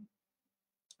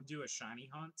do a shiny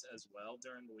hunt as well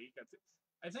during the week.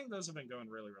 I think those have been going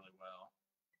really, really well.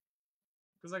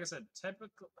 Because like I said,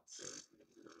 typical.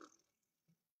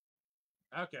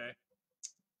 Okay.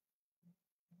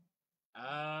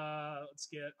 Let's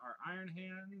get our Iron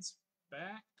Hands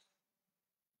back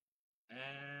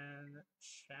and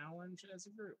challenge as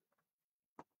a group.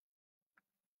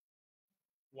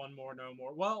 One more, no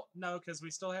more. Well, no, because we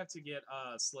still have to get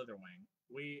Slitherwing.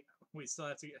 We still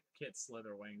have to get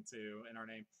Slitherwing too in our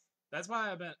name. That's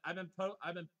why I've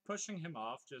been pushing him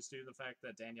off just due to the fact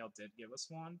that Danielle did give us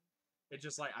one. It's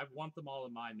just like I want them all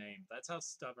in my name. That's how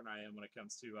stubborn I am when it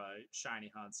comes to shiny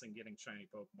hunts and getting shiny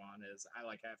Pokemon. Is I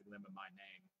like having them in my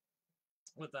name,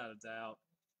 without a doubt.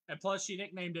 And plus, she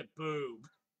nicknamed it Boob.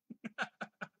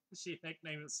 She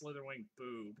nicknamed it Slitherwing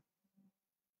Boob.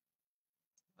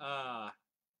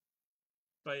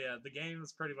 But yeah, the game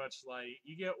is pretty much like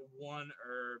you get one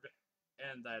herb,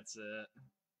 and that's it.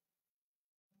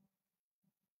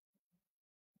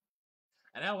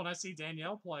 And now when I see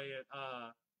Danielle play it,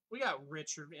 we got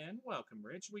Richard in. Welcome,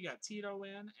 Rich. We got Tito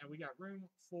in, and we got room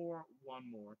for one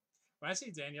more. When I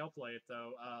see Danielle play it,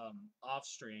 though, off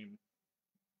stream,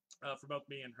 for both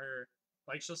me and her,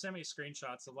 like, she'll send me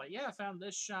screenshots of, like, yeah, I found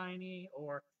this shiny,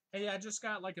 or, hey, I just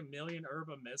got, like, a million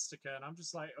Herba Mystica, and I'm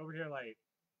just, like, over here, like,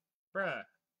 bruh,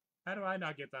 how do I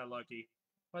not get that lucky?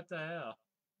 What the hell?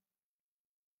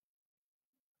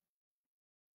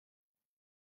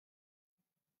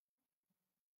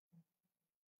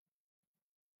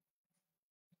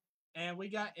 And we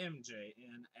got MJ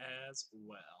in as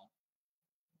well.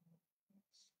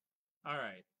 All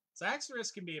right. So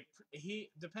Axorus can be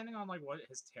depending on like what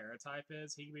his Terra type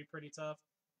is, he can be pretty tough.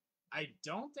 I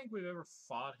don't think we've ever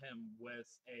fought him with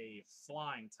a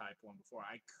flying type one before.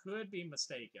 I could be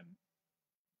mistaken.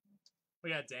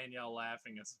 We got Danielle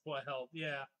laughing as well.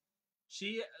 Yeah.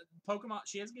 She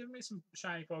has given me some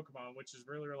shiny Pokemon, which is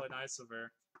really, really nice of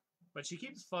her. But she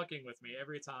keeps fucking with me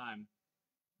every time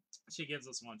she gives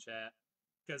us one, chat.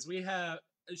 Because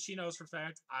she knows for a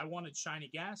fact I wanted shiny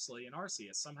Ghastly in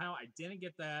Arceus. Somehow I didn't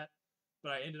get that,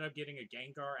 but I ended up getting a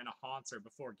Gengar and a Haunter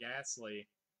before Ghastly.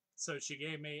 So she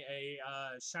gave me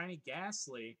a shiny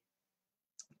Ghastly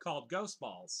called Ghost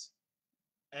Balls.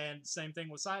 And same thing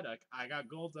with Psyduck. I got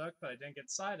Golduck, but I didn't get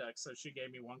Psyduck, so she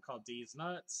gave me one called D's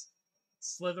Nuts,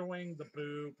 Slitherwing, the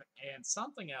Boob, and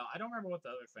something else. I don't remember what the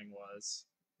other thing was.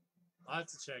 I'll have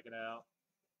to check it out.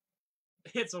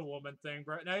 It's a woman thing,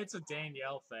 bro. No, it's a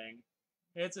Danielle thing.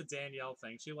 It's a Danielle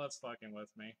thing. She loves fucking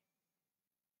with me.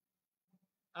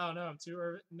 Oh no, I'm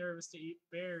too nervous to eat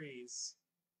berries.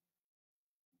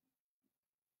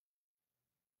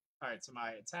 Alright, so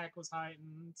my attack was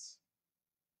heightened.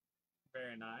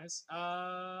 Very nice.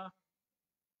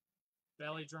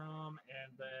 Belly Drum,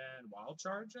 and then Wild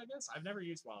Charge, I guess? I've never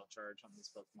used Wild Charge on this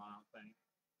Pokemon, I don't think.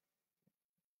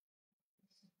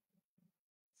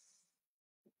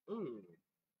 Ooh.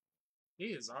 He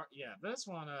is, yeah, this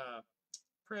one,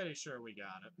 pretty sure we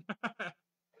got it. Like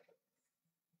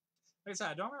I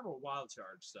said, I don't remember what Wild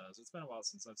Charge does. It's been a while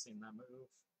since I've seen that move.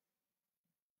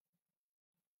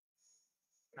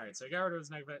 Alright, so I got rid of his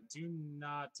negative. Do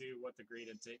not do what the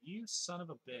greeted did. You son of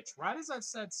a bitch. Right as I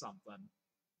said something.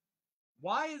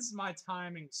 Why is my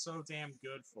timing so damn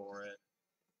good for it?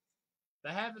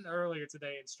 That happened earlier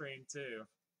today in stream, too.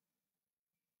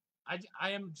 I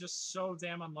am just so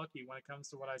damn unlucky when it comes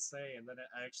to what I say, and then it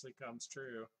actually comes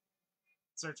true.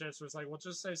 Search history was like, well,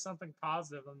 just say something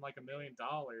positive and like $1 million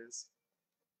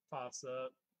pops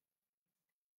up.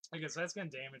 I guess that's gonna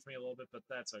damage me a little bit, but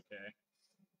that's okay.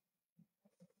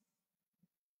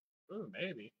 Ooh,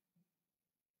 maybe.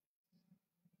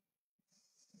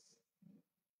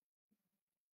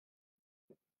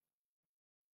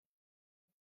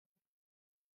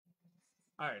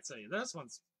 Alright, so this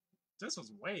one's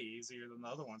way easier than the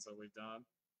other ones that we've done.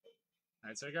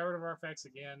 Alright, so we got rid of our effects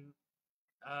again.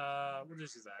 We'll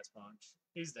just use Ice Punch.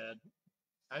 He's dead.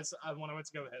 When I went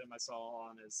to go hit him, I saw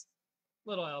on his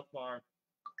little health bar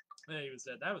that he was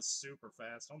dead. That was super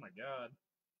fast. Oh my god.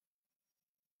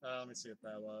 Let me see what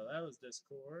that was. That was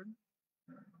Discord.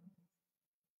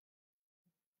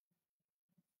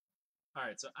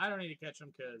 Alright, so I don't need to catch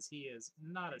him because he is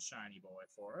not a shiny boy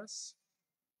for us.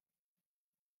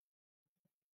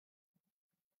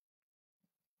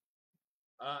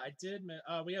 I did.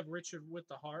 We have Richard with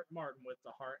the heart, Martin with the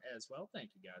heart as well.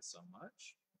 Thank you guys so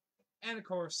much. And of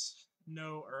course,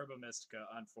 no Herba Mystica,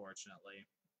 unfortunately.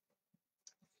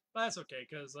 But that's okay,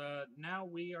 because now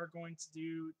we are going to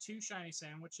do 2 shiny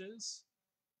sandwiches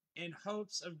in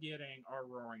hopes of getting our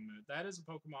Roaring Moon. That is a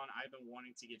Pokemon I've been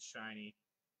wanting to get shiny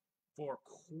for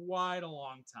quite a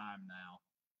long time now.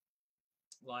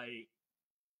 Like,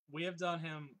 we have done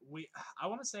him. I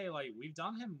want to say, like, we've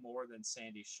done him more than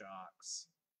Sandy Shocks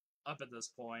up at this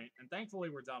point, and thankfully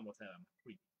we're done with him.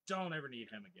 We don't ever need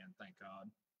him again, thank God.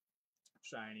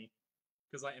 Shiny.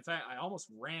 Because, like, in fact, I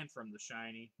almost ran from the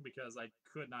shiny because I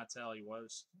could not tell he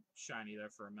was shiny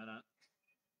there for a minute.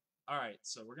 Alright,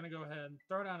 so we're going to go ahead and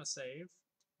throw down a save.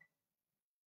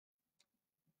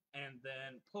 And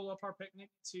then pull up our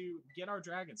picnic to get our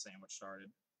dragon sandwich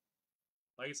started.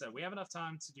 Like I said, we have enough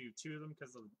time to do 2 of them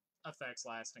because of effects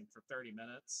lasting for 30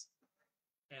 minutes.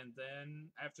 And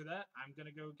then after that, I'm going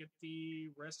to go get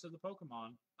the rest of the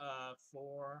Pokemon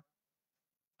for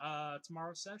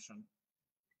tomorrow's session.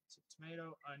 So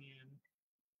tomato, onion,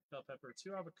 bell pepper,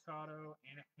 2 avocado,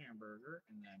 and a hamburger,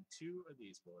 and then 2 of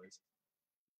these boys.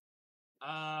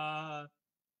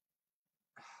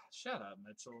 Shut up,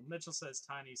 Mitchell. Mitchell says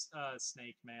tiny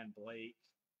snake man Blake.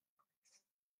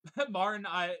 Martin,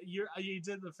 you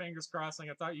did the fingers crossing.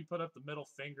 I thought you put up the middle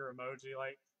finger emoji.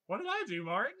 Like, what did I do,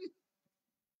 Martin?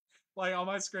 Like, on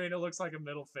my screen, it looks like a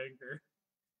middle finger.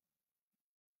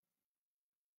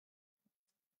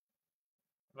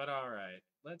 But alright,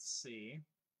 let's see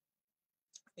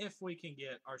if we can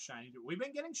get our shiny... We've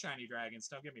been getting shiny dragons,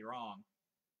 don't get me wrong.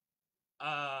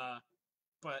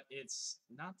 But it's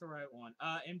not the right one.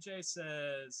 MJ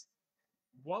says,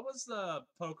 what was the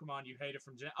Pokemon you hated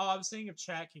from Gen... Oh, I was seeing if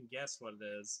chat can guess what it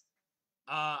is.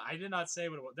 I did not say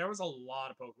what it was. There was a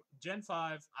lot of Pokemon. Gen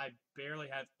 5, I barely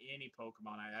have any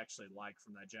Pokemon I actually liked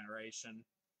from that generation.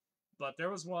 But there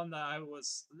was one that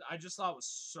I just thought was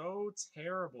so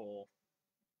terrible.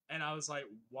 And I was like,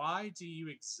 why do you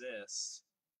exist?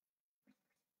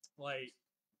 Like,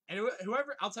 and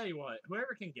whoever, I'll tell you what,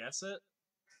 whoever can guess it,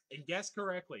 and guess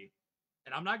correctly,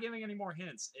 and I'm not giving any more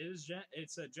hints,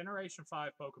 it's a Generation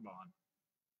 5 Pokemon.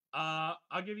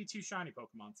 I'll give you 2 shiny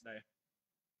Pokemon today.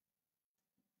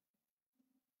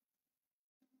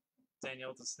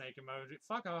 Daniel with the snake emoji.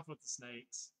 Fuck off with the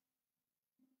snakes.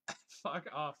 Fuck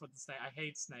off with the snake. I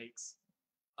hate snakes.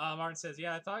 Martin says,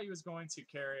 yeah, I thought he was going to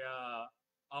carry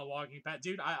a walking pad.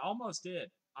 Dude, I almost did.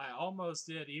 I almost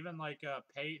did. Even, like,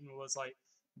 Peyton was like,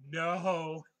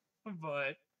 no.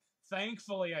 But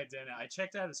thankfully I didn't. I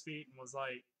checked out his feet and was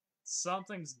like,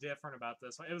 something's different about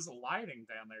this one. It was lighting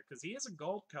down there, because he is a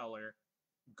gold color.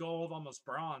 Gold, almost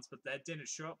bronze, but that didn't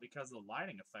show up because of the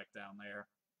lighting effect down there.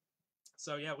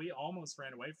 So, yeah, we almost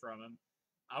ran away from him.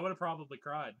 I would have probably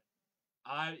cried.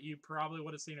 You probably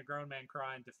would have seen a grown man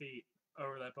cry in defeat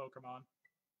over that Pokemon.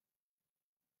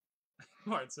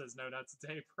 Martin says, no, not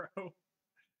today, bro.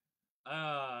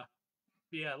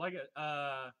 Yeah, like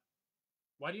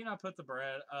why do you not put the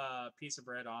piece of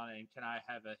bread on it, and can I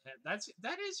have a hint?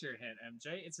 That is your hint,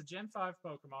 MJ. It's a Gen 5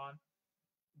 Pokemon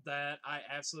that I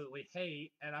absolutely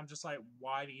hate, and I'm just like,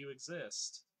 why do you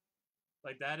exist?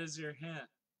 Like, that is your hint.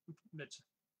 Mitchell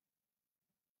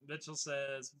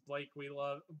says, Blake, we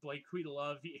love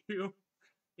you.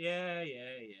 Yeah.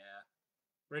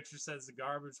 Richard says the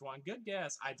garbage one. Good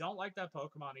guess. I don't like that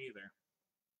Pokemon either.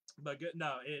 But good.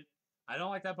 No, I don't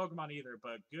like that Pokemon either.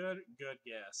 But good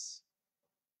guess.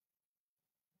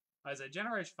 I said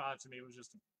Generation 5 to me was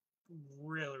just a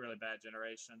really, really bad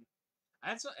generation.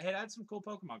 It had some cool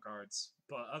Pokemon cards,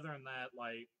 but other than that,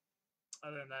 I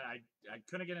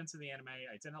couldn't get into the anime.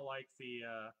 I didn't like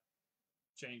the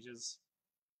changes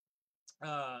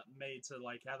made to,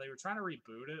 like, how they were trying to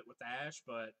reboot it with Ash,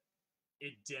 but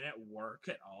it didn't work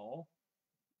at all.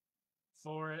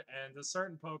 for it, and a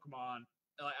certain Pokemon,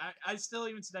 like I still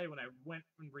even today when I went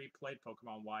and replayed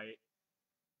Pokemon White,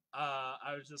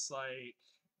 I was just like,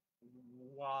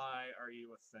 why are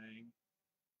you a thing?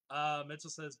 Mitchell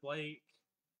says, Blake,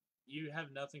 you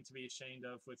have nothing to be ashamed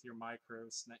of with your micro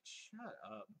snack. Shut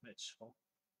up, Mitchell.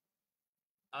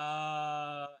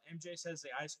 MJ says the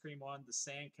ice cream one, the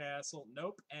sandcastle.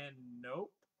 Nope and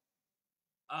nope.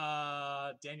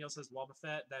 Daniel says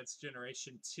Wobbuffet. That's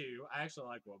Generation 2. I actually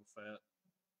like Wobbuffet.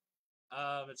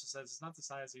 Mitchell says it's not the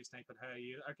size of your snake, but how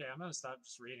you. Okay, I'm gonna stop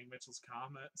just reading Mitchell's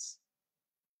comments.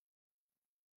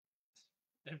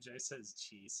 MJ says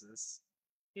Jesus.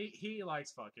 He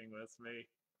likes fucking with me,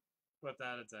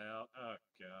 without a doubt. Oh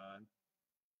god.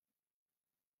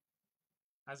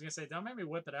 I was gonna say, don't make me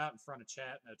whip it out in front of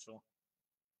chat, Mitchell.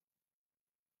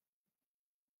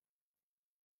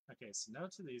 Okay, so no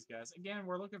to these guys. Again,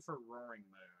 we're looking for Roaring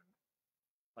Moon.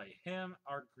 Like him,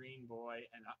 our green boy,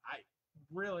 and I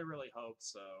really, really hope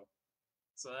so.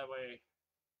 So that way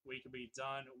we can be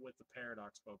done with the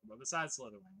Paradox Pokemon. Besides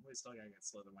Slitherwing. We still gotta get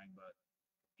Slitherwing, but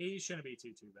he shouldn't be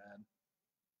too bad.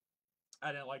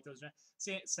 I didn't like those.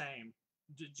 Same.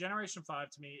 Generation 5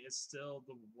 to me is still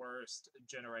the worst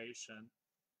generation.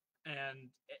 And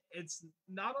it's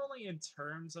not only in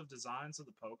terms of designs of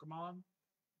the Pokemon,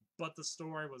 but the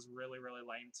story was really, really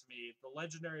lame to me. The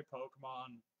legendary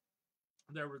Pokemon,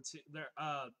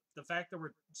 the fact there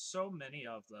were so many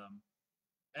of them,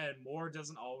 and more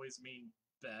doesn't always mean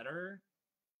better.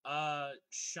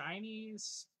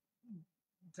 Shinies,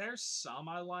 there's some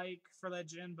I like for that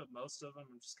gen, but most of them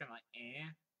are just kind of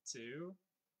like too.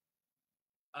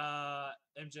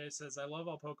 MJ says, I love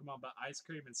all Pokemon, but Ice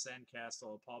Cream and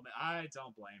Sandcastle appall me. I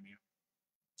don't blame you.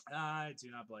 I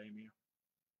do not blame you.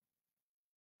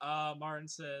 Martin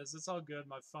says, it's all good.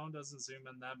 My phone doesn't zoom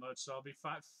in that much, so I'll be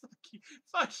fine.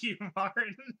 Fuck you,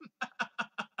 Martin.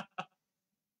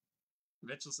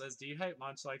 Mitchell says, do you hate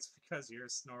Munchlax because you're a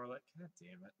Snorlax? God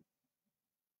damn it.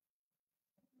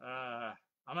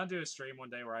 I'm gonna do a stream one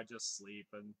day where I just sleep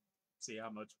and see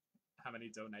how many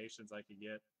donations I can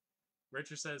get.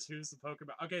 Richard says, who's the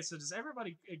Pokemon? Okay, so does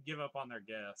everybody give up on their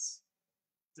guess?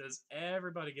 Does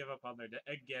everybody give up on their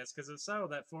guess? Because if so,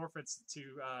 that forfeits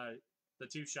the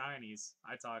two shinies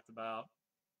I talked about.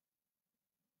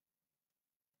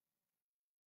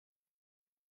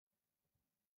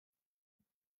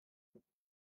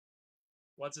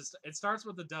 What's it? It starts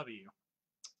with a W.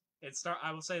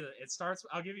 I will say that it starts.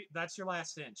 I'll give you. That's your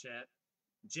last hint, chat.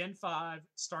 Gen 5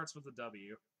 starts with a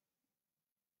W.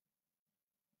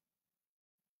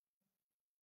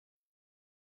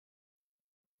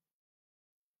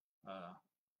 Uh,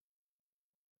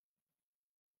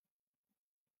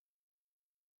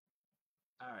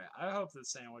 Alright, I hope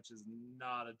this sandwich is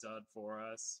not a dud for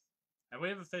us. And we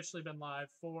have officially been live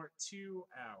for 2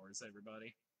 hours,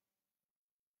 everybody.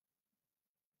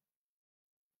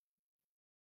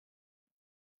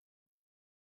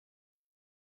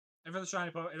 And for the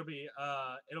shiny Poke, it'll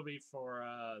be for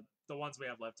the ones we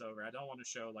have left over. I don't want to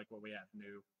show like what we have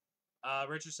new.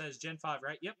 Richard says Gen 5,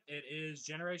 right? Yep, it is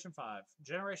Generation 5.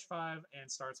 Generation 5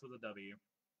 and starts with a W.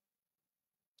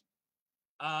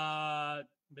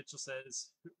 Mitchell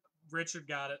says Richard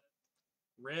got it.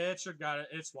 Richard got it.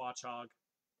 It's Watchog.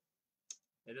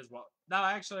 It is what. No,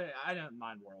 actually, I didn't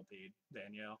mind Whirlpeed,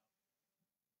 Danielle.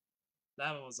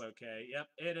 That one was okay. Yep,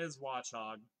 it is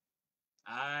Watchog.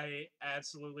 I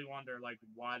absolutely wonder like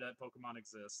why that Pokemon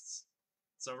exists.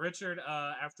 So Richard,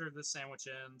 after this sandwich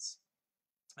ends,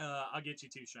 I'll get you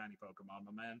 2 shiny Pokemon,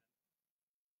 my man.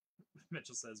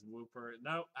 Mitchell says Wooper.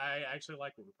 No, I actually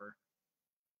like Wooper.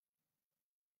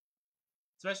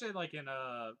 Especially like in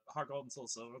Heart Gold and Soul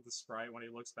Silver, the sprite when he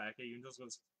looks back at you and just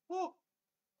goes, "Whoa!"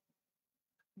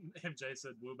 MJ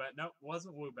said Woobat. No, it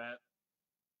wasn't Woobat.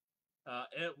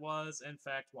 It was in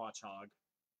fact Watchog.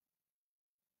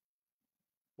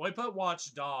 Well, he put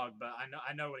Watchdog, but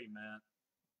I know what he meant.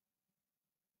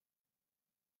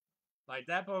 Like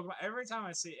that Pokemon, every time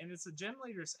I see, and it's a Gym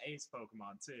Leader's Ace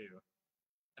Pokemon too,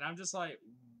 and I'm just like,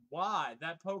 why?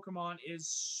 That Pokemon is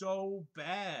so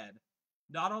bad.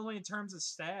 Not only in terms of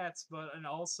stats, but and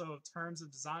also in terms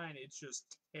of design, it's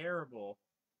just terrible.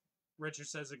 Richard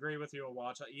says, agree with you,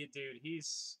 watch. Yeah, dude,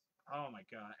 he's, oh my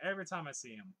god. Every time I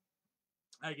see him,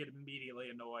 I get immediately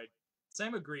annoyed.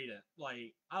 Same with Greedent.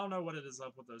 Like, I don't know what it is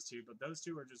up with those two, but those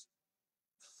two are just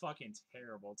fucking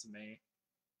terrible to me.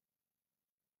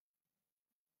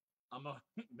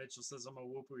 Mitchell says, I'm a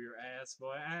whoopoo your ass,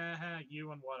 boy.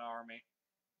 You and what army?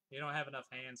 You don't have enough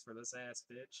hands for this ass,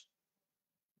 bitch.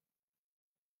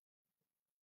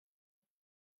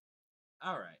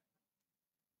 Alright.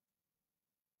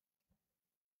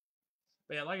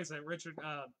 But yeah, like I said, Richard,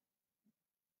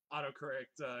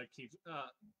 autocorrect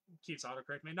keeps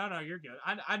autocorrect me. No, you're good.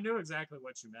 I knew exactly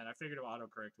what you meant. I figured what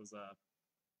autocorrect was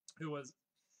who was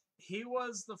he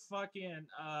was the fucking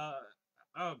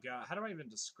oh god, how do I even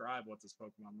describe what this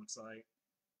Pokemon looks like?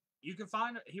 You can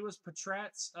find he was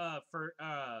Patrat's for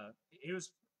he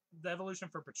was the evolution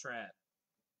for Patrat.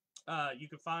 You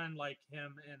can find like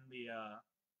him in the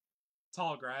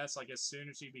tall grass like as soon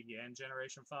as you begin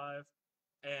Generation 5.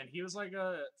 And he was like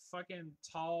a fucking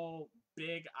tall,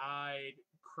 big-eyed,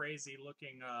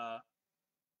 crazy-looking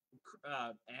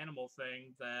animal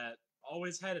thing that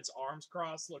always had its arms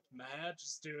crossed, looked mad,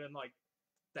 just doing like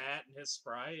that in his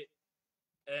sprite.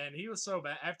 And he was so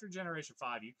bad. After Generation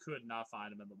 5, you could not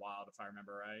find him in the wild, if I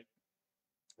remember right.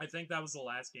 I think that was the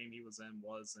last game he was in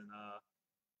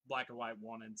Black and White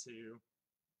 1 and 2.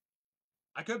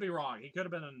 I could be wrong. He could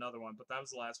have been in another one, but that was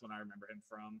the last one I remember him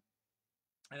from.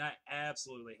 And I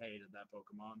absolutely hated that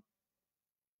Pokemon.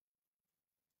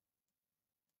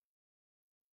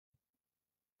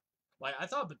 Like, I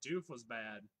thought Bidoof was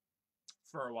bad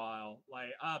for a while. Like,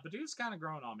 Bidoof's kind of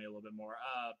grown on me a little bit more.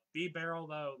 B Barrel,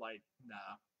 though, like,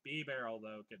 nah. B Barrel,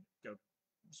 though, could go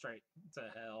straight to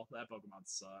hell. That Pokemon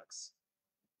sucks.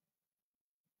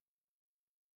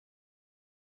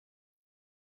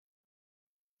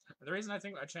 The reason I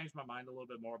think I changed my mind a little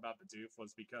bit more about Bidoof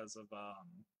was because of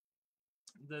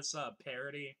this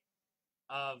parody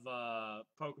of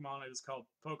Pokemon. It was called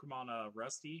Pokemon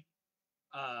Rusty,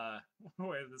 uh,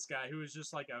 where this guy who was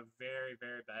just like a very,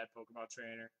 very bad Pokemon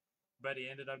trainer, but he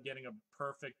ended up getting a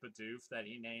perfect Bidoof that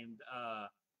he named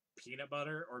Peanut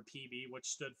Butter or PB, which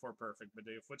stood for Perfect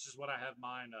Bidoof, which is what I have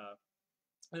mine.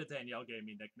 Danielle gave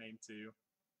me nickname to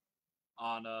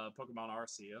on Pokemon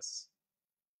Arceus.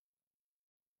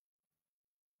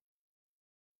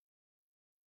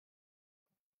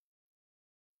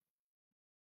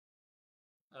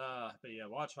 But yeah,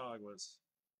 Watchog was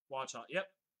Watchog. Yep,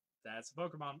 that's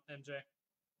Pokemon MJ.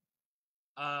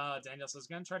 Danielle says,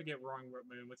 gonna try to get Roaring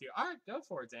Moon with you. Alright, go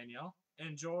for it, Danielle.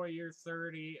 Enjoy your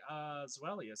 30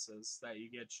 Zwelliuses that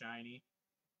you get shiny.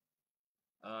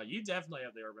 You definitely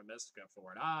have the Urban Mystica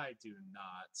for it. I do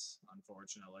not,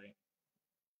 unfortunately.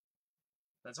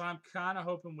 That's why I'm kind of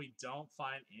hoping we don't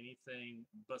find anything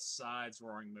besides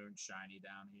Roaring Moon shiny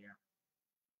down here.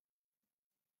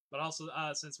 But also,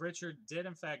 since Richard did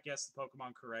in fact guess the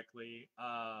Pokemon correctly,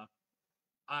 I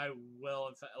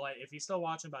will, like, if he's still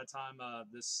watching by the time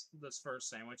this first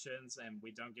sandwich ends and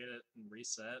we don't get it and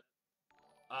reset,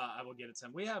 I will get it to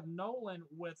him. We have Nolan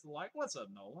with like, what's up,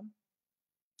 Nolan?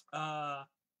 How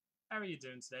are you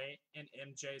doing today? And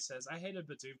MJ says, I hated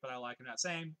Bidoof, but I like him now.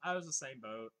 Same. I was the same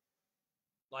boat.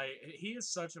 Like, he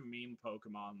is such a mean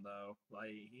Pokemon, though. Like,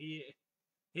 he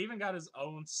even got his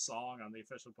own song on the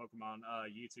official Pokemon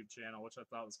YouTube channel, which I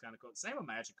thought was kind of cool. Same with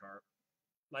Magikarp.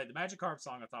 Like, the Magikarp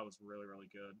song I thought was really, really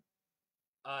good.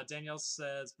 Danielle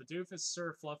says, Bidoof is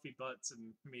Sir Fluffy Butt to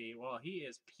me. Well, he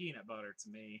is peanut butter to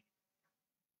me.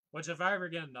 Which, if I ever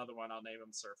get another one, I'll name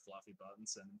him Sir Fluffy Butt and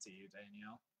send him to you,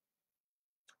 Danielle.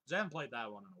 I haven't played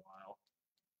that one in a while.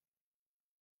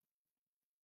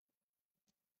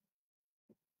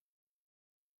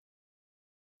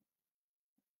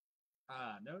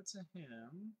 Note to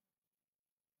him.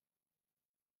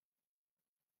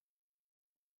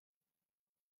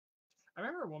 I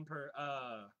remember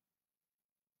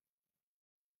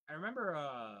I remember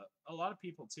a lot of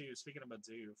people too. Speaking of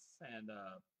Bidoof and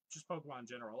just Pokemon in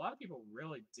general, a lot of people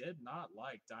really did not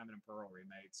like Diamond and Pearl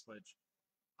remakes, which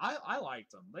I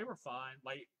liked them. They were fine.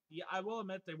 Like, yeah, I will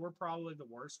admit they were probably the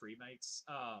worst remakes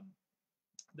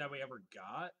that we ever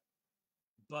got,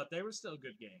 but they were still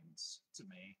good games to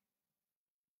me.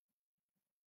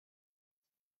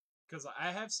 Because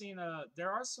I have seen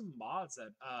there are some mods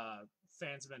that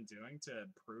fans have been doing to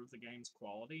improve the game's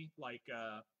quality. Like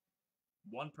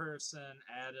one person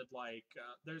added like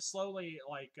they're slowly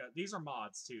like these are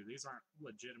mods too. These aren't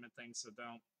legitimate things, so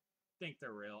don't think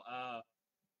they're real.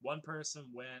 One person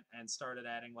went and started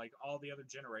adding like all the other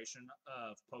generation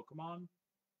of Pokemon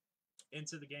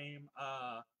into the game.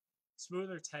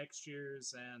 Smoother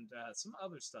textures and some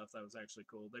other stuff that was actually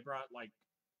cool. They brought like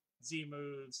Z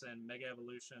moves and Mega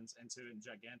Evolutions into it in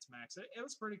Gigantamax. It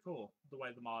was pretty cool the way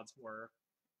the mods were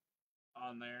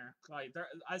on there. Like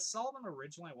I saw them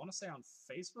originally. I want to say on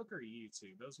Facebook or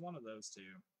YouTube. It was one of those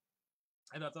two,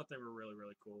 and I thought they were really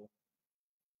really cool.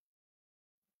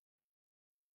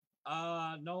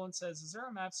 Nolan says, "Is there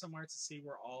a map somewhere to see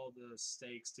where all the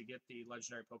stakes to get the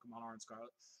legendary Pokemon are in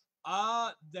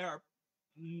Scarlet?" There,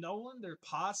 Nolan, there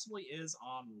possibly is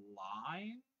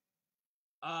online.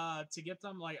 To get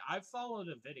them, like I followed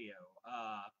a video.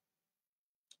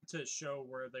 To show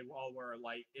where they all were.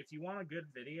 Like, if you want a good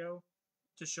video,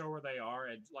 to show where they are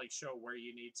and like show where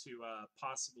you need to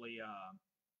possibly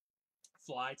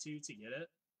fly to get it.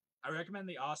 I recommend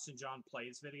the Austin John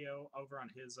Plays video over on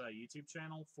his YouTube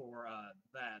channel for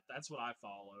that. That's what I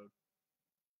followed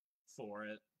for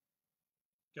it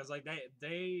because like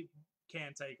they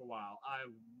can take a while. I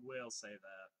will say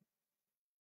that.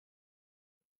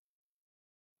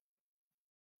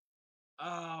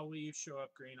 Oh, will you show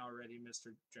up green already,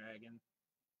 Mr. Dragon?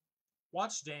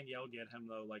 Watch Danielle get him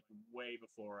though, like way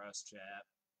before us, chat.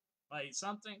 Like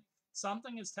something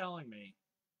is telling me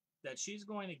that she's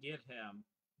going to get him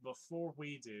before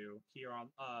we do here on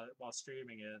while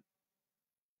streaming it,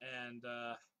 and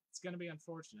it's going to be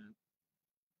unfortunate.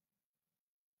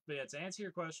 But yeah, to answer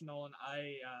your question, Nolan,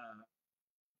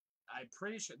 I'm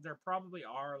pretty sure there probably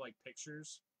are like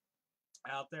pictures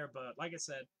out there, but like I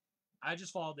said, I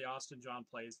just followed the Austin John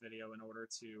Plays video in order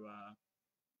to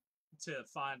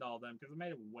find all of them because it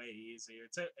made it way easier.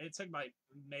 It took like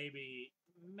maybe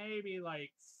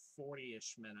like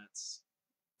 40-ish minutes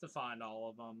to find all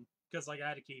of them because like I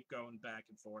had to keep going back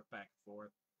and forth, back and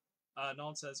forth.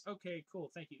 Nolan says, "Okay, cool,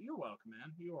 thank you. You're welcome,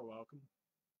 man. You are welcome."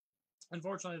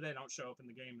 Unfortunately, they don't show up in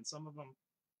the game, and some of them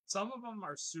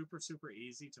are super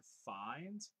easy to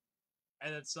find,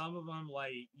 and then some of them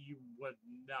like you would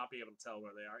not be able to tell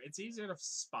where they are. It's easier to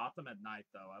spot them at night,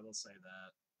 though. I will say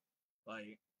that.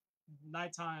 Like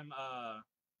nighttime,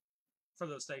 for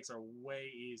those stakes are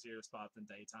way easier to spot than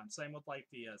daytime. Same with like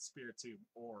the Spirit Tube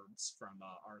orbs from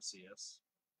Arceus.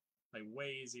 Like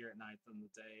way easier at night than the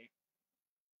day.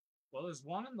 Well, there's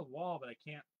one in the wall, but I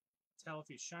can't tell if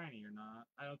he's shiny or not.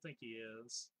 I don't think he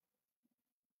is.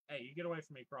 Hey, you get away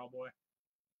from me, crawl boy.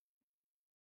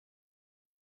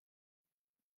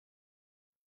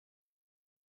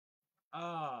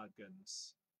 Ah, oh,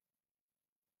 goodness.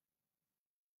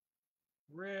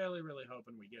 Really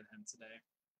hoping we get him today.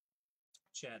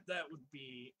 Chat, that would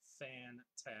be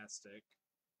fantastic.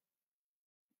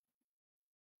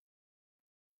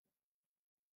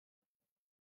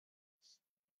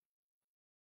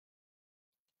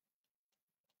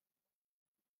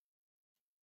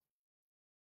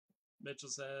 Mitchell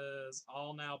says,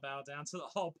 all now bow down to the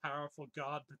all-powerful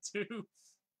God Bidoof.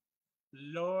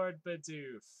 Lord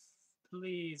Bidoof,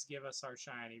 please give us our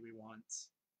shiny we want.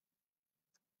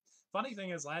 Funny thing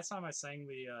is, last time I sang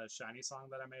the shiny song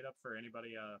that I made up for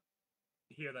anybody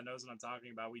here that knows what I'm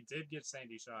talking about, we did get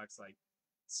Sandy Shocks like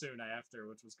soon after,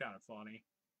 which was kind of funny.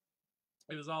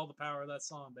 It was all the power of that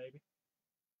song, baby.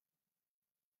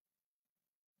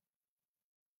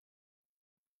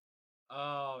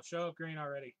 Oh, show up green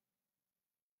already.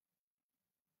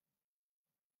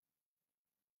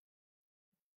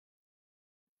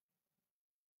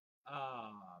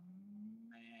 Oh,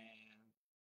 man.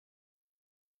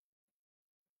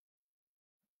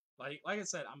 Like I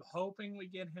said, I'm hoping we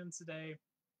get him today,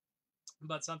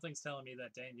 but something's telling me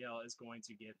that Danielle is going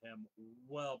to get him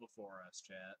well before us,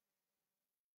 chat.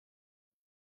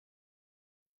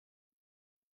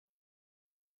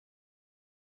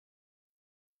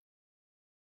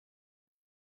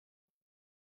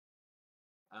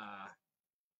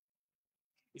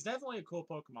 He's definitely a cool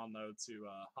Pokemon though to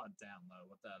hunt down though,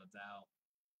 without a doubt.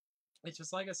 It's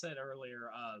just like I said earlier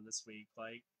this week.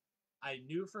 Like I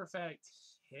knew for a fact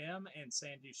him and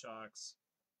Sandy Shocks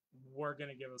were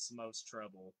gonna give us the most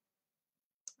trouble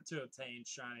to obtain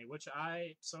shiny, which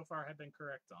I so far have been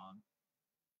correct on.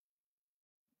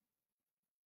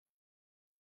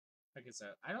 Like I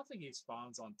said, I don't think he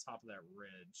spawns on top of that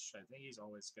ridge. I think he's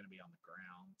always going to be on the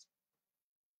ground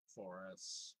for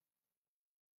us.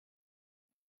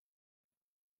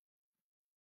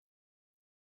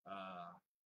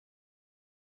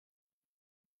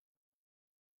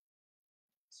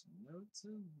 So no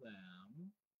to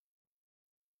them.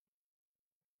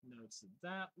 No to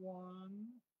that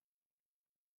one.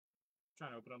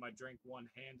 Trying to open up my drink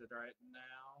one-handed right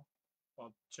now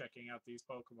while checking out these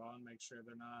Pokemon, make sure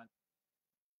they're not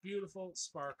beautiful,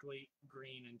 sparkly,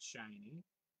 green, and shiny.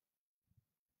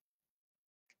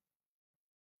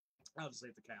 I'll just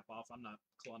leave the cap off. I'm not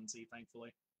clumsy,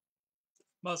 thankfully.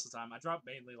 Most of the time, I drop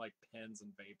mainly like pins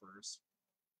and vapors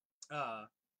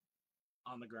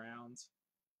on the ground.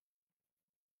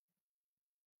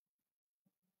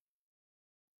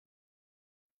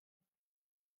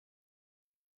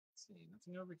 Let's see,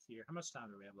 nothing over here. How much time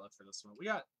do we have left for this one? We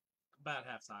got about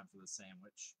half time for the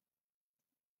sandwich.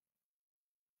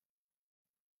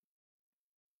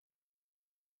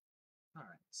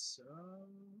 Alright, so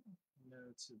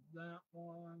no to that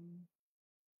one.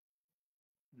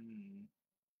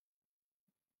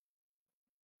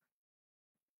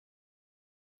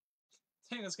 I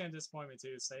think that's gonna disappoint me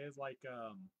too. Say it's like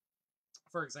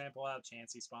For example, I have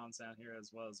Chansey spawns down here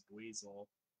as well as Weasel.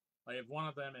 Like, if one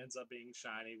of them ends up being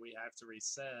shiny, we have to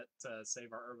reset to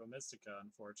save our Herba Mystica,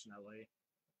 unfortunately.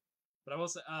 But I will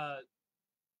say,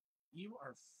 you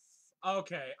are.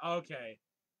 Okay, okay.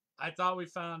 I thought we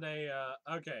found a.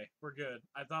 Okay, we're good.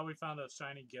 I thought we found a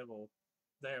shiny Gibble.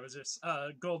 There it was just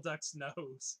Golduck's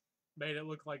nose. Made it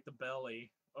look like the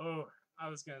belly. Oh, I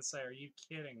was gonna say, are you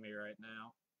kidding me right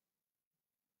now?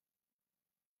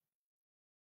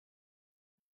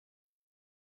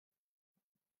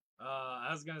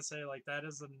 I was gonna say, like, that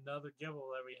is another Gibble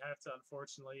that we have to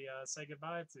unfortunately say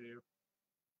goodbye to.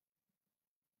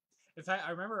 In fact,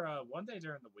 I remember one day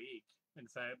during the week, in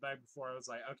fact, back before I was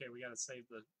like, okay, we gotta save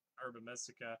the Herba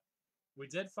Mystica. We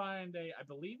did find a, I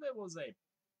believe it was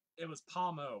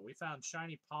Palmo. We found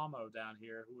shiny Palmo down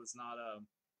here who was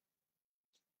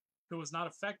not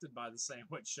affected by the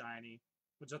sandwich shiny,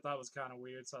 which I thought was kind of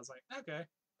weird. So I was like, okay,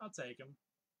 I'll take him.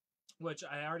 Which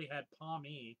I already had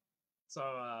Palmy,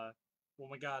 so when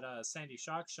we got Sandy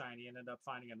Shock shiny, ended up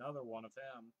finding another one of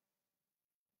him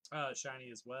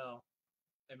shiny as well.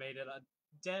 It made it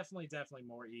definitely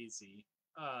more easy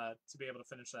to be able to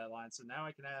finish that line. So now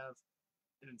I can have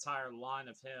an entire line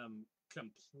of him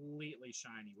completely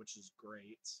shiny, which is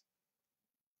great.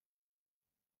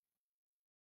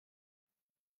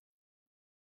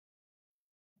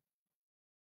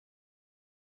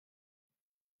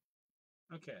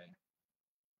 Okay.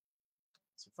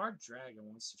 So if our dragon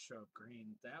wants to show up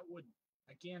green, that would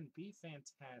again be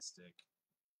fantastic.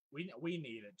 We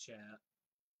need it, chat.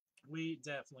 We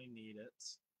definitely need it.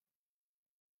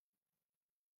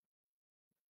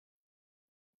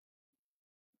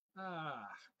 Ah,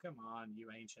 come on, you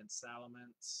ancient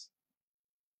salamence.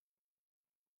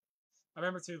 I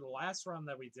remember too the last run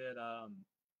that we did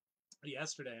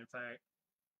yesterday, in fact,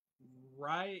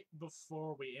 right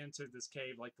before we entered this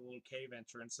cave, like the little cave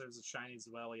entrance, there's a shiny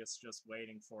Zwellius just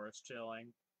waiting for us,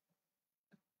 chilling.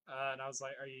 And I was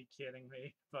like, "Are you kidding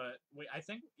me?" But I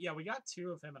think, yeah, we got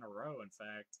two of him in a row. In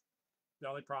fact, the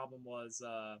only problem was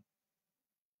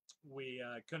we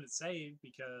couldn't save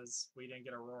because we didn't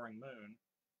get a roaring moon.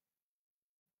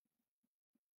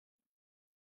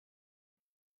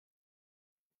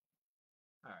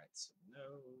 All right, so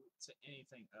no to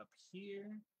anything up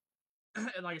here.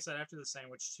 And like I said, after the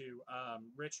sandwich too,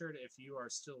 Richard, if you are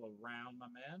still around, my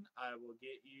man, I will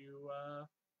get you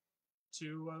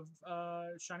two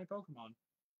of shiny Pokemon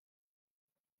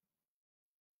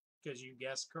because you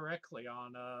guessed correctly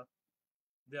on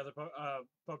the other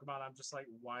Pokemon. I'm just like,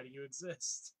 why do you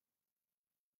exist?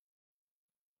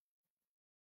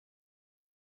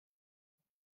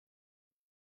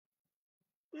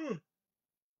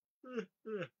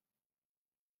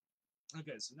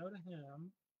 Okay, so no to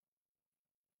him.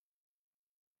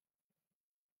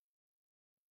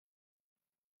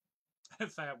 In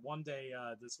fact, one day,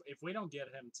 this if we don't get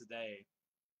him today,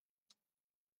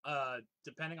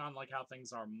 depending on like how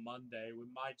things are Monday, we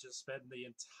might just spend the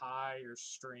entire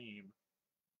stream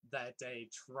that day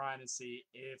trying to see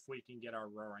if we can get our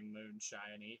Roaring Moon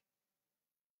shiny.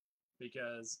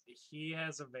 Because he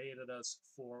has evaded us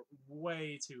for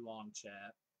way too long,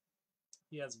 chat.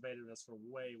 He has evaded us for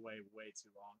way too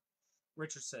long.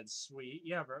 Richard said, sweet.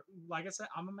 Yeah, bro. Like I said,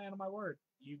 I'm a man of my word.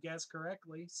 You guessed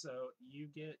correctly, so you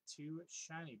get two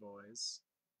shiny boys.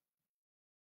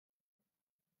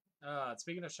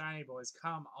 Speaking of shiny boys,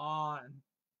 come on.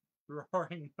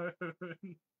 Roaring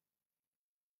Moon.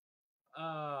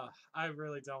 I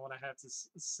really don't want to have to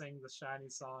sing the shiny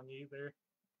song either.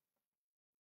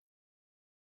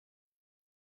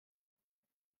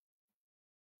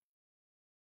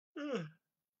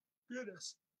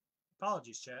 Goodness.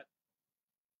 Apologies, chat.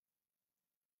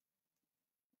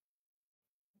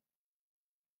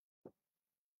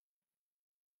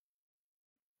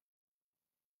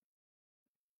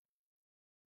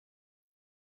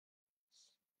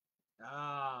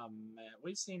 Ah, man.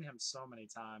 We've seen him so many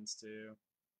times, too.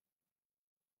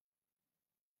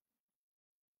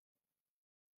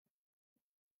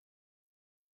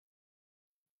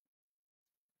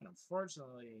 And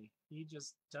unfortunately, he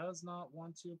just does not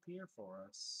want to appear for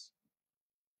us.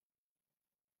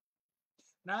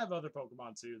 And I have other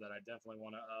Pokemon, too, that I definitely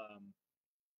want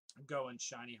to go and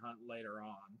shiny hunt later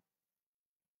on.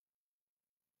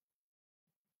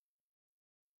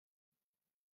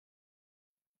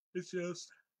 It's just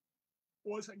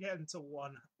once I get into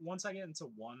one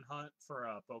hunt for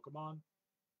a Pokemon,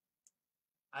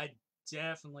 I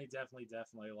definitely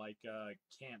like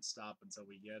can't stop until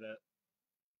we get it.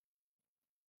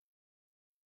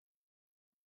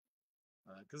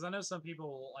 Because I know some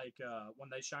people like when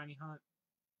they shiny hunt,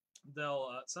 they'll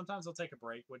sometimes they'll take a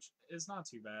break, which is not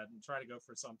too bad, and try to go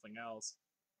for something else.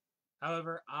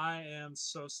 However, I am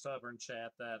so stubborn,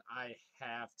 chat, that I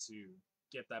have to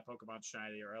get that Pokemon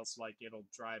shiny, or else like it'll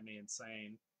drive me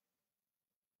insane.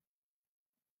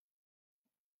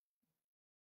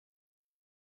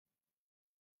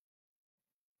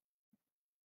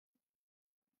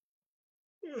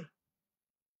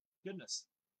 Goodness.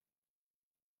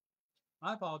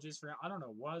 My apologies for I don't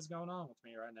know what is going on with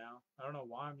me right now. I don't know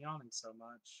why I'm yawning so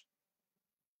much.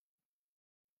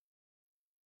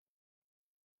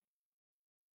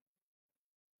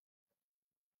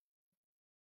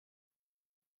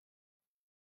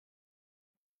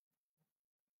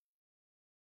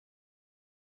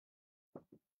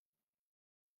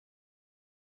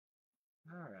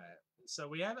 All right. So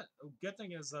we haven't. Good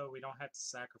thing is though we don't have to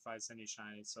sacrifice any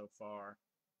shinies so far.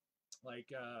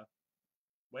 Like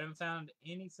we haven't found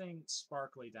anything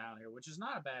sparkly down here, which is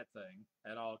not a bad thing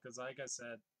at all. Because like I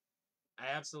said, I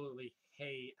absolutely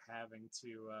hate having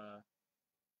to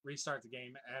restart the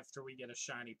game after we get a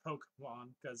shiny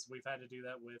Pokemon because we've had to do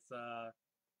that with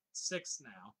 6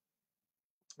 now,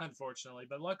 unfortunately.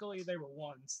 But luckily they were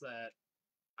ones that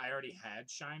I already had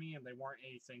shiny, and they weren't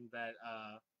anything that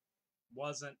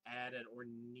wasn't added or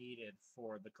needed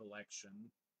for the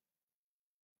collection.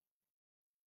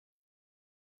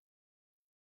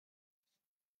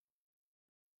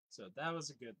 So that was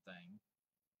a good thing.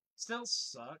 Still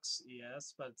sucks,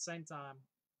 yes, but at the same time,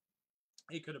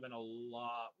 it could have been a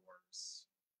lot worse.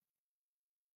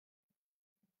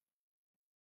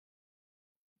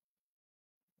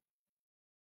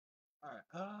 Alright,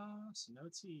 so no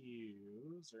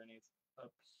TUs or anything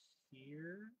up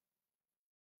here.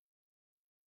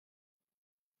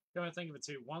 Come to think of it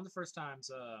too, one of the first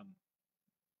times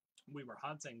we were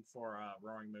hunting for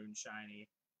Roaring Moon Shiny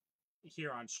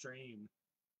here on stream,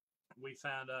 we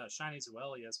found Shiny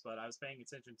Zuelius, but I was paying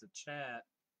attention to chat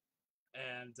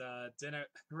and didn't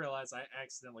realize I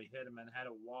accidentally hit him and had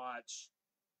to watch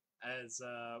as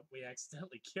we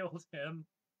accidentally killed him.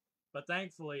 But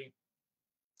thankfully,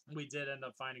 we did end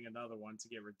up finding another one to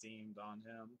get redeemed on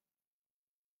him.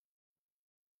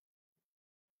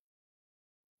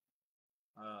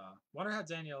 Wonder how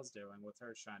Danielle's doing with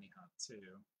her shiny hunt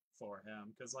too for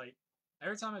him, because like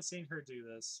every time I've seen her do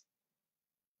this,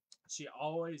 she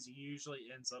always usually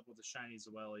ends up with a shiny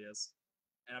Zuelius.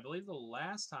 And I believe the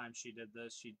last time she did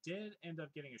this, she did end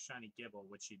up getting a shiny Gibble,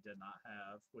 which she did not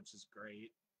have, which is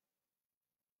great.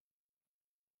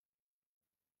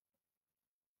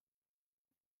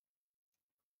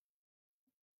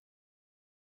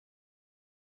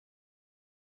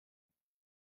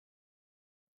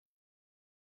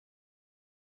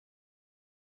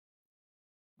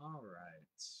 All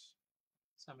right.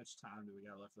 So how much time do we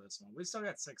got left for this one? We still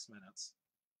got 6 minutes.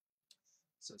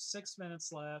 So 6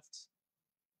 minutes left.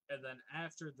 And then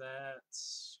after that,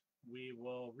 we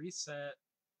will reset.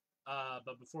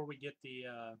 But before we get the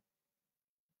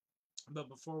but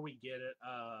before we get it,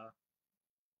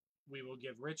 we will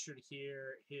give Richard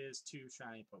here his 2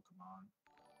 shiny Pokemon.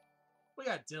 We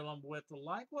got Dylan with the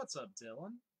like. What's up,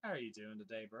 Dylan? How are you doing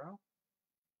today, bro?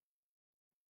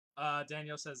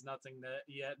 Daniel says nothing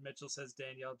yet. Mitchell says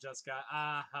Danielle just got.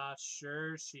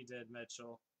 Sure she did,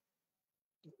 Mitchell.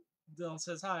 Dylan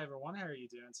says, hi, everyone. How are you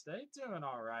doing today? Doing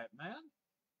all right, man.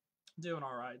 Doing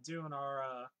all right. Doing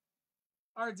our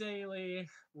daily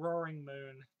Roaring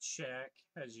Moon check,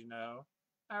 as you know.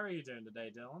 How are you doing today,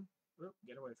 Dylan? Oop,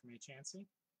 get away from me, Chansey.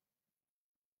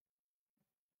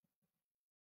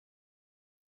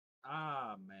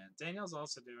 Man. Danielle's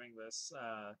also doing this,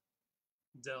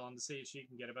 Dylan, to see if she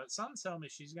can get it. But something's telling me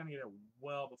she's going to get it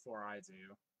well before I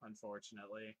do,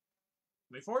 unfortunately.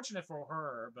 I mean, fortunate for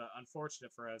her, but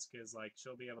unfortunate for us because, like,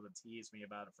 she'll be able to tease me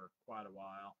about it for quite a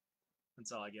while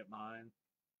until I get mine.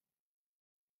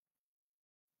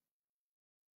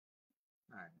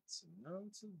 Alright, so no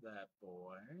to that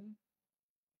boy.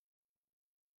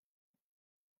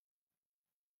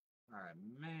 Alright,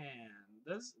 man.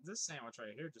 This sandwich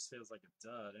right here just feels like a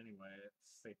dud anyway.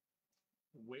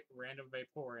 Random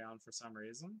Vaporeon for some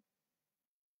reason.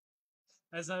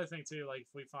 That's another thing too, like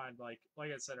if we find like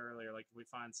I said earlier, like if we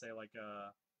find say like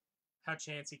how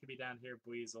Chansey could be down here,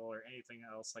 Buizel, or anything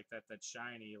else like that that's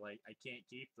shiny, like I can't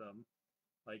keep them.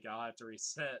 Like I'll have to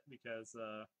reset because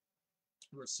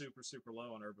we're super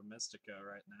low on Herba Mystica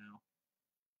right now.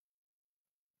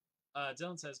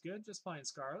 Dylan says, good, just playing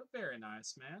Scarlet. Very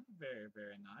nice, man.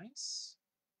 Very nice.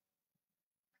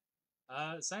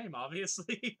 Same,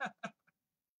 obviously.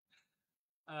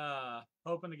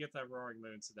 Hoping to get that Roaring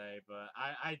Moon today, but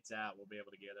I doubt we'll be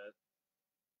able to get it.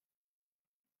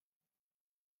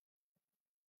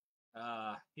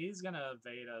 He's gonna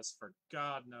evade us for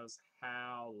God knows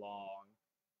how long.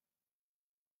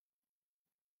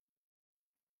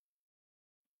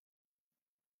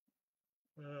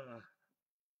 Uh,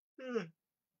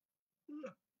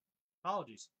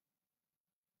 Apologies.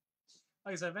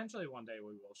 Like I said, eventually one day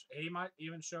we will. He might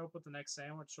even show up with the next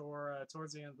sandwich or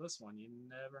towards the end of this one. You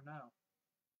never know.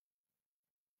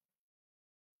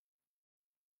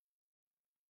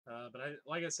 But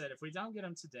like I said, if we don't get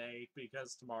him today,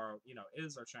 because tomorrow,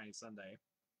 is our Chinese Sunday,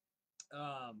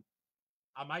 um,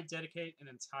 I might dedicate an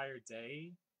entire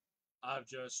day of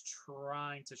just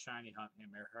trying to shiny hunt him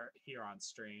here on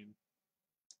stream,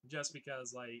 just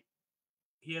because like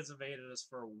he has evaded us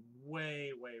for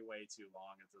way, way, way too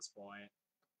long at this point.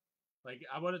 Like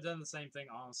I would have done the same thing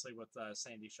honestly with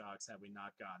Sandy Shocks had we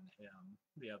not gotten him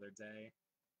the other day.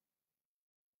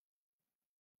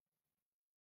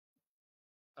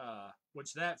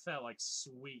 Which that felt like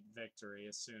sweet victory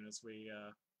as soon as we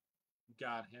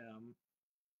got him.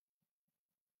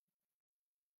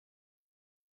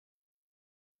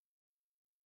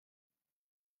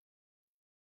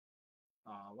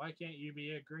 Why can't you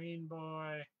be a green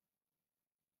boy?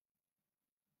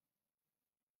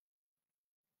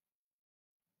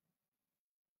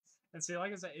 And see,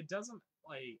 like I said, it doesn't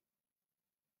like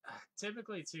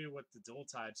typically too with the dual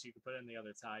types, you can put in the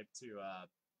other type to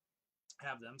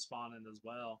have them spawn in as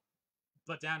well.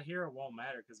 But down here, it won't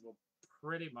matter because we'll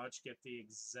pretty much get the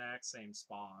exact same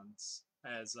spawns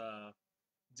as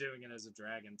doing it as a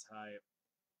dragon type,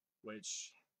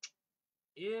 which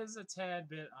is a tad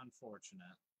bit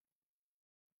unfortunate.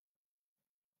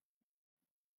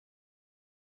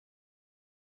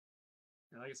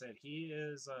 And like I said, he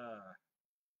is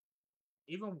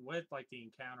even with like the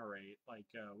encounter rate, like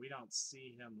we don't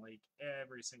see him like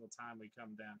every single time we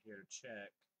come down here to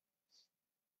check.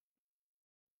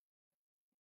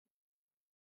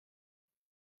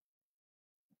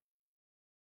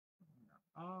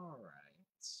 All right.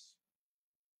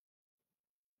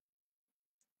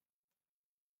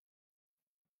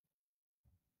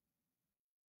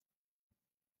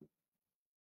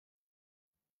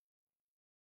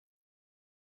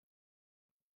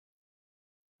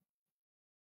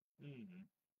 Hmm.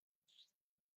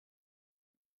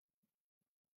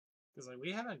 Because like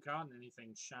we haven't gotten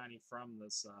anything shiny from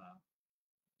this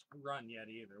run yet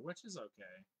either, which is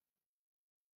okay.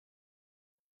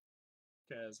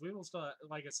 Because we will still,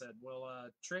 like I said, we'll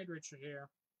trade Richard here.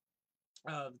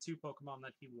 The two Pokemon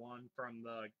that he won from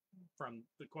the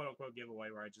quote unquote giveaway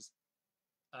where I just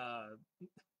uh,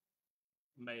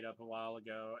 made up a while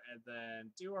ago, and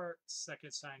then do our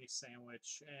second shiny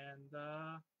sandwich,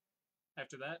 and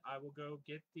after that, I will go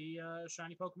get the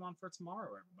shiny Pokemon for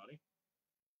tomorrow, everybody.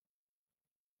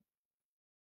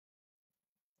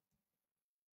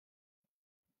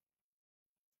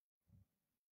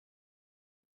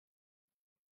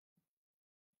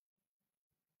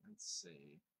 Let's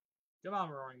see. Come on,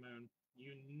 Roaring Moon.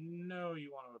 You know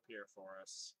you want to appear for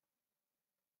us.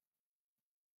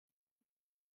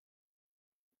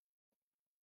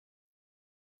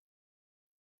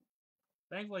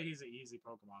 Thankfully, he's an easy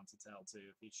Pokemon to tell, too,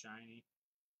 if he's shiny.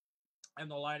 And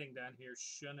the lighting down here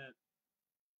shouldn't,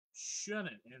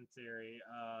 in theory,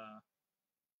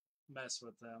 mess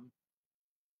with them.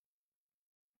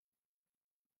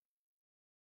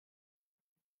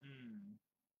 Hmm.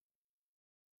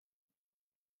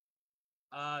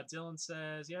 Dylan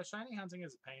says, yeah, shiny hunting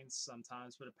is a pain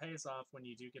sometimes, but it pays off when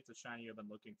you do get the shiny you've been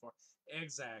looking for.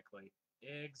 Exactly.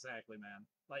 Exactly, man.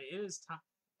 Like,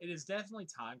 it is definitely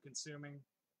time consuming,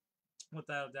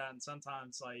 without a doubt, and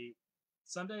sometimes, like,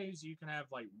 some days you can have,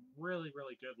 like, really,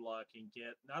 really good luck and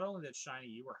get not only the shiny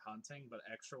you were hunting, but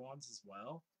extra ones as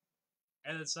well.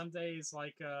 And then some days,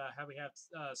 like how we have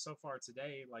so far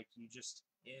today, like, you just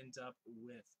end up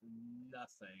with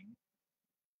nothing.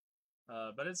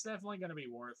 But it's definitely going to be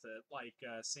worth it, like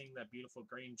seeing that beautiful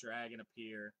green dragon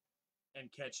appear and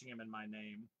catching him in my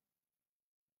name.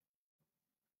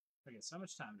 Okay, so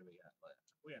much time do we got left?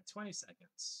 We have 20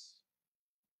 seconds.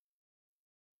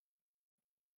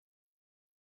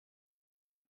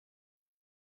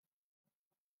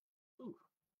 Ooh.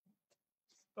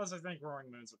 Plus, I think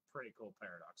Roaring Moon's a pretty cool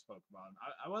Paradox Pokemon.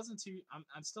 I wasn't too.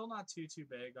 I'm still not too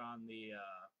big on the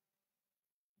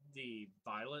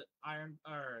Violet Iron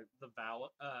or the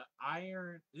Violet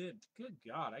Iron. Good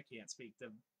God, I can't speak.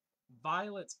 The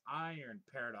Violet Iron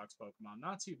Paradox Pokemon.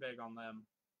 Not too big on them.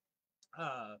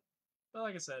 Uh, but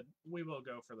like I said, we will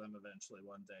go for them eventually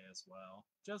one day as well.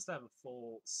 Just to have a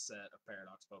full set of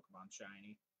Paradox Pokemon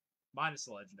shiny, minus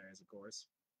the legendaries, of course.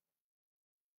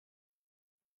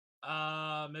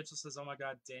 Mitchell says, "Oh my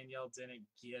God, Danielle didn't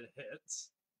get it."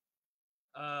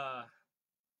 Uh,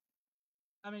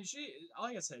 I mean,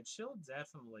 like I said, she'll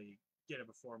definitely get it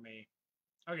before me.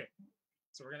 Okay,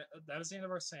 so we're gonna. That was the end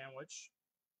of our sandwich.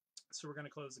 So we're gonna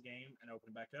close the game and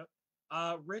open it back up.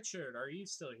 Richard, are you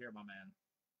still here, my man?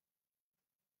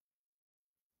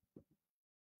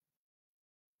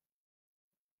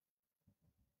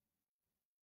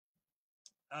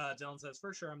 Dylan says,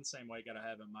 for sure, I'm the same way. Gotta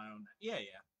have it my own. Yeah,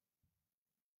 yeah.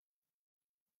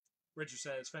 Richard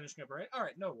says, finishing up right. All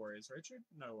right, no worries, Richard.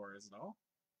 No worries at all.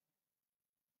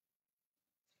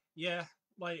 Yeah,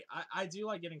 like I do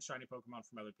like getting shiny Pokemon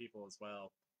from other people as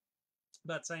well.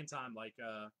 But at the same time, like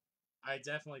I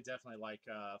definitely like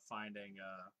finding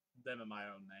them in my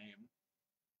own name.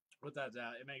 Without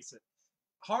doubt, it makes it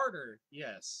harder.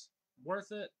 Yes,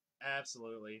 worth it.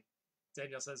 Absolutely.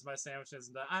 Danielle says my sandwich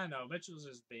isn't done. I know Mitchell's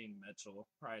just being Mitchell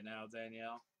right now.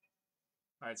 Danielle.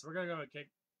 All right, so we're gonna go and kick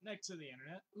neck to the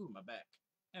internet. Ooh, my back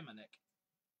and my neck.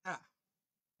 Ah,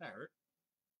 that hurt.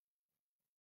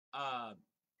 Uh,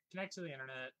 connect to the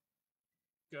internet.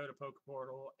 Go to Poke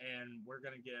Portal, and we're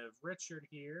gonna give Richard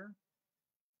here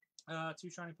two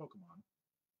shiny Pokemon.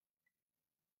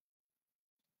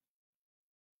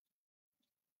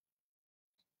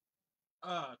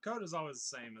 Code is always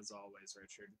the same as always,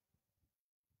 Richard.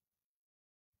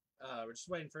 We're just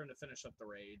waiting for him to finish up the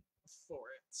raid for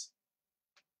it.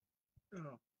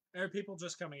 Oh. There are people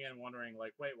just coming in wondering,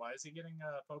 like, wait, why is he getting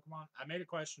Pokemon? I made a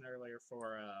question earlier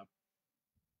for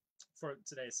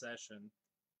today's session,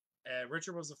 and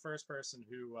Richard was the first person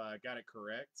who got it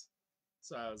correct.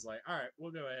 So I was like, all right,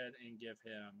 we'll go ahead and give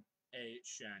him a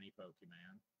shiny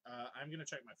Pokemon. I'm gonna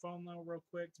check my phone though real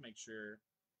quick to make sure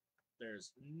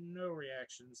there's no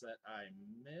reactions that I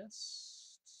missed.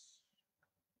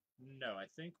 No, I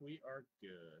think we are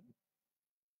good.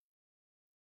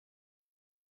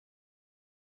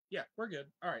 Yeah, we're good.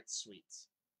 All right, sweet.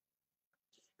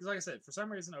 Because like I said, for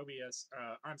some reason OBS,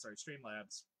 I'm sorry,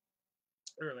 Streamlabs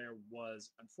earlier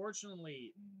was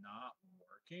unfortunately not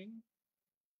working,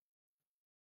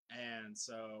 and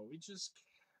so we just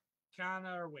kind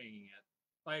of are winging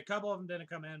it. Like a couple of them didn't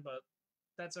come in, but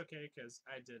that's okay because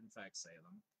I did in fact say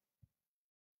them.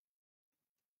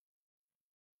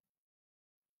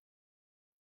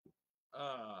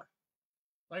 Uh,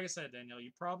 like I said, Danielle,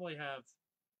 you probably have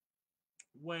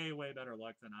way better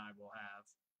luck than I will have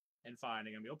in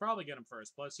finding him. You'll probably get him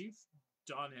first. Plus, you've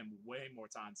done him way more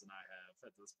times than I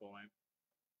have at this point.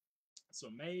 So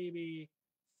maybe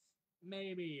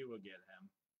you will get him.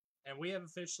 And we have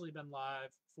officially been live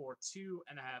for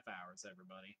 2.5 hours,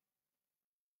 everybody.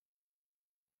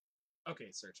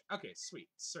 Okay, search. Okay, sweet.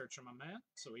 Search him, my man.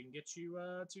 So we can get you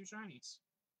two shinies.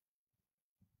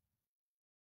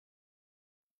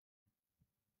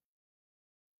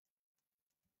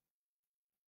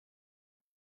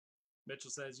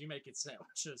 Mitchell says, you make it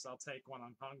sandwiches. I'll take one.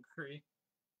 I'm hungry.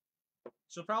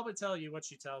 She'll probably tell you what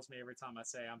she tells me every time I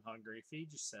say I'm hungry.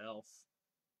 Feed yourself.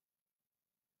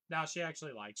 Now she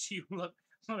actually likes you.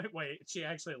 Wait, she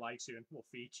actually likes you and will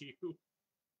feed you.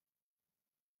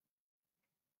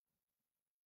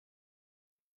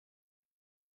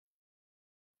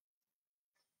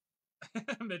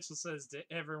 Mitchell says,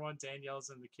 everyone, Danielle's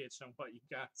in the kitchen. What you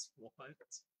guys want?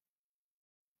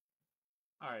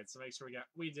 All right, so make sure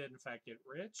we did in fact get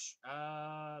rich.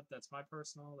 That's my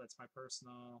personal. That's my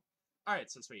personal. All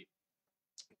right, so sweet.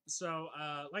 So,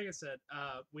 like I said,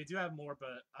 we do have more,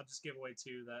 but I'll just give away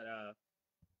two that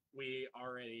we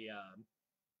already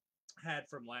had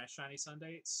from last Shiny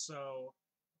Sunday. So,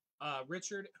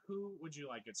 Richard, who would you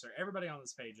like, good sir? Everybody on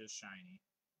this page is shiny.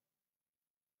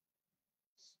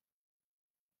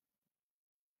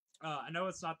 I know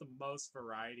it's not the most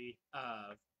variety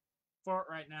for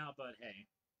it right now, but hey,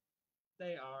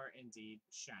 they are indeed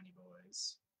shiny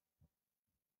boys.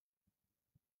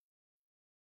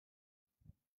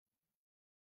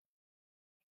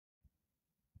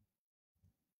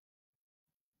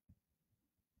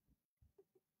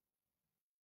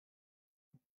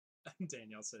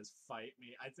 Danielle says, fight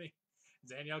me. I think,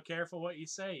 Danielle, careful what you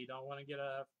say. You don't want to get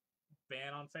a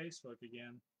ban on Facebook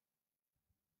again.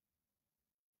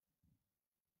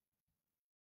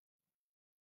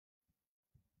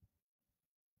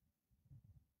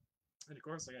 And of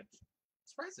course, I got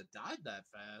surprised it died that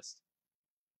fast.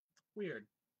 Weird.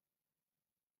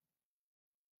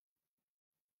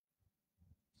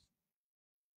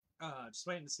 Just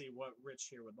waiting to see what Rich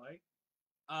here would like.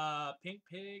 Pink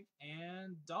Pig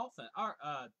and Dolphin.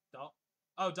 Oh,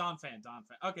 Don Fan.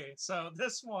 Okay, so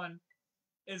this one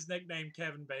is nicknamed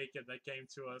Kevin Bacon that came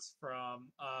to us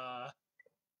from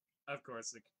of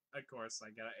course I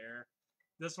got an error.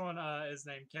 This one is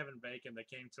named Kevin Bacon that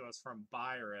came to us from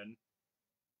Byron.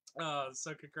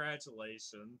 So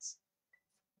congratulations,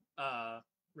 uh,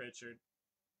 Richard.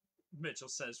 Mitchell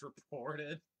says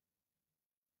reported.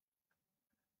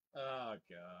 Oh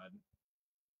God.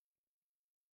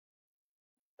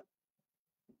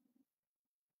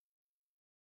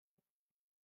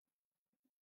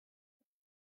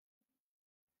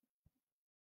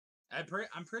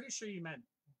 I'm pretty sure you meant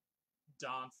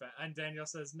Don. And Danielle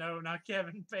says no, not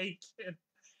Kevin Bacon.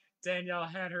 Danielle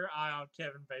had her eye on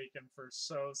Kevin Bacon for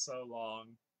so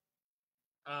long.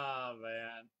 Oh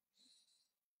man.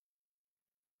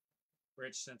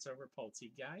 Rich sent over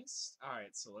Poltegeist. All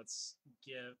right, so let's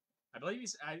give. I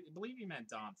believe he meant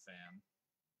Don Fan,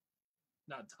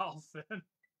 not Dolphin.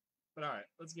 But all right,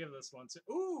 let's give this one to.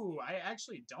 Ooh, I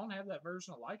actually don't have that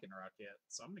version of Lycanroc yet,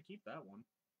 so I'm gonna keep that one.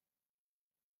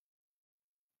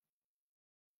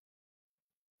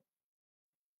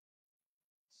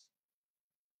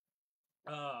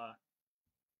 Uh,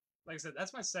 like I said,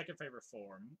 that's my second favorite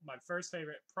form. My first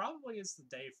favorite probably is the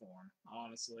day form.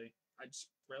 Honestly, I just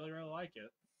really like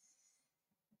it.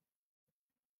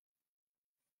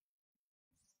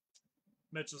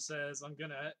 Mitchell says, "I'm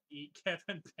gonna eat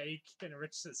Kevin Bacon."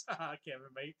 Rich says, "Ah,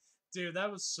 Kevin Bacon." Dude,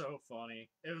 that was so funny.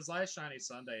 It was last Shiny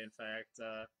Sunday, in fact.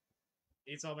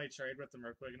 He told me to trade with him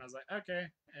real quick, and I was like,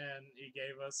 okay. And he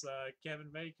gave us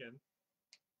Kevin Bacon.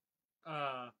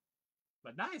 Uh,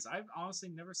 but nice. I've honestly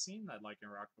never seen that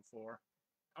Lycanroc before,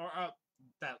 or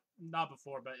that not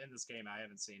before, but in this game I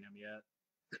haven't seen him yet.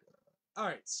 All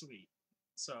right, sweet.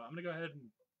 So I'm gonna go ahead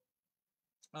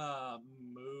and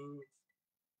move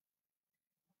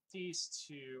these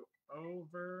two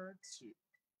over to.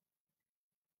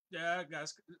 Yeah,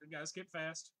 guys, skip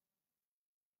fast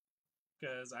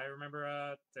because I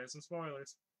remember there's some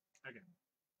spoilers. Okay,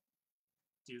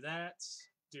 do that,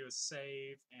 do a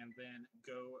save, and then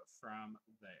go from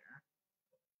there.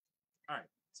 All right,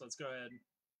 so let's go ahead,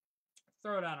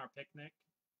 throw down our picnic,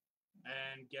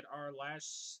 and get our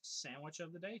last sandwich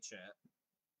of the day, chat,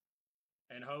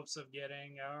 in hopes of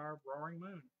getting our roaring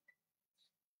moon.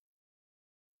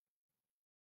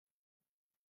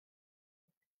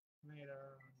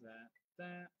 Tomato,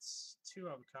 that's two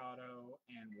avocado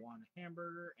and one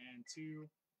hamburger and two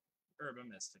herba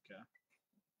mystica.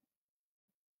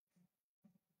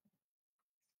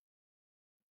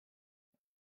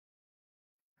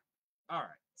 All right.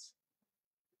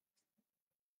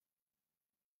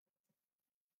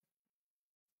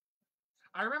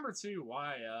 I remember too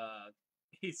why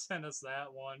he sent us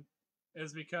that one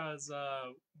is because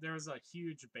there was a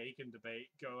huge bacon debate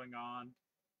going on,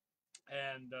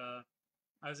 and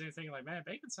I was even thinking like, man,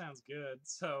 bacon sounds good.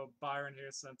 So Byron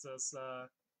here sent us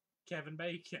Kevin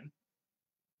Bacon.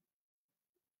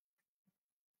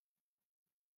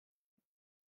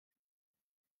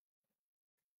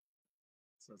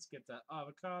 So let's get that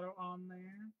avocado on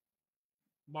there.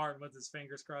 Martin with his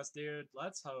fingers crossed, dude.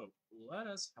 Let's hope. Let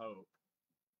us hope.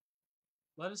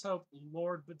 Let us hope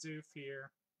Lord Bidoof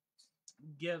here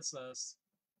gives us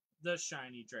the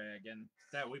shiny dragon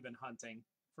that we've been hunting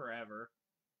forever.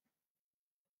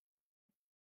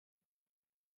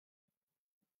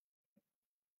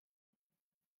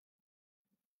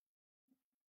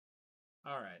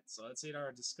 Alright, so let's eat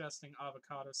our disgusting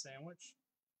avocado sandwich.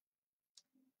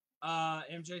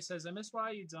 MJ says, I miss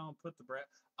why you don't put the bread.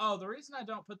 Oh, the reason I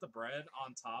don't put the bread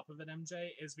on top of it, MJ,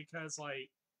 is because, like,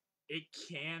 it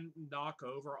can knock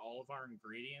over all of our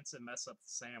ingredients and mess up the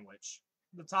sandwich.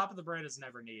 The top of the bread is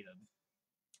never needed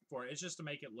for it. It's just to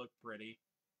make it look pretty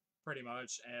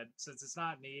much. And since it's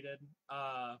not needed,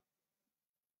 I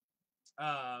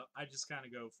just kind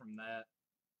of go from that.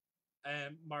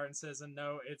 And Martin says, and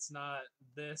no, it's not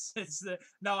this. It's the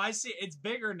no. I see. It's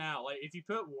bigger now. Like if you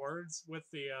put words with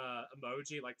the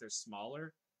emoji, like they're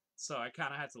smaller. So I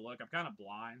kind of have to look. I'm kind of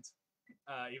blind,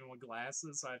 even with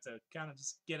glasses. So I have to kind of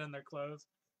just get in there close.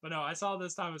 But no, I saw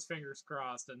this time as fingers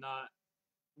crossed and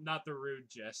not the rude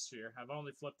gesture. I've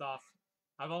only flipped off.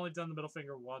 I've only done the middle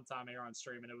finger one time here on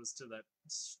stream, and it was to that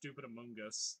stupid Among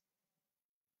Us.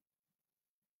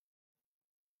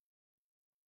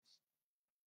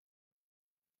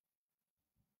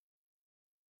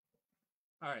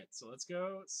 All right, so let's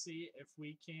go see if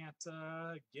we can't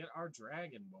get our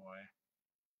dragon boy.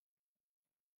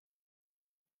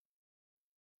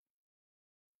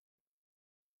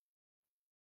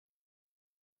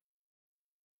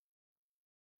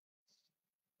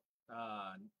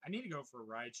 I need to go for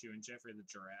Raichu and Jeffrey the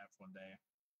Giraffe one day.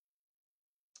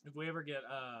 If we ever get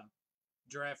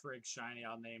Giraffe Rig Shiny,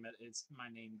 I'll name it. It's my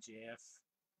name, Jeff.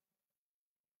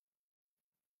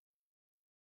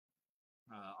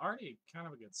 Already kind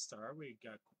of a good start. We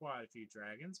got quite a few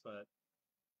dragons, but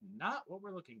Not what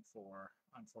we're looking for,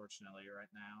 unfortunately, right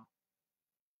now.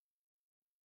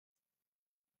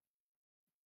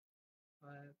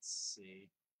 Let's see.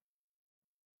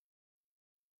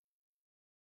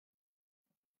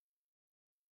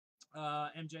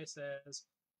 MJ says,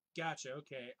 "Gotcha.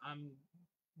 Okay, I'm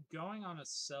going on a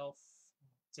self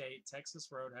date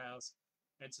Texas Roadhouse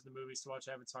into the movies to watch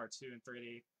Avatar 2 in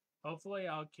 3D. Hopefully,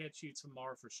 I'll catch you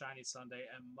tomorrow for Shiny Sunday.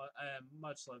 And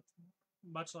much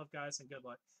love, guys, and good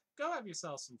luck. Go have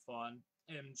yourself some fun,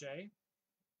 MJ.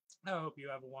 I hope you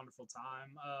have a wonderful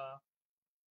time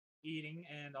eating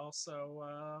and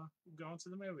also going to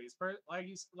the movies.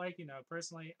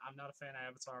 Personally, I'm not a fan of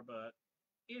Avatar, but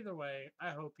either way,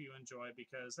 I hope you enjoy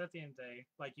because at the end of the day,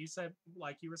 like you said,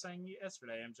 like you were saying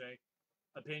yesterday, MJ,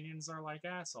 opinions are like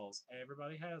assholes.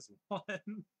 Everybody has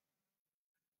one.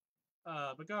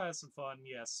 But go have some fun.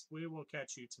 Yes, we will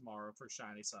catch you tomorrow for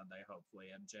Shiny Sunday, hopefully,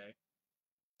 MJ.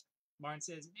 Martin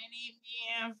says, "My name's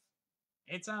Jeff."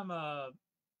 Anytime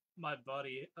my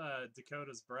buddy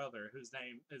Dakota's brother, whose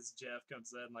name is Jeff,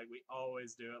 comes in, like we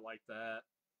always do it like that.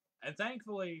 And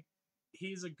thankfully,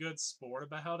 he's a good sport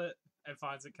about it and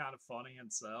finds it kind of funny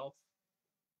himself.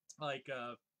 Like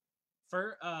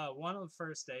for one of the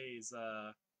first days,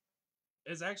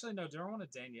 is actually no during one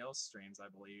of Danielle's streams, I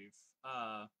believe.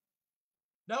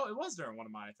 No, it was during one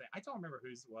of mine. I think I don't remember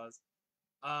whose it was.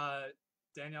 Uh,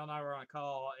 Danielle and I were on a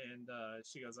call, and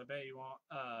she goes, "I bet you won't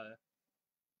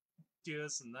do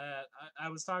this and that." I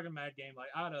was talking mad game, like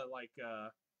I ought to like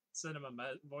send him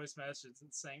a voice message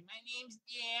and saying, "My name's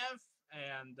Jeff,"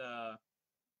 and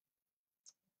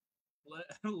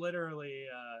literally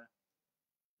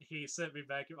he sent me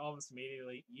back almost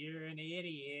immediately, "You're an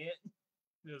idiot."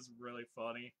 It was really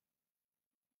funny.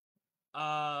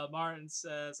 Martin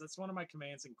says that's one of my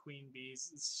commands in Queen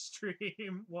Bee's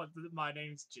stream. What my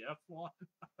name's Jeff one.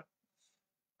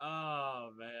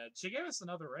 Oh man, she gave us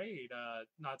another raid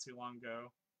not too long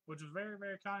ago, which was very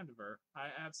very kind of her. I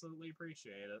absolutely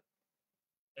appreciate it.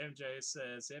 MJ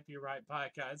says, "If you're right, bye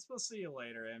guys. We'll see you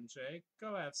later, MJ.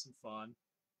 Go have some fun."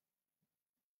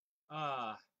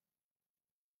 Uh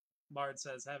Martin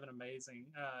says, "Have an amazing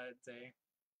day."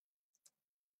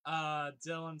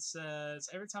 Dylan says,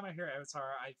 "Every time I hear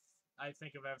Avatar, I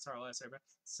think of Avatar: Last Airbender."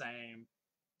 Same.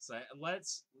 So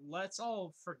let's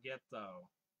all forget though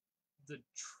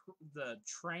the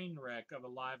train wreck of a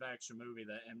live action movie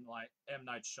that M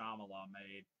Night Shyamalan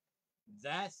made.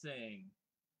 That thing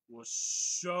was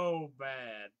so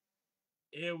bad.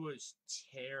 It was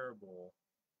terrible.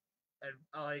 And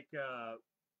like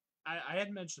I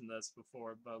had mentioned this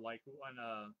before, but like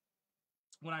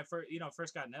when I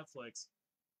first got Netflix,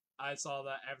 I saw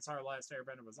that Avatar: Last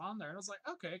Airbender was on there, and I was like,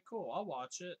 okay, cool, I'll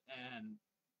watch it, and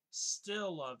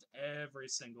still loved every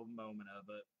single moment of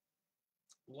it.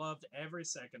 Loved every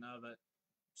second of it.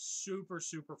 Super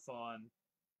super fun.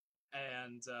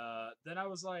 And then I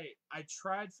was like, I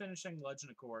tried finishing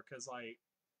Legend of Korra because like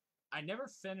I never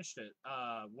finished it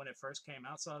when it first came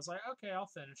out, so I was like, okay, I'll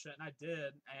finish it, and I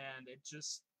did, and it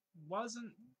just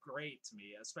wasn't great to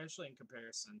me, especially in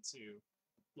comparison to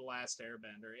The Last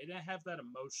Airbender. It didn't have that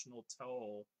emotional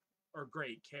toll or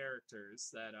great characters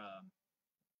that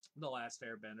The Last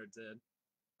Airbender did.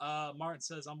 Martin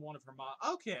says I'm one of her mom.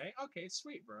 Okay, okay,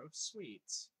 sweet, bro, sweet.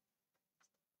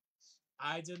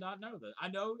 I did not know that.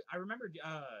 I remember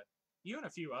you and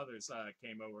a few others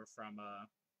came over from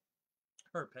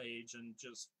her page and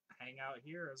just hang out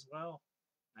here as well.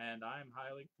 And I'm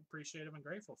highly appreciative and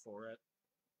grateful for it.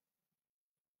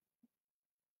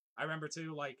 I remember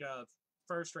too, like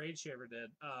first raid she ever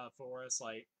did for us.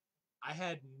 Like I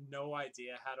had no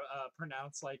idea how to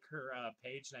pronounce like her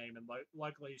page name, and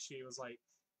luckily she was like,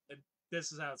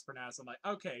 "This is how it's pronounced." I'm like,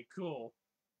 "Okay, cool,"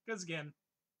 because again,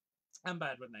 I'm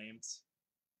bad with names.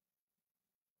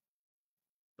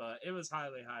 But it was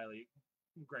highly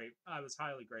great. I was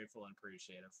highly grateful and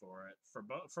appreciative for it for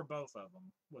both of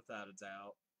them, without a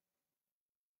doubt.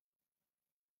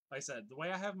 Like I said, the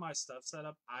way I have my stuff set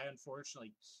up, I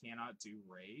unfortunately cannot do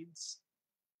raids,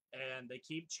 and they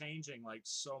keep changing like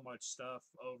so much stuff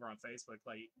over on Facebook,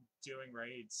 like doing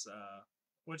raids.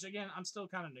 Which again, I'm still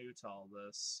kind of new to all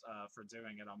this for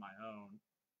doing it on my own.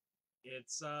 It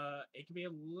can be a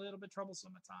little bit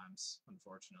troublesome at times,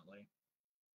 unfortunately.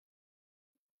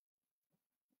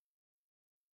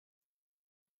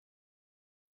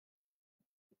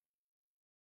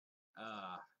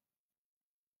 Uh,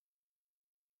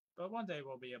 but one day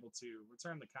we'll be able to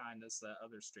return the kindness that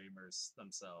other streamers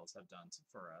themselves have done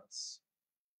for us.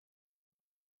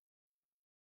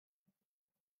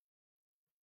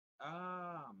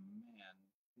 Ah, man.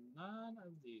 None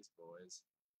of these boys.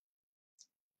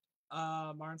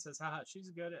 Martin says, haha, she's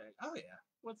a good egg. Oh, yeah.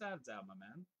 Without a doubt, my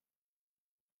man.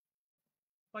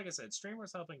 Like I said,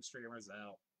 streamers helping streamers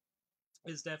out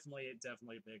is definitely a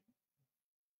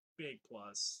big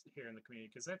plus here in the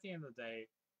community. Because at the end of the day,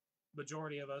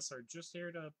 majority of us are just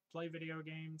here to play video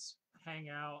games, hang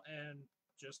out, and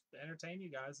just entertain you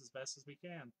guys as best as we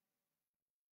can.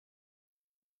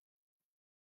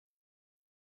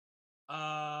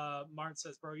 Martin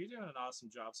says, bro, you're doing an awesome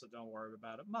job, so don't worry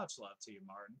about it. Much love to you,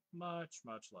 Martin. Much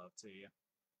love to you.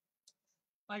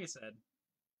 Like I said,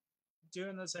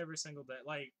 doing this every single day,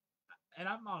 like, and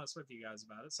I'm honest with you guys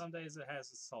about it. Some days it has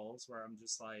its tolls where I'm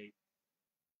just like,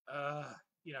 uh,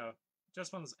 you know,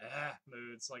 just one of those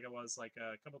moods like I was like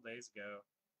a couple days ago.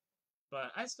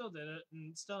 But I still did it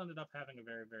and still ended up having a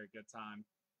very good time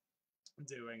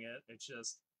doing it. It's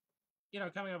just,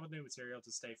 coming up with new material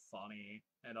to stay funny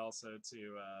and also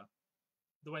to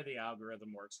the way the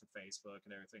algorithm works for Facebook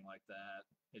and everything like that.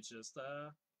 It's just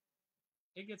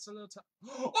it gets a little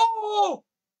oh!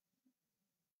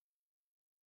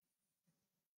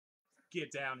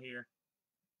 Get down here.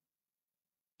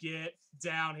 Get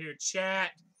down here,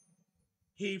 chat.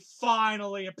 He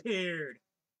finally appeared.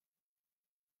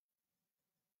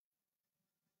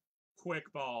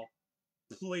 Quick ball.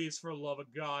 Please, for the love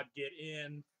of God, get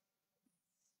in.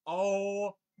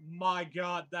 Oh my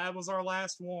God, that was our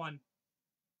last one.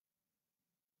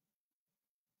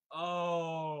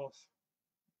 Oh.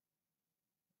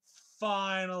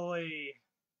 Finally.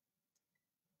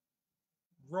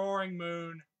 Roaring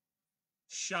Moon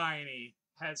Shiny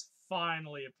has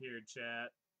finally appeared,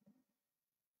 chat.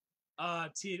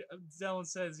 Tito, Dylan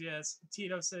says yes.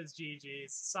 Tito says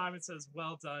GG's. Simon says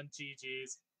well done,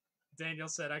 GG's. Daniel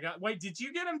said I got. Wait, did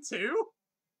you get him too?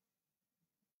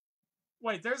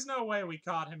 Wait, there's no way we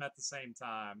caught him at the same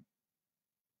time.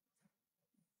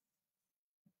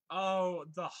 Oh,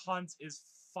 the hunt is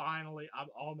finally. I'm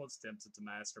almost tempted to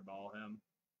Master Ball him.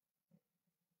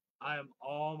 I am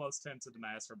almost tempted to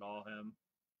Master Ball him.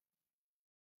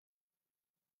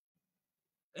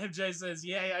 MJ says,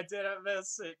 yay, I didn't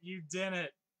miss it. You didn't.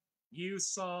 You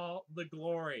saw the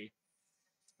glory,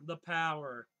 the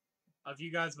power of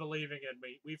you guys believing in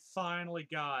me. We finally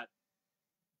got,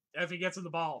 if he gets to the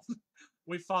ball,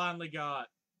 we finally got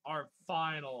our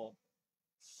final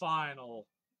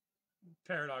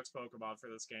Paradox Pokemon for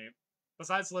this game.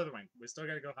 Besides Slitherwing, we still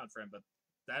gotta go hunt for him, but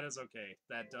that is okay.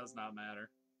 That does not matter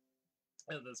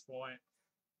at this point.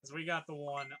 Because we got the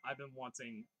one I've been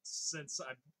wanting since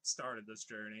I started this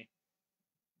journey.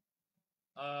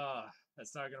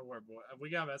 That's not gonna work, boy. We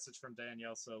got a message from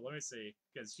Danielle, so let me see.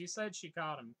 Because she said she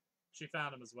caught him. She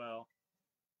found him as well.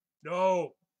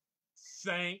 No!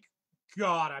 Thank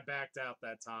God I backed out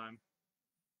that time.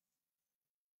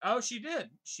 Oh, she did.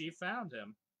 She found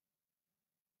him.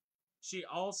 She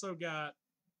also got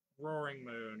Roaring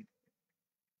Moon.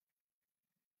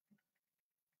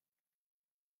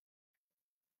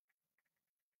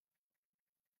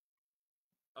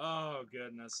 Oh,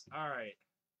 goodness. Alright.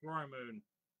 Roaring Moon.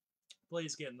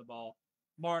 Please get in the ball.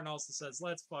 Martin also says,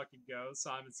 let's fucking go.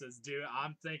 Simon says, dude,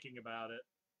 I'm thinking about it.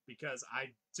 Because I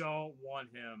don't want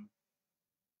him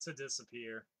to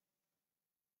disappear.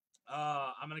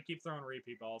 I'm gonna keep throwing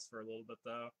repeat balls for a little bit,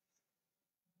 though.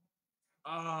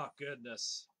 Oh,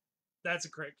 goodness. That's a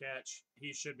crit catch.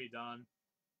 He should be done.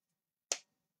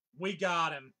 We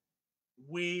got him.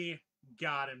 We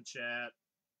got him, chat.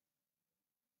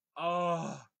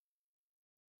 Oh.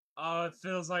 Oh, it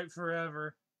feels like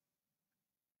forever.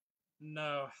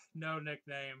 No. No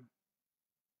nickname.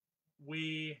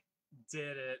 We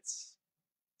did it.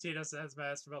 Tito says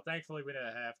Master Ball. Thankfully, we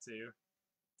didn't have to.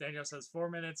 Daniel says 4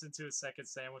 minutes into a second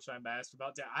sandwich, I Master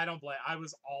Ball. I don't blame. I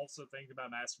was also thinking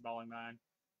about Master Balling mine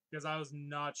because I was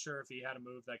not sure if he had a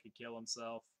move that could kill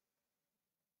himself.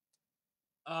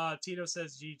 Tito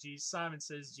says GG's, Simon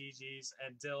says GG's,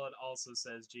 and Dylan also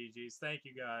says GG's. Thank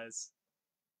you guys.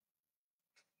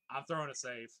 I'm throwing a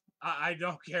save. I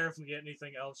don't care if we get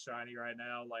anything else shiny right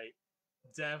now. Like,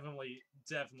 definitely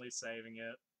saving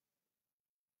it.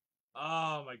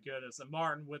 Oh my goodness. And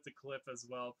Martin with the clip as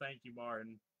well. Thank you,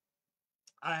 Martin.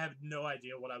 I have no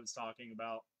idea what I was talking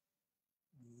about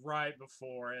right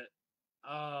before it.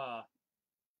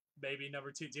 Maybe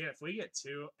number 2. Yeah, if we get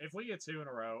two in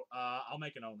a row, I'll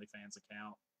make an OnlyFans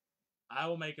account. I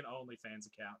will make an OnlyFans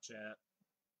account, chat.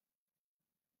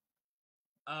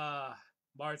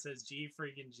 Martin says G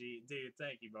freaking G. Dude,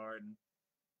 thank you, Martin.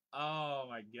 Oh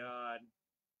my god.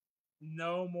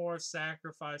 No more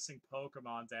sacrificing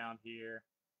Pokemon down here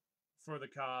for the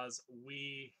cause.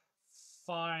 We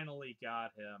finally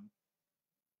got him.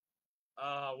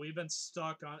 We've been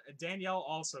stuck on... Danielle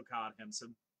also caught him, so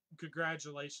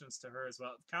congratulations to her as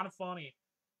well. Kind of funny.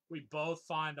 We both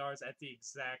find ours at the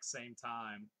exact same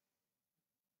time.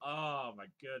 Oh my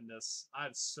goodness.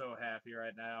 I'm so happy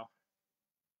right now.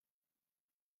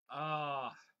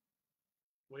 Ah,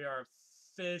 we are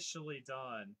officially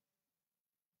done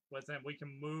with him. We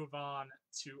can move on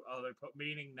to other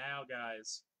meaning now,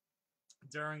 guys.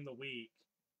 During the week,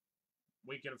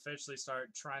 we can officially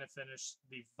start trying to finish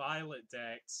the Violet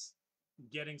decks,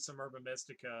 getting some Herba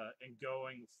Mystica, and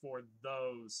going for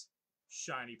those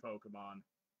shiny Pokemon.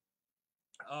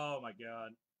 Oh my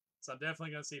god! So I'm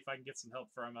definitely gonna see if I can get some help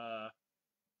from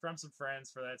some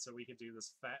friends for that, so we could do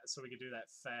this so we could do that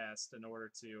fast in order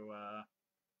to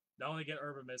not only get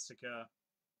Herba Mystica,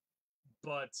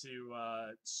 but to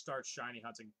start shiny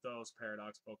hunting those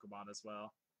Paradox Pokemon as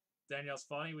well. Danielle's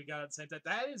funny. We got it at the same time.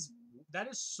 That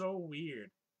is so weird.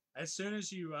 As soon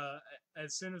as you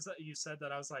said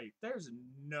that, I was like, "There's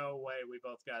no way we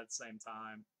both got it at the same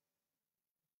time."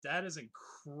 That is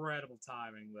incredible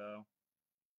timing, though.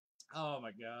 Oh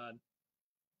my god.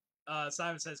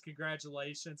 Simon says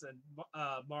congratulations, and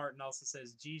Martin also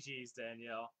says GG's,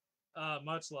 Danielle.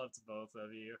 Much love to both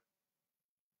of you.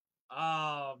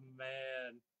 Oh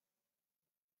man.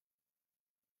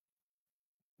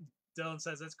 Dylan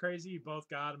says that's crazy. You both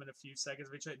got him in a few seconds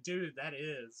of each other. Dude, that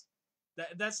is.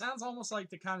 That sounds almost like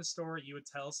the kind of story you would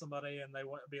tell somebody and they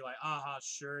would be like, "Aha,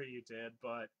 sure you did,"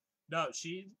 but no,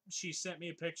 she sent me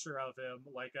a picture of him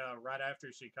like right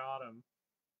after she caught him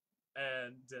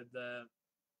and did that.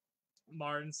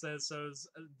 Martin says, "So is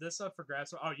this up for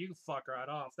grabs?" Oh, you can fuck right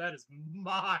off. That is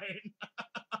mine.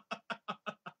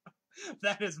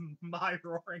 That is my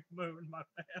roaring moon, my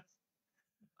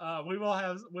man. We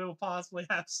will possibly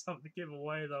have something to give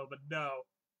away though, but no,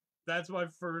 that's my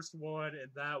first one,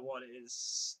 and that one is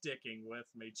sticking with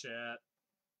me, chat.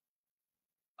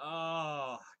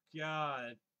 Oh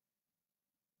god.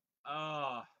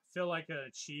 Oh, feel like an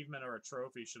achievement or a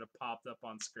trophy should have popped up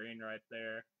on screen right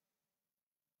there.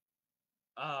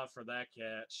 For that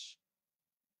catch.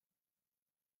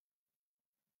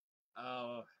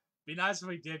 Oh, be nice if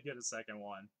we did get a second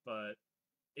one, but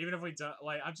even if we don't,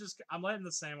 like, I'm letting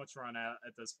the sandwich run out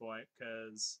at this point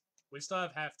because we still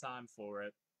have half time for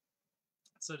it.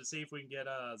 So to see if we can get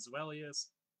Zwellius,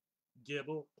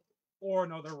 Gibble, or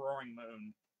another Roaring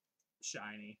Moon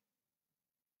shiny.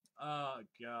 Oh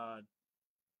god,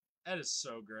 that is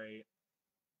so great.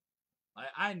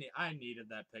 I needed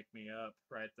that pick me up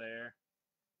right there.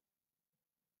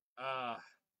 Uh,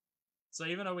 so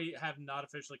even though we have not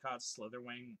officially caught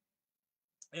Slitherwing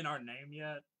in our name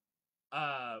yet,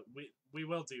 we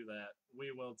will do that.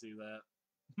 We will do that.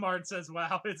 Martin says,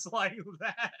 "Wow, it's like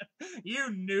that." You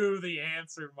knew the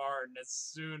answer, Martin, as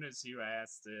soon as you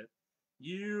asked it.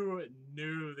 You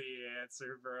knew the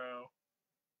answer, bro.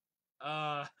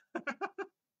 Uh,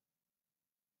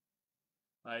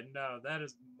 I know that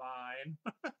is mine.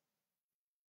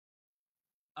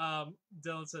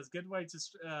 Dylan says, "Good way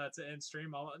to end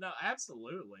stream." No,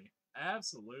 absolutely,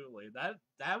 absolutely.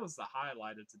 That was the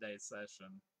highlight of today's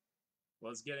session.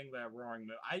 Was getting that roaring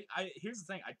moon. I here's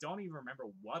the thing. I don't even remember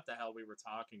what the hell we were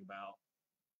talking about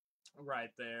right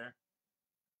there.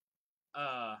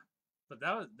 But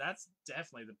that's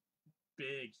definitely the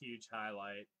big, huge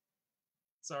highlight.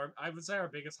 So I would say our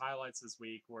biggest highlights this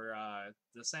week were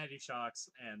the Sandy Shocks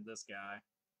and this guy.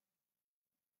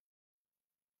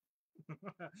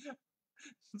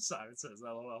 Simon says,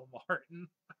 "LOL, Martin."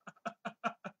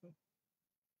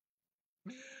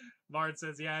 Martin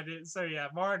says, "Yeah, I did." So yeah,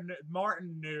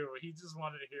 Martin knew. He just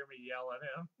wanted to hear me yell at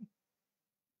him.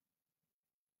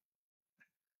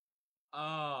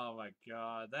 Oh my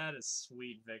god, that is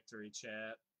sweet victory,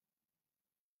 chat.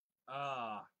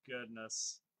 Oh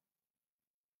goodness.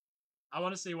 I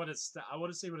want to see what his I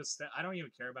want to see what his I don't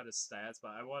even care about his stats,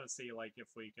 but I want to see like if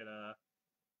we could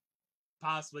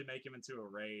possibly make him into a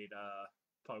raid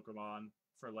Pokemon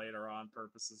for later on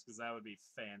purposes, because that would be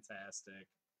fantastic.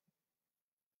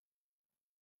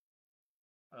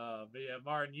 But yeah,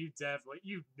 Martin, you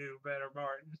knew better,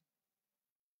 Martin.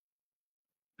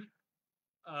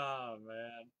 Oh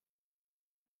man.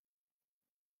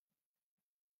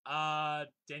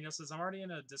 Daniel says, "I'm already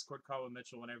in a Discord call with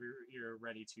Mitchell whenever you're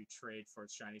ready to trade for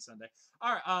Shiny Sunday."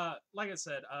 All right, like I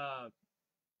said,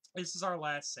 this is our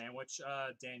last sandwich,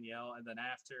 Danielle, and then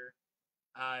after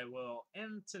I will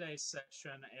end today's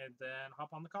session and then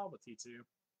hop on the call with you two.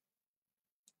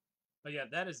 But yeah,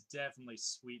 that is definitely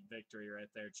sweet victory right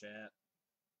there, chat.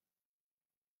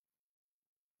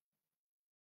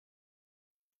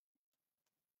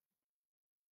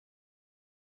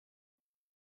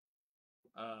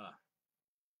 Uh,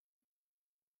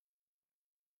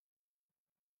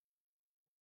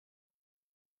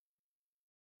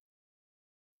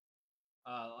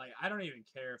 Like, I don't even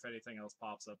care if anything else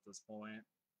pops up at this point.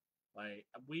 Like,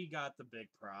 we got the big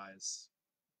prize.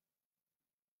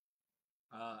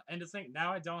 And to think,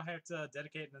 now I don't have to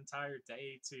dedicate an entire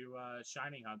day to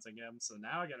shiny hunting him, so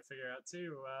now I gotta figure out,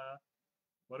 too,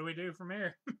 what do we do from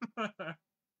here? Like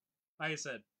I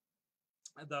said,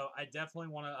 though, I definitely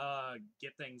want to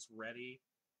get things ready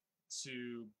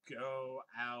to go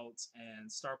out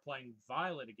and start playing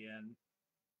Violet again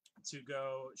to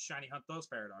go shiny hunt those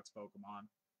Paradox Pokemon.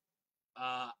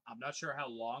 I'm not sure how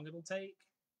long it'll take,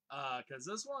 because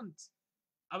this one,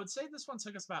 I would say this one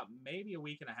took us about maybe a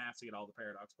week and a half to get all the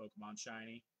Paradox Pokemon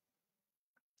shiny.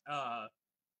 Uh,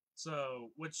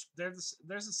 which there's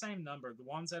the same number. The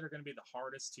ones that are going to be the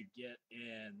hardest to get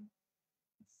in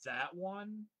that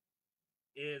one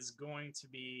is going to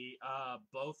be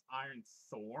both Iron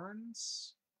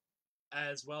Thorns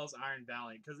as well as Iron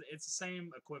Valiant, because it's the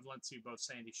same equivalent to both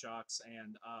Sandy Shocks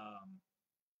and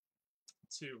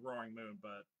to Roaring Moon.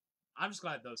 But I'm just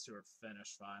glad those two are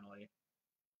finished finally.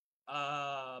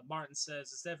 Martin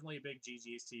says it's definitely a big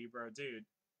GG's to you, bro, dude.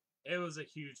 It was a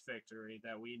huge victory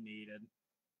that we needed,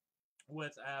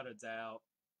 without a doubt.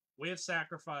 We have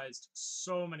sacrificed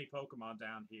so many Pokemon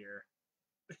down here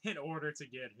in order to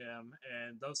get him,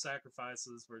 and those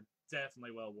sacrifices were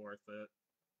definitely well worth it.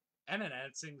 And then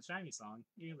I'd sing the shiny song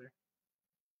either.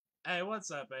 Hey,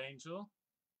 what's up, Angel?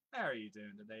 How are you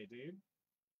doing today, dude?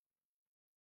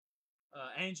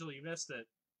 Angel, you missed it.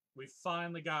 We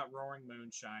finally got Roaring Moon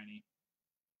shiny.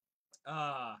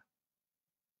 Uh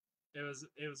it was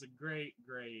a great,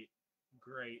 great,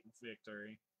 great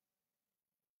victory.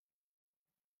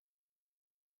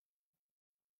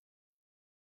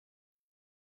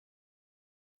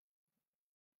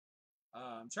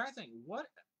 I'm trying to think what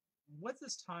with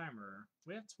this timer.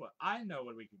 We have 12. I know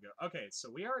what we could go. Okay, so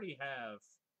we already have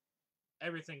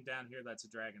everything down here that's a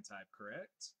dragon type,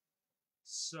 correct?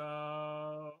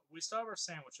 So we still have our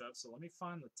sandwich up. So let me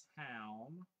find the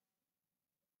town.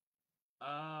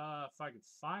 If I could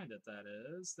find it, that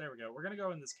is. There we go. We're gonna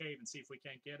go in this cave and see if we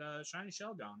can't get a shiny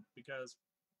Shelgon, because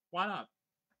why not?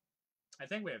 I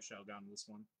think we have Shelgon in this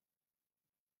one.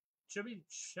 Should be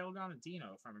Shelgon and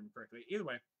Dino, if I remember correctly. Either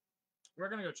way, we're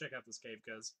gonna go check out this cave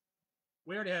because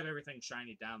we already have everything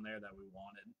shiny down there that we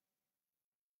wanted.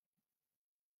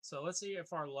 So let's see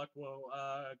if our luck will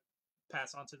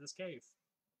pass on to this cave.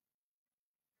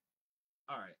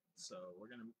 Alright, so we're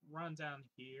going to run down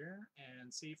here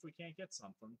and see if we can't get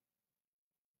something.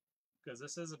 Because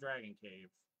this is a dragon cave.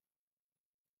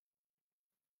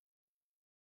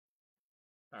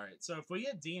 Alright, so if we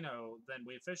get Dino, then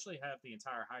we officially have the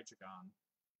entire Hydreigon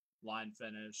line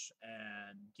finish,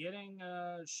 and getting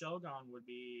Shelgon would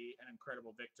be an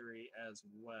incredible victory as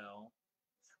well.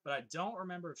 But I don't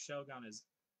remember if Shelgon is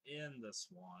in this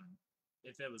one.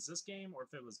 If it was this game or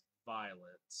if it was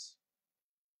Violet.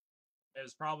 It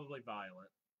was probably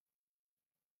Violet.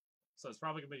 So it's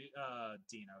probably going to be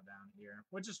Dino down here,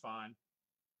 which is fine.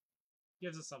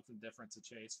 Gives us something different to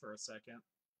chase for a second.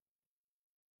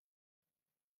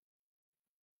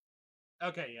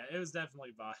 Okay, yeah, it was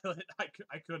definitely Violet.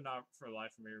 I could not for the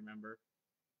life of me remember.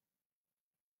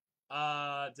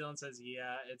 Dylan says,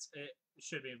 yeah, it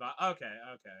should be Violet. Okay,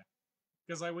 okay.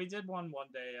 Because like we did one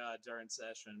day during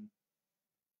session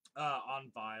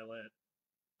on Violet,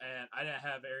 and I didn't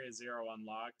have Area 0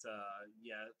 unlocked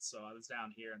yet, so I was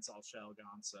down here and saw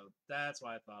Shelgon, so that's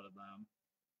why I thought of them.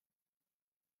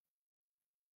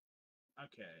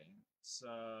 Okay, so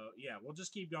yeah, we'll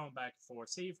just keep going back and forth.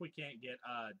 See if we can't get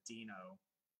Dino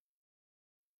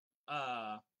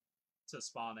to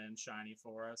spawn in shiny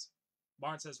for us.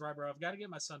 Martin says, right, bro, I've got to get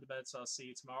my son to bed, so I'll see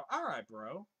you tomorrow. All right,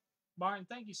 bro. Martin,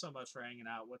 thank you so much for hanging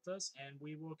out with us, and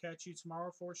we will catch you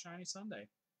tomorrow for Shiny Sunday.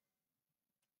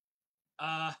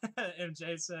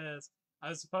 MJ says, I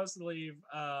was supposed to leave,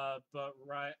 but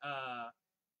right,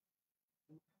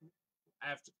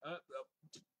 after,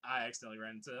 I accidentally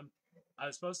ran into him. I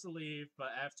was supposed to leave, but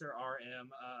after RM,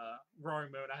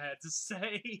 Roaring Moon, I had to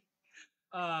stay.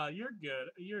 You're good.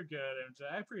 You're good, MJ.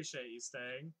 I appreciate you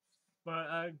staying.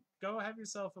 But go have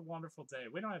yourself a wonderful day.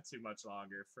 We don't have too much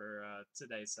longer for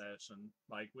today's session.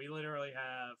 Like, we literally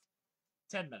have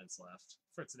 10 minutes left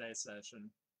for today's session.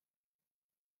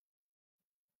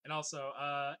 And also,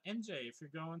 MJ, if you're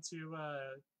going to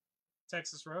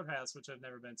Texas Roadhouse, which I've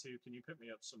never been to, can you pick me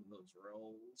up some of those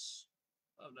rolls?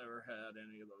 I've never had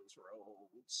any of those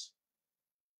rolls.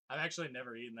 I've actually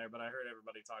never eaten there, but I heard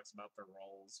everybody talks about the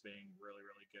rolls being really,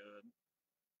 really good.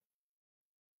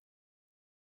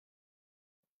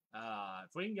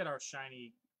 If we can get our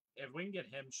shiny, if we can get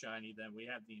him shiny, then we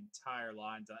have the entire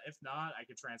line done. If not, I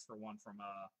could transfer one from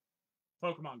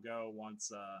Pokemon Go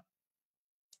once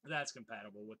That's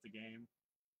compatible with the game.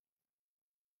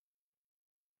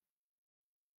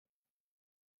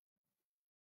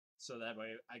 So that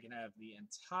way I can have the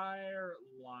entire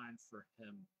line for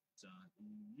him done.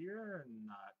 You're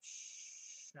not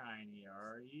shiny,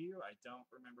 are you? I don't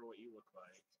remember what you look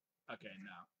like. Okay,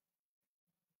 no.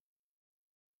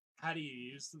 How do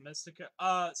you use the Mystica?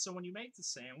 So when you make the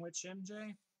sandwich,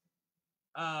 MJ,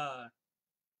 uh,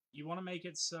 you want to make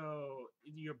it so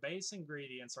your base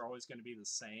ingredients are always going to be the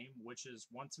same, which is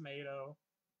one tomato,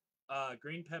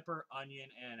 green pepper, onion,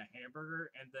 and a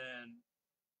hamburger, and then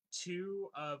two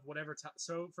of whatever.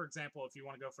 So, for example, if you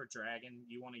want to go for dragon,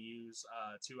 you want to use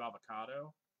two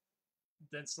avocado.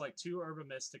 Then select two herba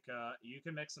mystica. You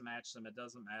can mix and match them; it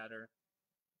doesn't matter.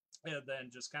 And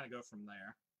then just kind of go from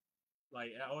there. Like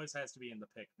it always has to be in the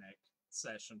picnic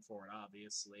session for it,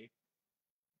 obviously.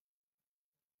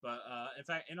 But in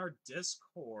fact, in our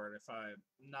Discord, if I'm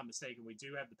not mistaken, we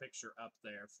do have the picture up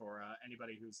there for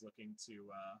anybody who's looking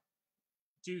to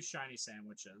do shiny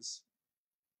sandwiches.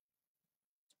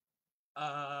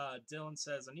 Dylan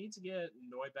says, I need to get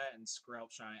Noibat and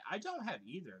Skrelp shiny. I don't have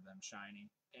either of them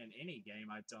shiny in any game,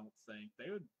 I don't think.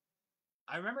 They would.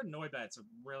 I remember Noibat's a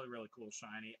really, really cool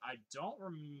shiny. I don't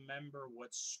remember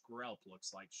what Skrelp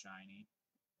looks like shiny.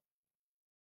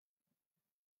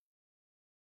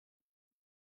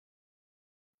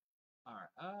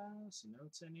 Alright, so no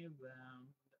to any of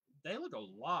them. They look a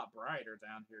lot brighter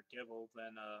down here, Gibble,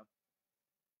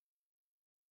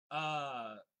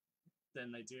 uh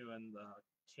than they do in the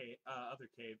cave, other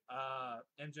cave.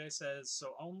 MJ says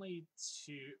so only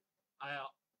two. I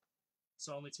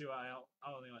so only two. I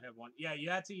only have one. Yeah, you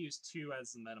had to use two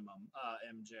as the minimum.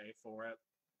 MJ for it.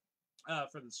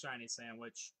 For the shiny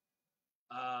sandwich.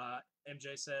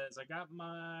 MJ says I got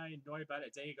my Noibat a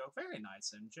day ago. Very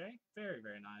nice, MJ. Very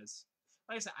very nice.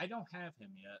 Like I said, I don't have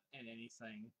him yet in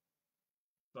anything.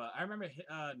 But I remember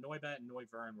Noibat and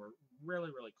Noivern were really,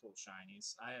 really cool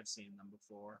shinies. I have seen them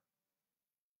before.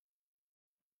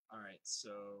 All right,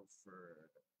 so for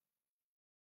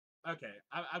okay,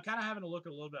 I'm kind of having to look a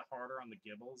little bit harder on the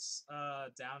Gibbles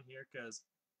down here because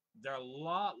they're a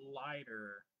lot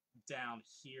lighter down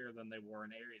here than they were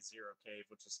in Area Zero Cave,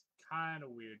 which is kind of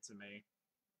weird to me.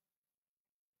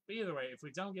 But either way, if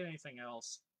we don't get anything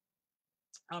else,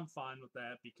 I'm fine with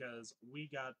that because we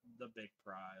got the big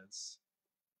prize.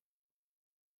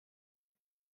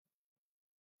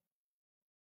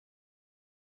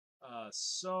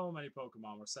 So many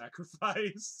Pokemon were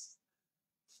sacrificed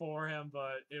for him,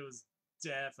 but it was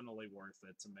definitely worth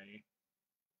it to me.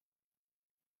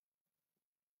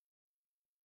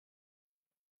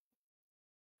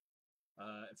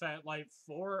 In fact, like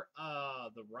for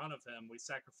the run of him, we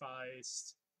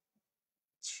sacrificed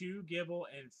two Gibble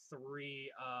and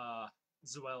three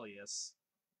Zuelius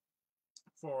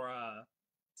for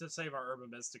to save our Urban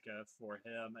Mystica for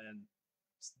him, and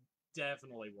it's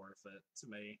definitely worth it to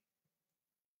me.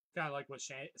 Kind of like with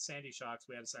Sandy Shocks,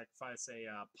 we had to sacrifice a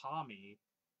Palmy,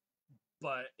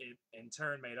 but it in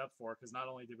turn made up for it because not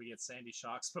only did we get Sandy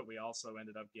Shocks, but we also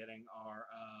ended up getting our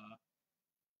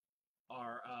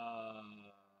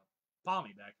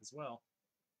Palmy back as well.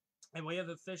 And we have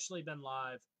officially been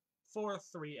live for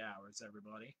 3 hours,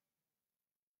 everybody.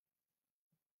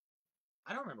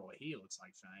 I don't remember what he looks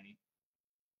like shiny.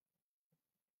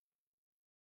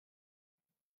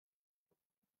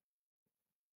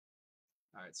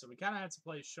 Alright, so we kind of had to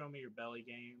play Show Me Your Belly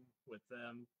game with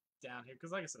them down here.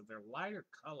 Because like I said, they're lighter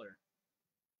color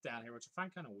down here, which I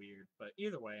find kind of weird. But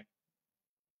either way,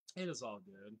 it is all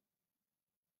good.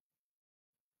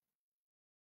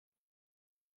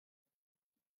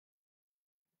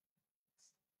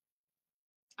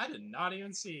 I did not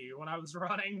even see you when I was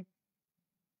running.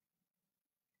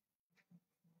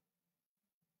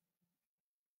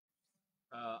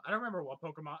 I don't remember what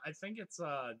Pokemon. I think it's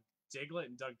Diglett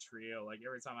and Dugtrio. Like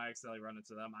every time I accidentally run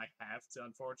into them, I have to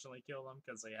unfortunately kill them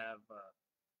because they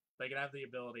can have the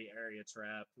ability Area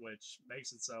Trap, which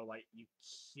makes it so like you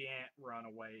can't run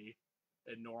away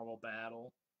in normal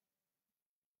battle.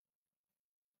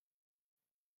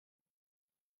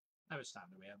 How much time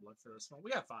do we have left for this one?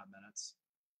 We got 5 minutes.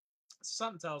 So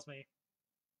something tells me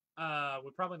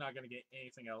we're probably not going to get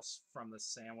anything else from this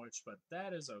sandwich, but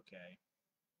that is okay.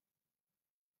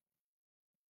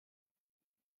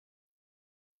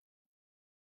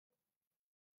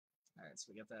 Alright,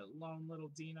 so we got that lone little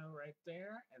Dino right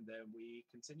there, and then we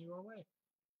continue our way.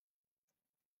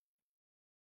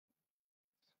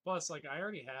 Plus, like, I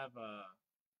already have,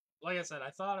 like I said,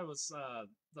 I thought it was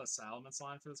the Salamence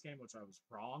line for this game, which I was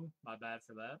wrong. My bad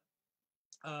for that.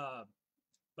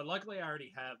 But luckily, I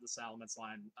already have the Salamence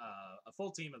line, a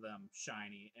full team of them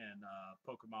shiny in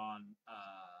Pokemon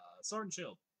Sword and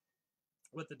Shield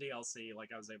with the DLC.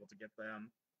 Like I was able to get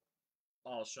them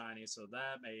all shiny, so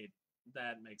that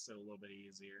makes it a little bit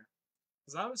easier.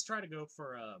 Because I always try to go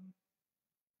for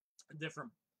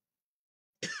different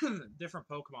different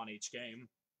Pokemon each game.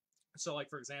 So, like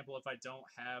for example, if I don't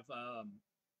have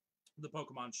the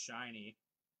Pokemon shiny,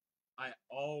 I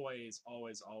always try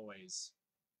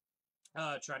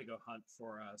to go hunt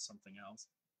for something else.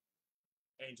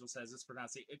 Angel says it's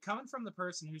pronounced coming from the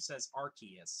person who says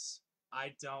Arceus.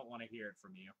 I don't want to hear it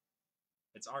from you.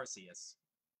 It's Arceus.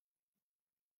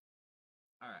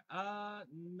 All right.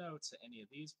 No to any of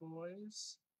these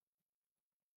boys.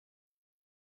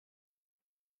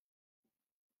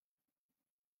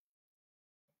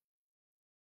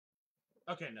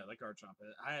 Okay, no, the Garchomp.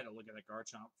 I had to look at the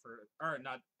Garchomp or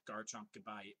not Garchomp.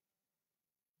 Goodbye.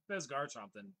 If it was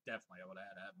Garchomp, then definitely I would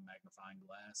have had a magnifying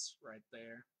glass right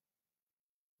there.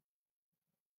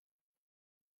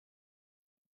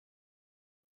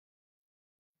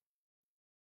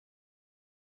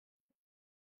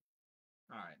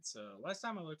 Alright, so last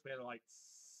time I looked, we had like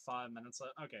 5 minutes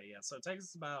left. Okay, yeah, so it takes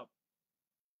us about,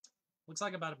 looks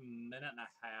like about a minute and a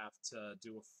half to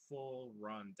do a full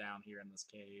run down here in this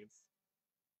cave.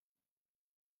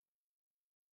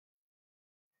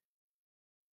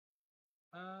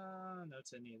 No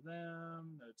to any of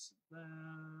them, no to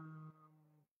them,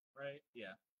 right?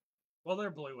 Yeah. Well,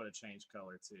 their blue would have changed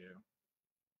color too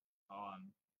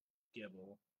on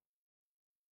Gibble.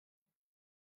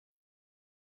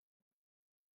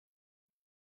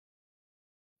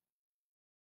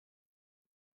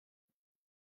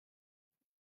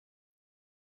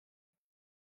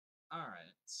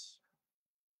 Alright.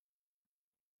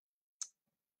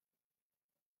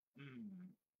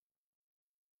 Hmm.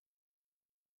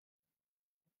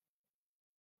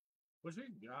 Which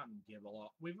we've gotten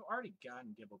Gibble. We've already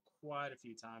gotten Gibble quite a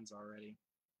few times already,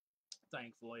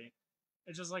 thankfully.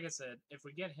 It's just like I said, if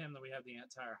we get him, then we have the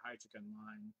entire Hydreigon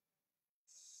line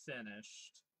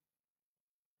finished.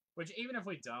 Which, even if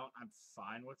we don't, I'm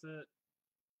fine with it.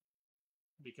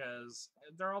 Because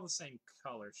they're all the same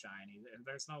color shiny.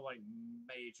 There's no, like,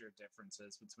 major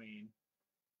differences between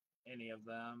any of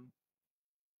them.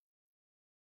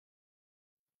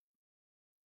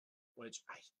 Which,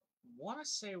 I want to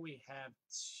say we have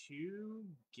 2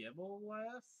 Gibble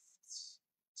left?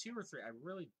 2 or 3, I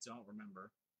really don't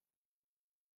remember.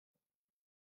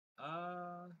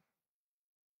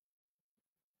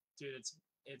 Dude,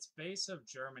 it's base of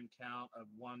German count of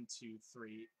 1, 2,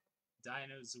 3.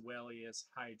 Dinozuelius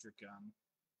Hydreigon.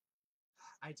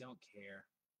 I don't care.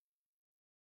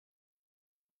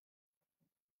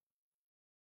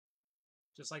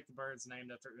 Just like the bird's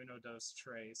named after Uno Dos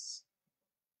Tres.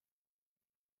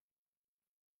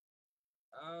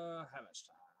 How much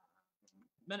time?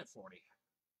 Minute 40.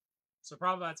 So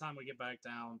probably by the time we get back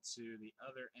down to the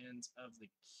other end of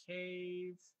the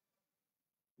cave,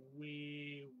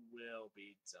 we will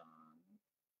be done.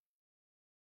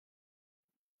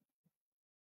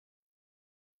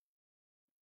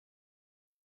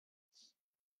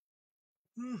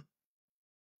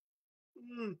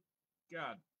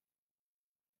 God.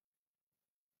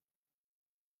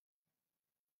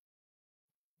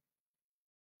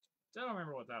 I don't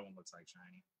remember what that one looks like,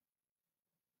 shiny.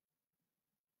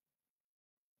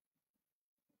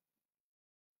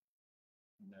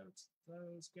 Note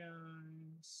those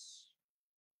guys.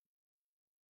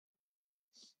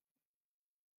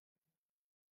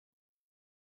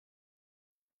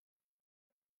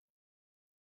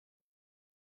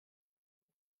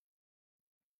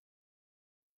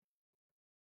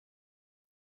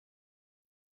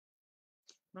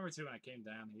 Remember too when I came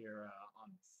down here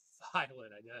on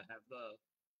Violet, I didn't have the.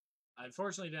 I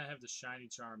unfortunately didn't have the shiny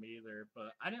charm either,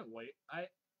 but I didn't wait.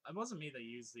 It wasn't me that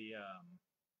used the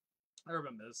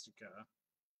Urban Mystica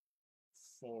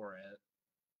for it.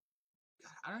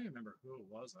 God, I don't even remember who it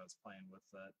was I was playing with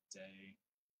that day.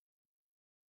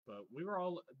 But we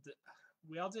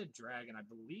all did Dragon. I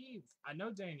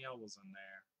know Danielle was in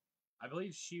there. I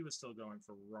believe she was still going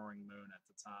for Roaring Moon at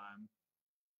the time.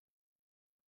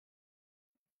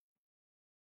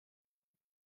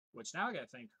 Which now I gotta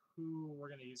think who we're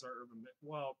gonna use our Urban.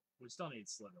 Well, we still need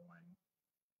Slitherwing,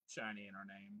 shiny in our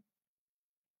name.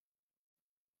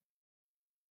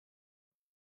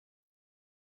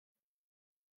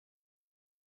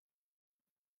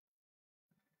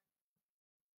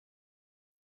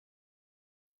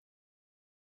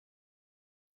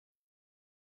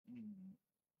 Mm.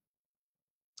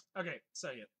 Okay,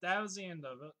 so yeah, that was the end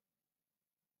of it.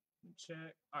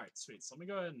 Check. All right, sweet. So let me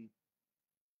go ahead and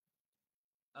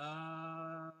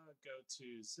go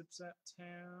to Zipzap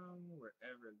Town,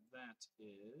 wherever that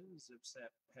is.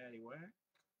 Zipzap Paddywhack.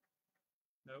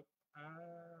 Nope.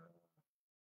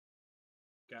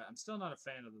 God, I'm still not a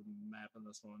fan of the map in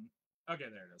this one. Okay,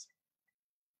 there it is.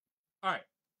 All right.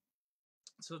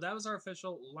 So that was our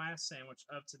official last sandwich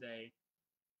of today.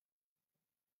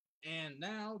 And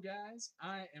now, guys,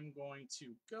 I am going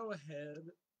to go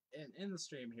ahead and end the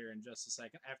stream here in just a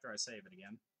second after I save it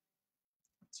again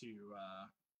to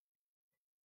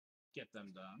get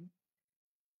them done.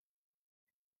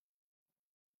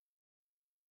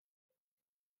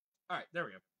 All right, there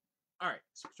we go. All right,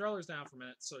 so controller's down for a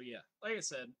minute. So yeah, like I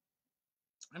said,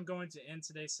 I'm going to end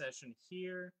today's session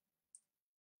here,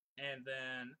 and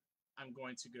then I'm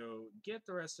going to go get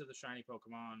the rest of the shiny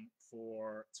Pokemon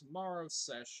for tomorrow's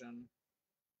session,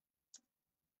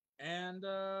 and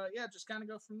yeah, just kind of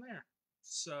go from there.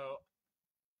 So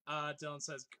Dylan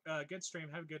says, good stream,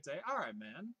 have a good day. All right,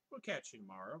 man, we'll catch you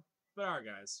tomorrow. But all right,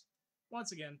 guys,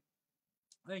 once again,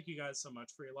 thank you guys so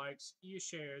much for your likes, your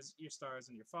shares, your stars,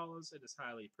 and your follows. It is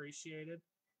highly appreciated.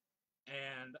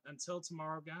 And until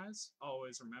tomorrow, guys,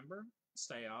 always remember,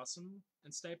 stay awesome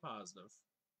and stay positive.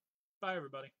 Bye,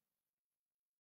 everybody.